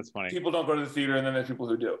 That's funny. People don't go to the theater, and then there's people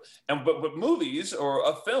who do. And but movies or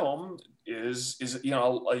a film is a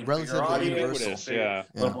relatively ubiquitous, a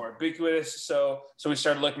little more ubiquitous. So we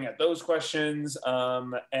started looking at those questions,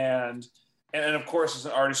 and of course, as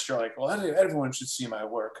an artist, you're like, well, everyone should see my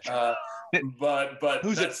work. But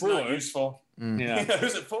who's that's it for? not useful. Yeah.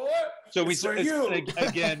 Who's it for? So we started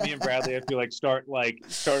again. Me and Bradley, I feel like started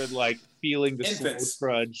feeling the slow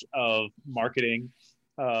trudge of marketing.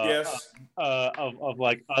 Of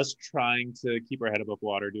like us trying to keep our head above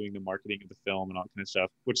water, doing the marketing of the film and all kind of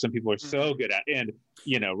stuff, which some people are so good at. And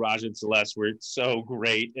Raj and Celeste were so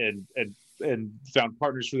great and found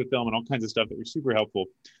partners for the film and all kinds of stuff that were super helpful.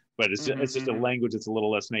 But it's just a language that's a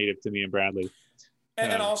little less native to me and Bradley.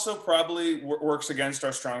 And also probably works against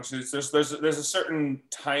our strong suits. There's a certain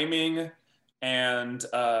timing and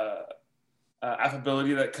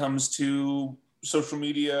affability that comes to social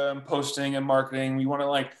media and posting and marketing. We want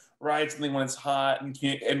to write something when it's hot, and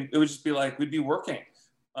it would just be like we'd be working,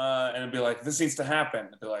 and it'd be like, this needs to happen.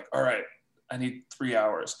 It'd be like, all right, I need 3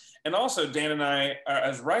 hours. And also, Dan and I,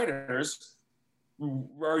 as writers,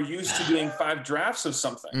 are used to doing 5 drafts of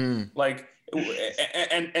something.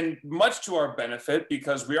 And much to our benefit,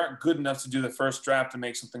 because we aren't good enough to do the first draft to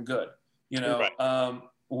make something good. Right.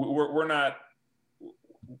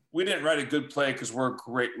 We didn't write a good play because we're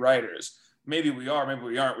great writers. Maybe we are, maybe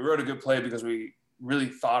we aren't. We wrote a good play because we really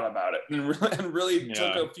thought about it and really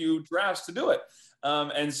took a few drafts to do it.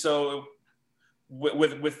 And so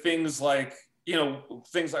with things like,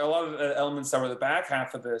 things like a lot of the elements that were the back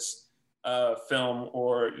half of this film,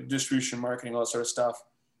 or distribution, marketing, all that sort of stuff,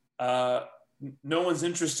 no one's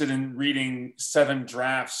interested in reading 7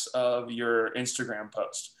 drafts of your Instagram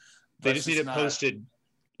post. They just need it posted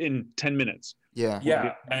in 10 minutes. Yeah.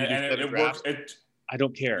 And it works. I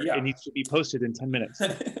don't care. Yeah. It needs to be posted in 10 minutes.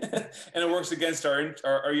 And it works against our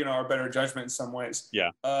better judgment in some ways.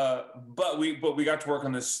 Yeah. But we got to work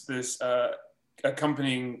on this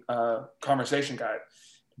accompanying conversation guide,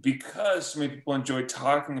 because so many people enjoyed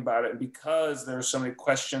talking about it, and because there are so many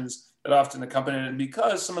questions that often accompany it, and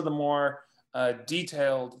because some of the more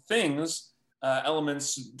detailed things,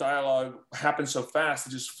 elements, dialogue happen so fast,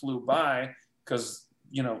 it just flew by, because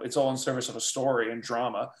it's all in service of a story and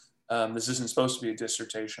drama. This isn't supposed to be a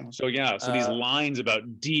dissertation. So these lines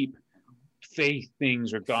about deep faith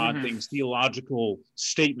things or God things, theological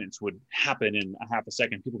statements would happen in a half a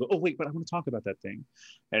second. People go, oh wait, but I want to talk about that thing.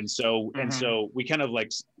 And so we kind of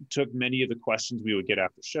took many of the questions we would get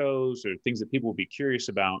after shows, or things that people would be curious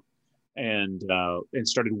about, and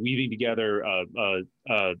started weaving together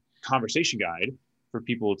a conversation guide for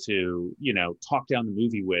people to talk down the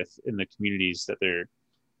movie with in the communities that they're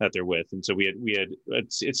with. And so we had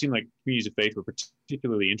it seemed like communities of faith were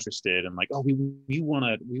particularly interested, and we want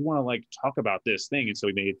to talk about this thing. And so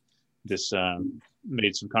we made this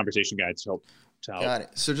made some conversation guides to help. Got it.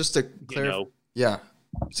 So just to clarify,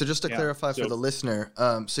 clarify for the listener,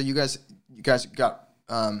 so you guys got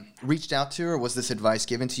reached out to, or was this advice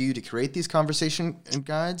given to you to create these conversation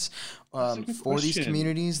guides for these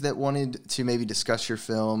communities that wanted to maybe discuss your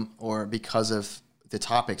film, or because of the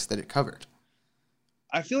topics that it covered?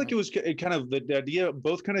 I feel like it kind of the idea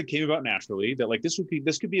both kind of came about naturally, that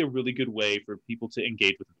this could be a really good way for people to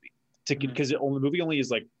engage with the movie, because the movie only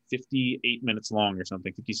is 58 minutes long or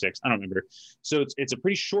something, 56, I don't remember. So it's a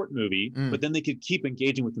pretty short movie, but then they could keep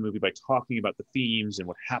engaging with the movie by talking about the themes and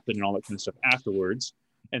what happened and all that kind of stuff afterwards.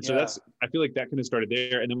 And so I feel like that kind of started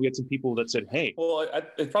there. And then we had some people that said, hey. Well,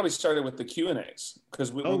 it probably started with the Q&As,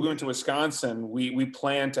 because when we went to Wisconsin, we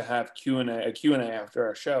planned to have a Q&A after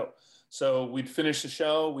our show. So we'd finish the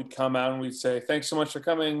show, we'd come out and we'd say, thanks so much for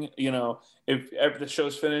coming. If the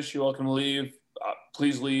show's finished, you're welcome to leave.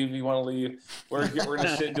 Please leave if you want to leave. We're going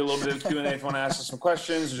to sit and do a little bit of Q&A if you want to ask us some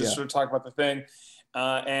questions, or just sort of talk about the thing.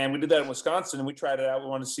 And we did that in Wisconsin, and we tried it out. We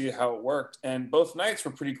wanted to see how it worked. And both nights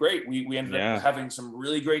were pretty great. We ended up having some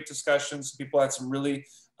really great discussions. People had some really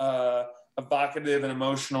evocative and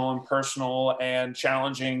emotional and personal and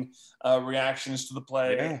challenging reactions to the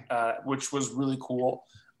play, which was really cool.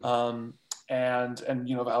 and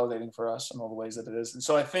validating for us in all the ways that it is. And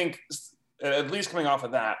so I think, at least coming off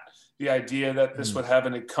of that, the idea that this would have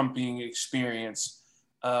an accompanying experience,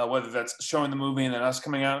 whether that's showing the movie and then us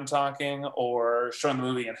coming out and talking, or showing the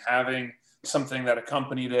movie and having something that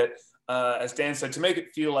accompanied it, as Dan said, to make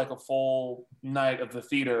it feel like a full night of the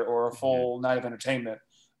theater or a full night of entertainment.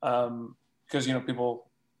 Because, people,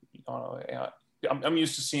 I'm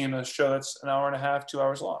used to seeing a show that's an hour and a half, 2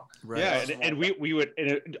 hours long. Right. Yeah, and we would,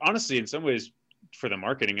 and honestly, in some ways, for the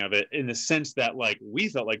marketing of it, in the sense that we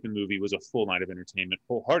felt like the movie was a full night of entertainment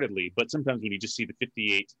wholeheartedly. But sometimes when you just see the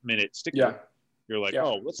 58-minute sticker, you're like,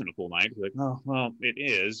 oh, it wasn't a full night. You're like, oh, well, it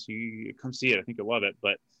is. You come see it. I think you'll love it.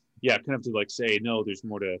 But yeah, kind of to say, no, there's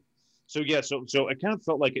more to. So yeah, so I kind of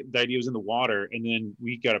felt like the idea was in the water, and then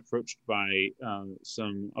we got approached by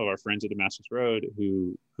some of our friends at Damascus Road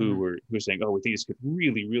who were saying, oh, we think this could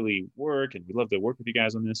really, really work, and we'd love to work with you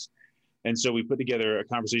guys on this. And so we put together a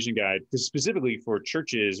conversation guide specifically for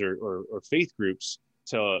churches or faith groups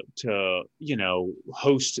to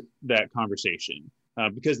host that conversation,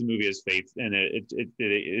 because the movie is faith, and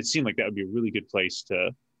it seemed like that would be a really good place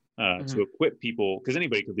to equip people, because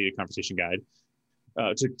anybody could lead a conversation guide,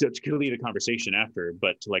 to lead a conversation after,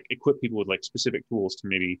 but to equip people with specific tools to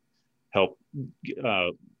maybe help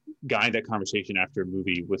guide that conversation after a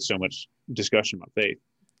movie with so much discussion about faith.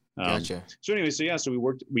 Gotcha. So anyway, so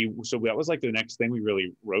that was the next thing we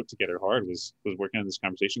really wrote together hard was working on this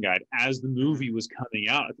conversation guide as the movie was coming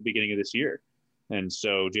out at the beginning of this year. And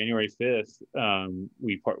so January 5th,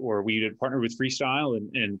 we did partner with Freestyle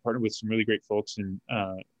and partnered with some really great folks in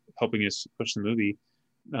helping us push the movie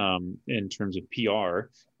in terms of PR.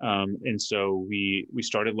 And so we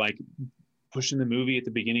started pushing the movie at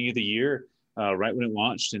the beginning of the year, right when it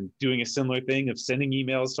launched, and doing a similar thing of sending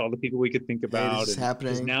emails to all the people we could think about. Hey, this is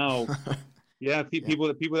happening now. People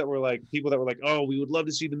that were like, oh, we would love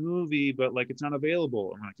to see the movie, but it's not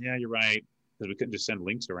available. I'm like, yeah, you're right, because we couldn't just send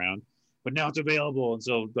links around, but now it's available. And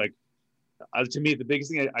so to me, the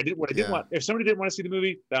biggest thing I didn't want, if somebody didn't want to see the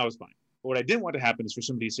movie, that was fine. But what I didn't want to happen is for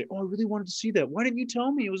somebody to say, oh, I really wanted to see that. Why didn't you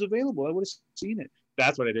tell me it was available? I would have seen it.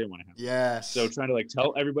 That's what I didn't want to happen. Yes. So trying to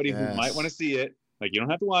tell everybody who might want to see it, you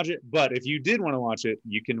don't have to watch it, but if you did want to watch it,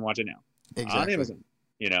 you can watch it now on Amazon,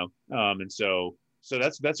 and so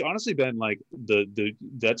that's honestly been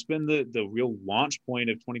that's been the real launch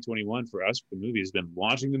point of 2021 for us. The movie has been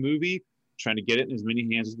launching the movie, trying to get it in as many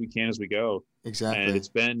hands as we can as we go. Exactly. And it's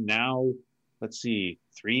been now,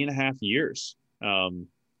 3.5 years.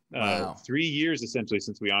 Wow. 3 years essentially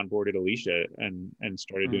since we onboarded Alicia and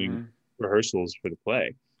started doing rehearsals for the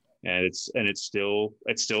play. And it's still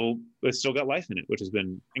got life in it, which has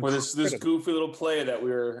been incredible. This goofy little play that that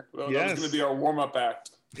was going to be our warm-up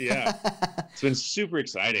act. Yeah. It's been super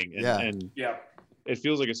exciting. And it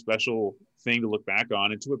feels like a special thing to look back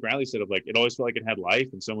on. And to what Bradley said of it always felt like it had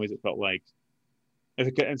life. In some ways it felt like we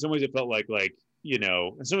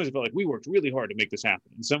worked really hard to make this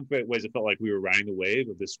happen. In some ways it felt like we were riding the wave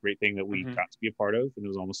of this great thing that we got to be a part of. And it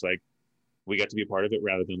was almost like we got to be a part of it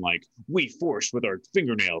rather than we forced with our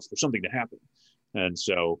fingernails for something to happen. And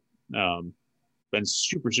so been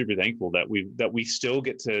super, super thankful that we still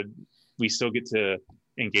get to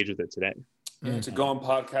engage with it today. Yeah, to go on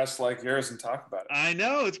podcasts like yours and talk about it. I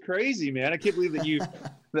know, it's crazy, man. I can't believe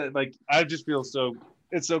that I just feel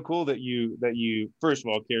it's so cool that you first of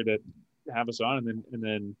all care to have us on, and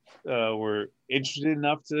then were interested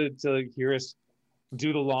enough to hear us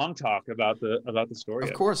do the long talk about the story.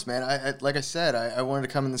 Of course, man. I like I said, I wanted to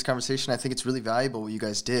come in this conversation. I think it's really valuable what you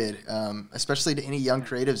guys did, especially to any young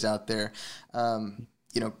creatives out there.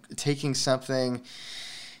 Taking something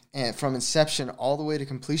and from inception all the way to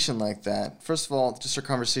completion like that. First of all, just our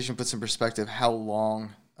conversation puts in perspective how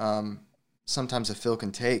long sometimes a film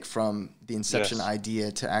can take from the inception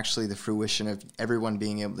idea to actually the fruition of everyone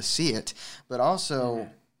being able to see it. But also,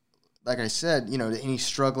 like I said, to any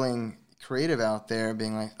struggling creative out there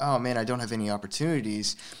being like, oh man, I don't have any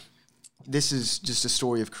opportunities. This is just a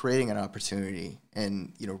story of creating an opportunity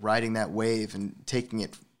and, riding that wave and taking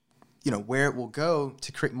it, where it will go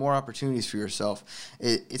to create more opportunities for yourself.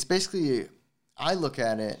 It's basically, I look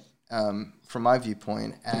at it from my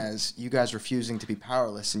viewpoint as you guys refusing to be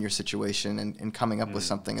powerless in your situation and coming up with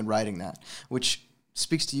something and writing that, which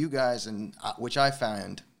speaks to you guys and which I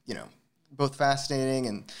found, both fascinating,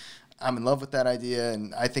 and I'm in love with that idea,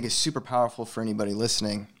 and I think it's super powerful for anybody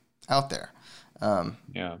listening out there.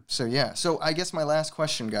 So I guess my last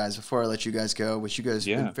question, guys, before I let you guys go, which you guys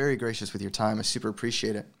have been very gracious with your time. I super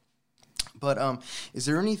appreciate it. But is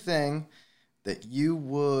there anything that you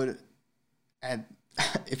would add,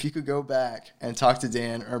 if you could go back and talk to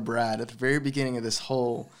Dan or Brad at the very beginning of this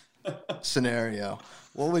whole scenario,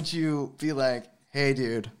 what would you be like? Hey,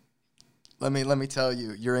 dude, let me tell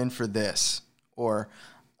you, you're in for this, or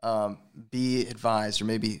be advised, or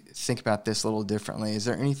maybe think about this a little differently. Is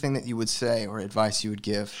there anything that you would say or advice you would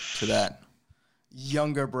give to that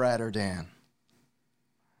younger Brad or Dan?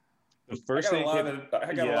 The first thing I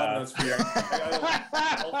got a lot of those for you.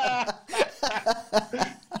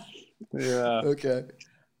 Yeah. Okay.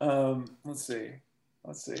 Let's see.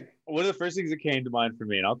 One of the first things that came to mind for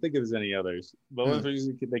me, and I'll think if there's any others, but one of the first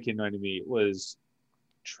things that came to mind to me was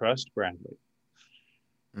trust Bradley.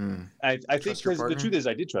 I think because the truth is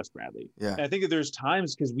I did trust Bradley. Yeah. And I think that there's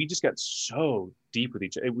times because we just got so deep with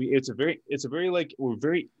each other. It's a very like, we're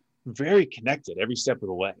very, very connected every step of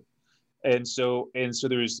the way. And so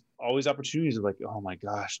there's always opportunities of like, oh my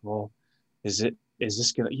gosh, well, is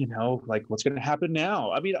this gonna, like what's gonna happen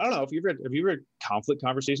now? I mean, I don't know if have you ever had conflict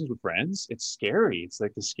conversations with friends? It's scary. It's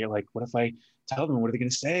like the scare, like what if I tell them, what are they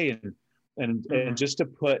gonna say? And just to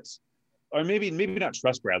put, or maybe not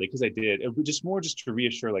trust Bradley, because I did. It was just more just to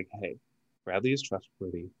reassure, like, hey, Bradley is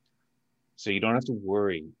trustworthy. So you don't have to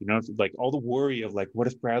worry. You don't have to, like, all the worry of like, what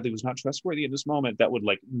if Bradley was not trustworthy in this moment? That would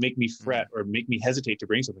like make me fret or make me hesitate to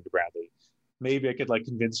bring something to Bradley. Maybe I could like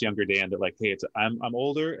convince younger Dan that like, hey, I'm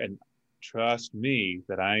older and trust me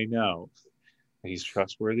that I know that he's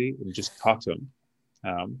trustworthy, and just talk to him.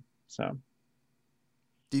 So.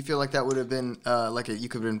 Do you feel like that would have been you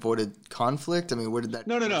could have avoided conflict? I mean, where did that?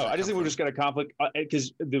 No. I just think we're just got a conflict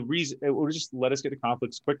because the reason it would just let us get the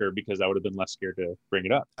conflicts quicker because I would have been less scared to bring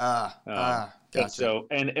it up. Gotcha. And so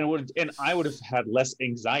and I would have had less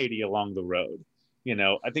anxiety along the road.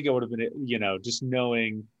 I think it would have been just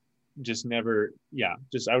knowing, just never, I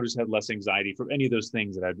would just have less anxiety from any of those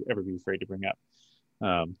things that I'd ever be afraid to bring up.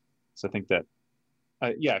 So I think that.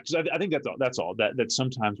 Because I think that's all. That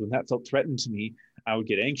sometimes when that felt threatened to me, I would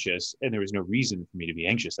get anxious, and there was no reason for me to be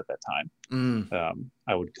anxious at that time.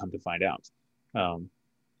 I would come to find out.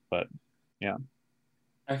 But yeah.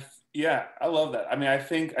 I love that. I mean, I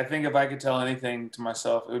think if I could tell anything to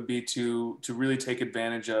myself, it would be to really take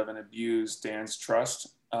advantage of and abuse Dan's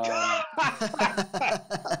trust.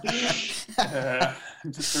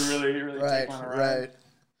 Just to really take one around. Right.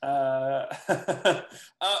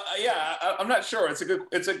 I'm not sure. It's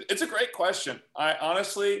a great question. I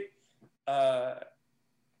honestly,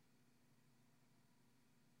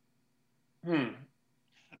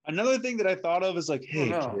 Another thing that I thought of is like, hey,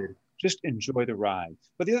 kid, just enjoy the ride.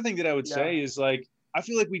 But the other thing that I would say is like, I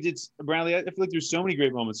feel like we did, Bradley, I feel like there's so many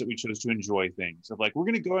great moments that we chose to enjoy things of like, we're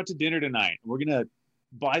going to go out to dinner tonight and we're going to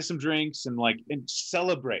buy some drinks and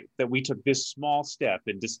celebrate that we took this small step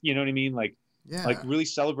and just, you know what I mean? Like really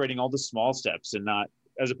celebrating all the small steps and not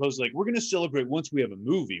as opposed to like, we're going to celebrate once we have a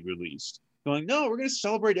movie released. Going, no, we're going to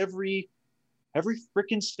celebrate every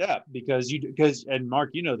freaking step because and Mark,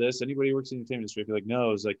 you know this, anybody who works in the entertainment industry, I feel like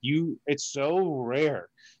knows, like it's so rare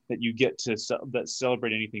that you get to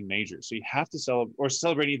celebrate anything major. So you have to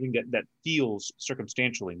celebrate anything that feels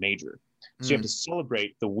circumstantially major. So you have to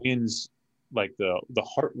celebrate the wins, like the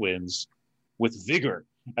heart wins with vigor,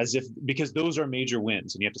 because those are major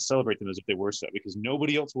wins and you have to celebrate them as if they were so, because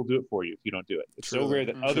nobody else will do it for you if you don't do it. It's so rare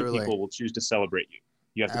that other people will choose to celebrate you.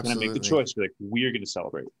 You have to kind of make the choice. Be like, we're going to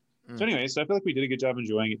celebrate. So anyway, I feel like we did a good job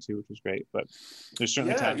enjoying it too, which was great. But there's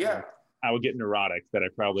certainly times where I would get neurotic that I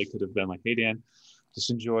probably could have been like, hey, Dan, just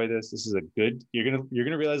enjoy this. This is a good, you're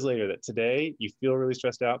gonna realize later that today you feel really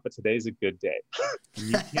stressed out, but today's a good day.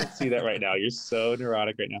 You can't see that right now. You're so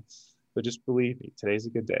neurotic right now. But just believe me, today's a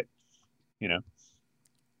good day.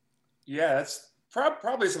 Yeah, that's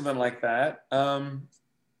probably something like that.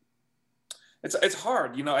 It's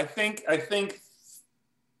hard, I think.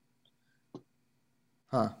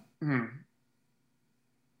 I'm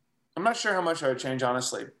not sure how much I would change,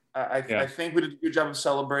 honestly. I think we did a good job of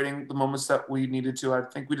celebrating the moments that we needed to. I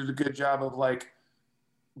think we did a good job of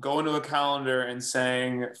going to a calendar and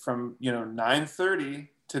saying from 9:30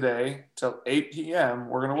 today till 8 p.m.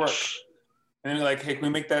 we're gonna work. And then hey, can we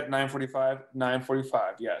make that 9:45?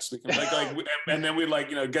 9:45, yes, we can. And then we'd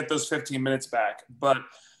get those 15 minutes back. But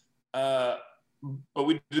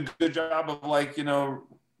we did a good job of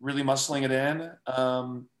really muscling it in.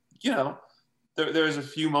 There's a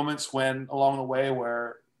few moments along the way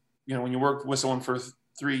where when you work with someone for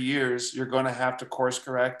 3 years, you're going to have to course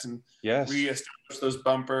correct and reestablish those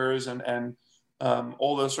bumpers and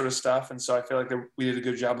all those sort of stuff. And so I feel like we did a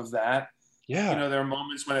good job of that. Yeah. There are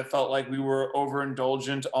moments when it felt like we were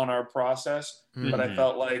overindulgent on our process, but I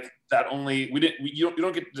felt like that you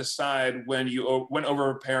don't get to decide when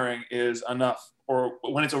over preparing is enough or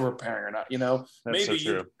when it's over preparing or not. That's maybe so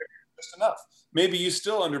true. you just enough. Maybe you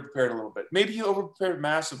still underprepared a little bit. Maybe you overprepared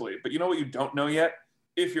massively. But you know what you don't know yet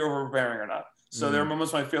if you're overpreparing or not. So there are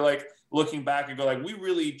moments when I feel like looking back and go like, we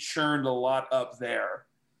really churned a lot up there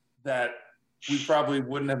that we probably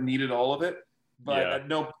wouldn't have needed all of it. But at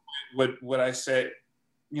no point would I say,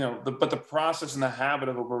 but the process and the habit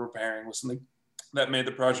of over-preparing was something that made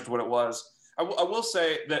the project what it was. I will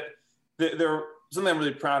say that there something I'm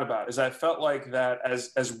really proud about is I felt like that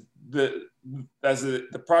as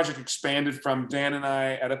the project expanded from Dan and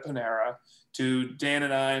I at a Panera to Dan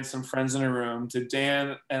and I and some friends in a room to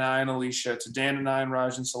Dan and I and Alicia to Dan and I and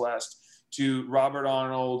Raj and Celeste to Robert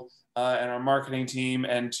Arnold and our marketing team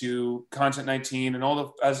and to Content 19 and all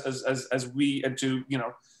the as we and to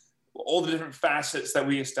all the different facets that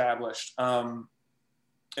we established.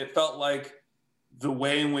 It felt like the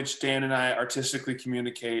way in which Dan and I artistically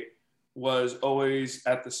communicate was always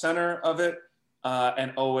at the center of it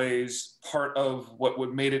and always part of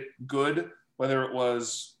what made it good, whether it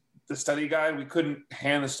was the study guide. We couldn't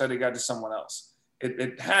hand the study guide to someone else.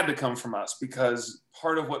 It had to come from us because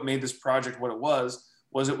part of what made this project what it was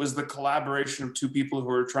the collaboration of two people who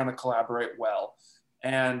were trying to collaborate well.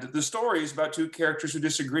 And the story is about two characters who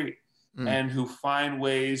disagree and who find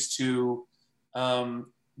ways to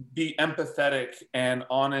be empathetic and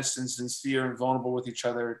honest and sincere and vulnerable with each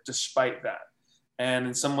other despite that. And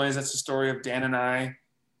in some ways, that's the story of Dan and I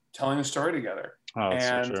telling a story together. Oh,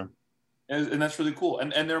 that's so true. And that's really cool.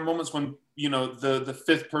 And there are moments when, the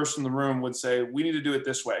fifth person in the room would say, we need to do it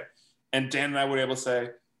this way. And Dan and I would be able to say,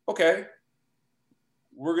 okay,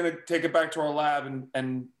 we're going to take it back to our lab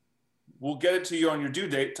and we'll get it to you on your due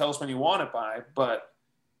date. Tell us when you want it by,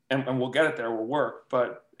 and we'll get it there. We'll work.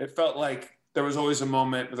 But it felt like there was always a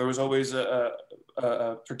moment, there was always a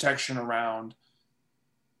protection around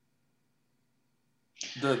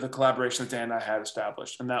the collaboration that Dan and I had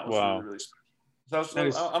established. And that was really, really special.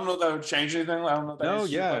 I don't know if that would change anything. I don't know if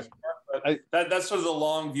that but that's sort of the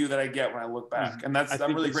long view that I get when I look back. And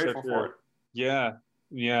I'm really grateful for it. Yeah.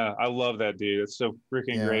 Yeah. I love that, dude. It's so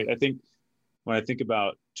freaking great. I think when I think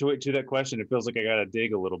about to that question, it feels like I got to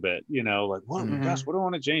dig a little bit, like, oh my gosh, what do I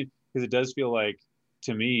want to change? Because it does feel like,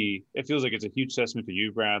 to me, it feels like it's a huge testament to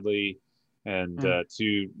you, Bradley, and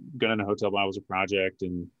to Gun in a Hotel Bible as a project,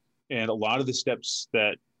 and a lot of the steps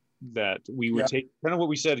that we would take. Kind of what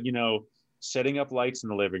we said, setting up lights in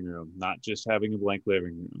the living room, not just having a blank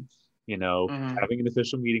living room. Having an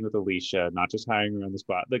official meeting with Alicia, not just hiring her on the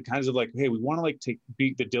spot. The kinds of hey, we want to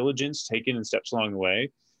be the diligence taken in steps along the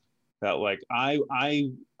way. That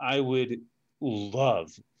I would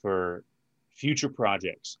love for future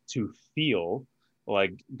projects to feel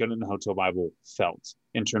like Gun in the Hotel Bible felt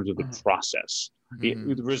in terms of the process. The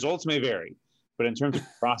results may vary, but in terms of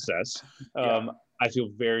process, I feel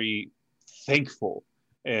very thankful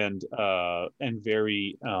and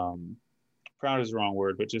very proud is the wrong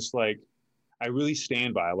word, but just I really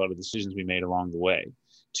stand by a lot of the decisions we made along the way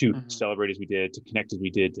to celebrate as we did, to connect as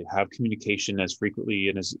we did, to have communication as frequently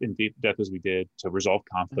and as in depth as we did, to resolve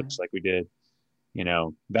conflicts like we did.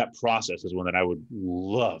 That process is one that I would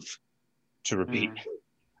love to repeat.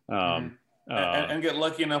 And get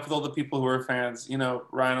lucky enough with all the people who are fans,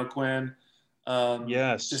 Ryan O'Quinn,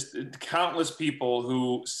 just countless people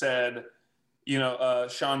who said,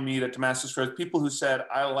 Sean Mead at Damascus Road, people who said,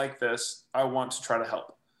 I like this, I want to try to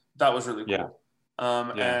help. That was really cool.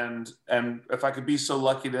 And if I could be so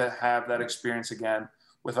lucky to have that experience again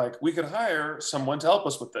with we could hire someone to help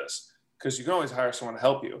us with this, because you can always hire someone to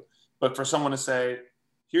help you. But for someone to say,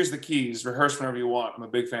 here's the keys, rehearse whenever you want, I'm a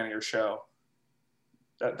big fan of your show.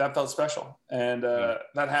 That felt special. And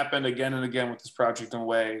that happened again and again with this project in a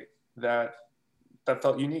way that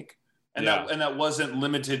felt unique. And that wasn't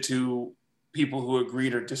limited to people who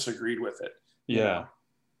agreed or disagreed with it.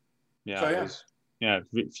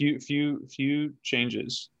 Few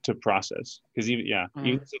changes to process, because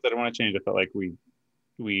even stuff that I want to change, I felt like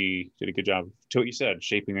we did a good job to what you said,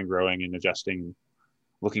 shaping and growing and adjusting,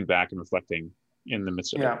 looking back and reflecting in the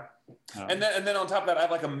midst of it. And then on top of that, I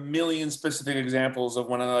have a million specific examples of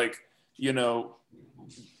when I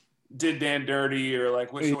did Dan dirty, or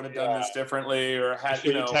wish I would have done this differently, or had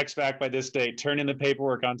text back by this date, turn in the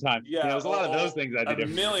paperwork on time. There's a lot of those things I did. A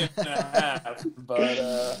million and a half,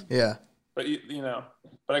 but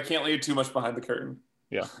but I can't leave too much behind the curtain.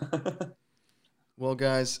 Well,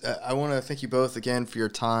 guys, I want to thank you both again for your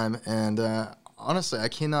time, and honestly, I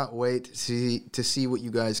cannot wait to see what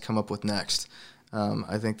you guys come up with next.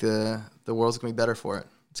 I think the world's gonna be better for it.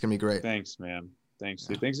 It's gonna be great. Thanks, man. Thanks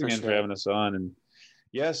again for having us on. And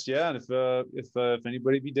yes, and if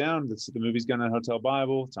anybody be down, the movie's Gun in a Hotel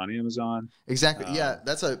Bible. It's on Amazon. Exactly.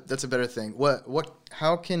 That's a better thing.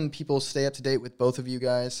 How can people stay up to date with both of you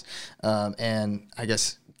guys? And I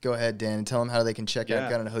guess go ahead, Dan, and tell them how they can check out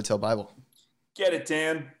Gun in a Hotel Bible. Get it,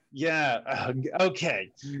 Dan. Yeah.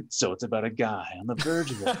 Okay. So it's about a guy on the verge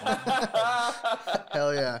of it.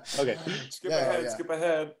 Hell yeah. Okay. Skip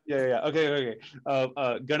ahead. Yeah. Okay.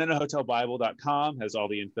 Guninahotelbible.com has all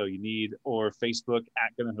the info you need, or Facebook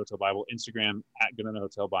at Gun in a Hotel Bible, Instagram at Gun in a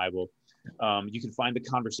Hotel Bible. You can find the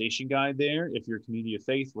conversation guide there if you're a community of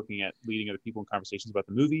faith looking at leading other people in conversations about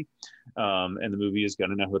the movie. And the movie is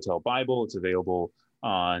Gun in a Hotel Bible. It's available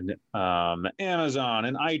on Amazon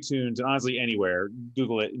and iTunes and honestly anywhere.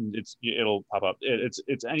 Google it and it'll pop up. It's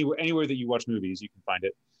anywhere that you watch movies, you can find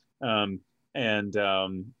it. And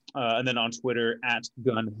then on Twitter at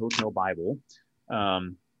Gun Hotel Bible.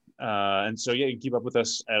 And so yeah, you can keep up with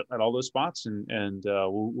us at all those spots, and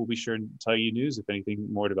we'll be sure to tell you news if anything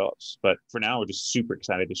more develops. But for now, we're just super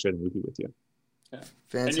excited to share the movie with you. Yeah.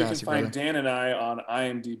 Fantastic. And you can find Dan and I on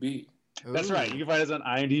IMDb. That's right. You can find us on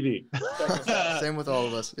IMDb. Same with all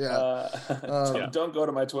of us. Yeah. Don't go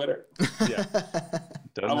to my Twitter. Yeah.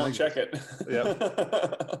 I won't check it.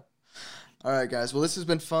 Yep. All right, guys. Well, this has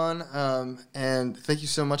been fun. And thank you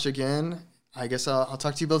so much again. I guess I'll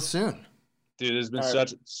talk to you both soon. Dude, it's been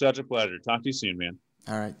such a pleasure. Talk to you soon, man.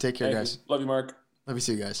 All right. Take care, guys. Love you, Mark. Love you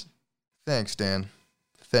too, guys. Thanks, Dan.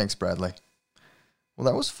 Thanks, Bradley. Well,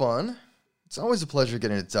 that was fun. It's always a pleasure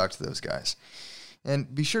getting to talk to those guys.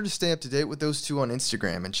 And be sure to stay up to date with those two on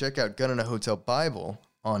Instagram and check out Gun in a Hotel Bible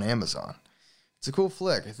on Amazon. It's a cool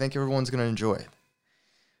flick. I think everyone's going to enjoy it.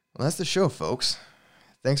 Well, that's the show, folks.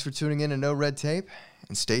 Thanks for tuning in to No Red Tape,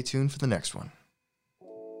 and stay tuned for the next one.